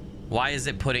 why is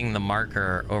it putting the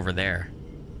marker over there?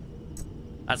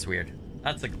 That's weird.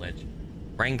 That's a glitch.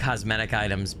 Bring cosmetic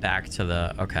items back to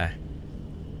the... Okay.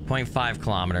 0.5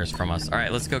 kilometers from us. All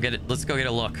right, let's go get it. Let's go get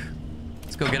a look.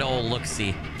 Let's go get an old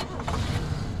look-see.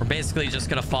 We're basically just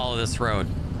gonna follow this road.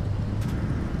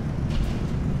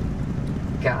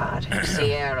 God,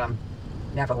 Sierra.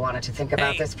 Never wanted to think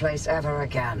about this place ever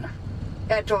again.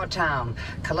 Head toward town.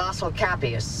 Colossal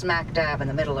Cappy is smack dab in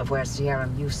the middle of where Sierra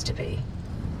used to be.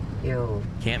 You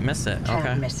can't miss it.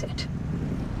 Can't miss it.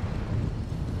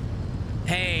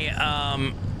 Hey,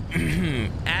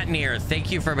 Atnir,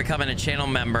 thank you for becoming a channel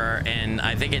member, and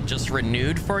I think it just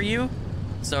renewed for you.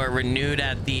 So it renewed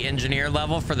at the engineer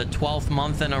level for the 12th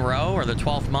month in a row, or the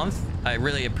 12th month. I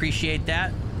really appreciate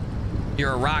that.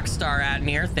 You're a rock star,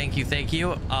 Atnir. Thank you, thank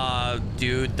you.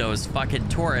 Dude, those fucking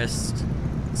tourists.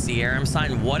 Sierra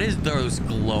sign. What is those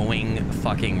glowing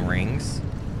fucking rings?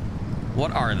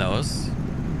 What are those?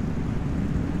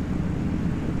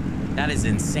 That is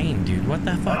insane, dude. What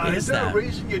the fuck is that? Is there a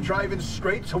reason you're driving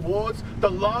straight towards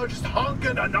the largest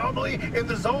honking anomaly in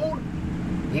the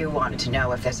zone? You wanted to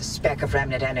know if there's a speck of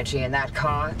remnant energy in that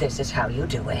car? This is how you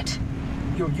do it.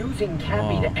 You're using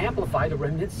Cappy to amplify the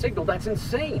remnant signal. That's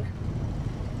insane.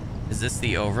 Is this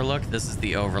the overlook? This is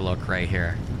the overlook right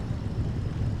here.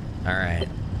 All right.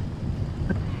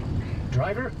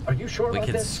 Driver, are you sure about this?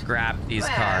 We can scrap these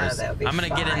cars. I'm gonna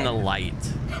get in the light.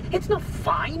 It's not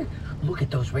fine. Look at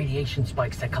those radiation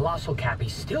spikes that Colossal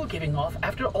Cappy's still giving off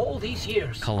after all these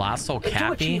years. Colossal Cappy?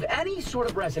 To achieve any sort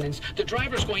of resonance, the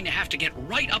driver's going to have to get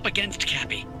right up against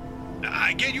Cappy.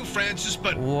 I get you, Francis,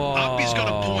 but Oppie's got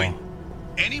a point.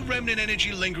 Any remnant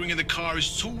energy lingering in the car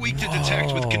is too weak to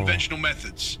detect with conventional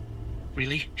methods.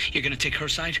 Really? You're gonna take her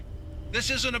side?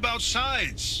 This isn't about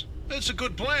sides. It's a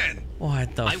good plan.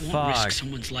 What the fuck? I won't risk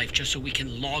someone's life just so we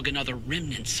can log another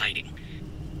remnant sighting.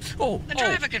 The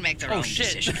driver can make their own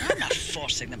decision. I'm not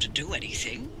forcing them to do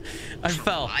anything. For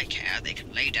all I care, they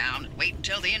can lay down and wait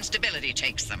until the instability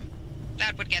takes them.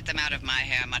 That would get them out of my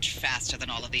hair much faster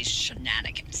than all of these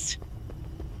shenanigans.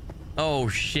 Oh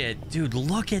shit, dude,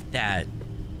 look at that.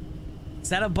 Is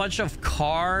that a bunch of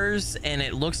cars and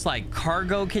it looks like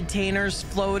cargo containers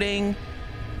floating?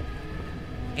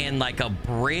 And like a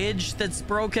bridge that's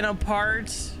broken apart?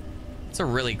 It's a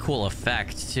really cool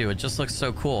effect too. It just looks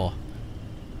so cool.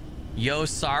 Yo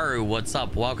Saru, what's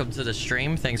up? Welcome to the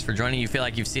stream. Thanks for joining. You feel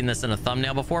like you've seen this in a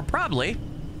thumbnail before? Probably.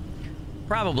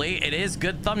 Probably. It is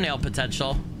good thumbnail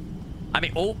potential. I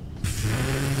mean, oh.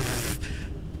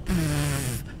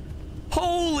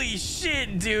 Holy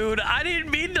shit, dude. I didn't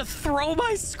mean to throw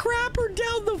my scrapper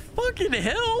down the fucking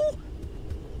hill.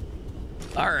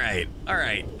 All right. All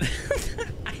right.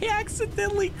 I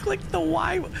accidentally clicked the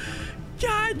Y.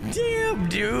 God damn,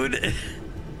 dude.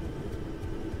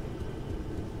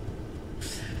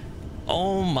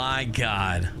 Oh my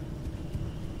God.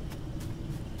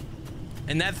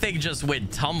 And that thing just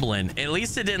went tumbling. At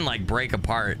least it didn't like break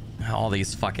apart. All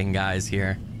these fucking guys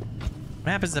here.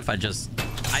 What happens if I just...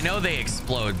 I know they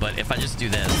explode, but if I just do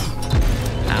this...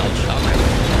 Ouch.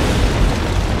 Okay.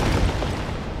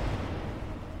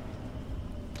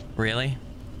 Really?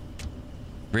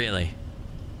 Really?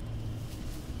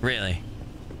 Really?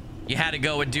 You had to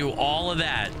go and do all of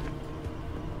that.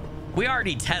 We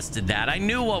already tested that. I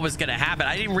knew what was gonna happen.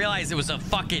 I didn't realize it was a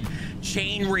fucking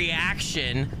chain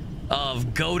reaction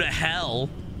of go to hell.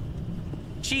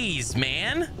 Jeez,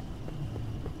 man.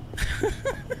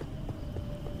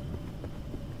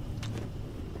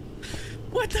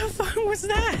 What the fuck was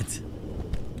that?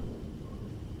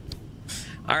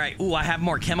 All right. Ooh, I have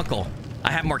more chemical.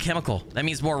 I have more chemical. That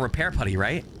means more repair putty,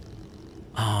 right?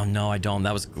 Oh no, I don't.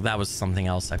 That was something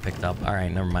else I picked up. All right,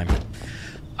 never mind.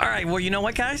 All right, well, you know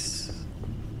what, guys?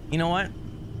 You know what?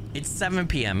 It's 7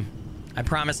 p.m. I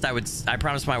promised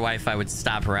my wife I would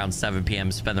stop around 7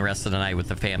 p.m. spend the rest of the night with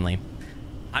the family.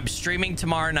 I'm streaming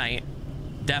tomorrow night.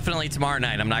 Definitely tomorrow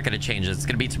night. I'm not going to change it. It's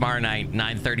going to be tomorrow night,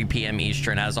 9:30 p.m.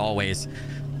 Eastern, as always.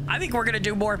 I think we're going to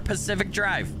do more Pacific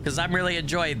Drive because I'm really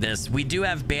enjoying this. We do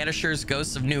have Banishers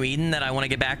Ghosts of New Eden that I want to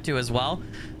get back to as well.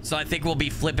 So I think we'll be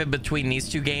flipping between these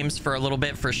two games for a little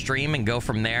bit for stream and go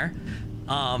from there.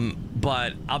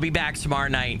 But I'll be back tomorrow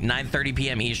night, 9:30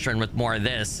 p.m. Eastern with more of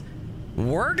this.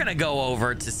 We're going to go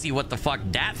over to see what the fuck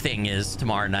that thing is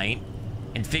tomorrow night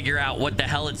and figure out what the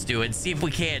hell it's doing. See if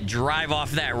we can't drive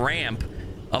off that ramp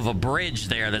of a bridge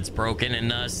there that's broken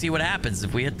and see what happens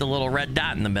if we hit the little red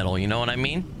dot in the middle. You know what I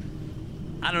mean?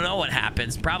 I don't know what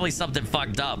happens. Probably something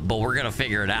fucked up, but we're gonna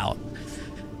figure it out.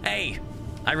 Hey,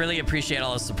 I really appreciate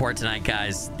all the support tonight,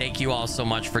 guys. Thank you all so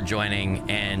much for joining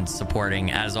and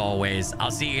supporting, as always.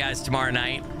 I'll see you guys tomorrow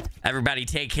night. Everybody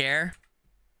take care.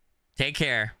 Take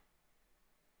care.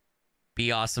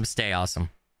 Be awesome. Stay awesome.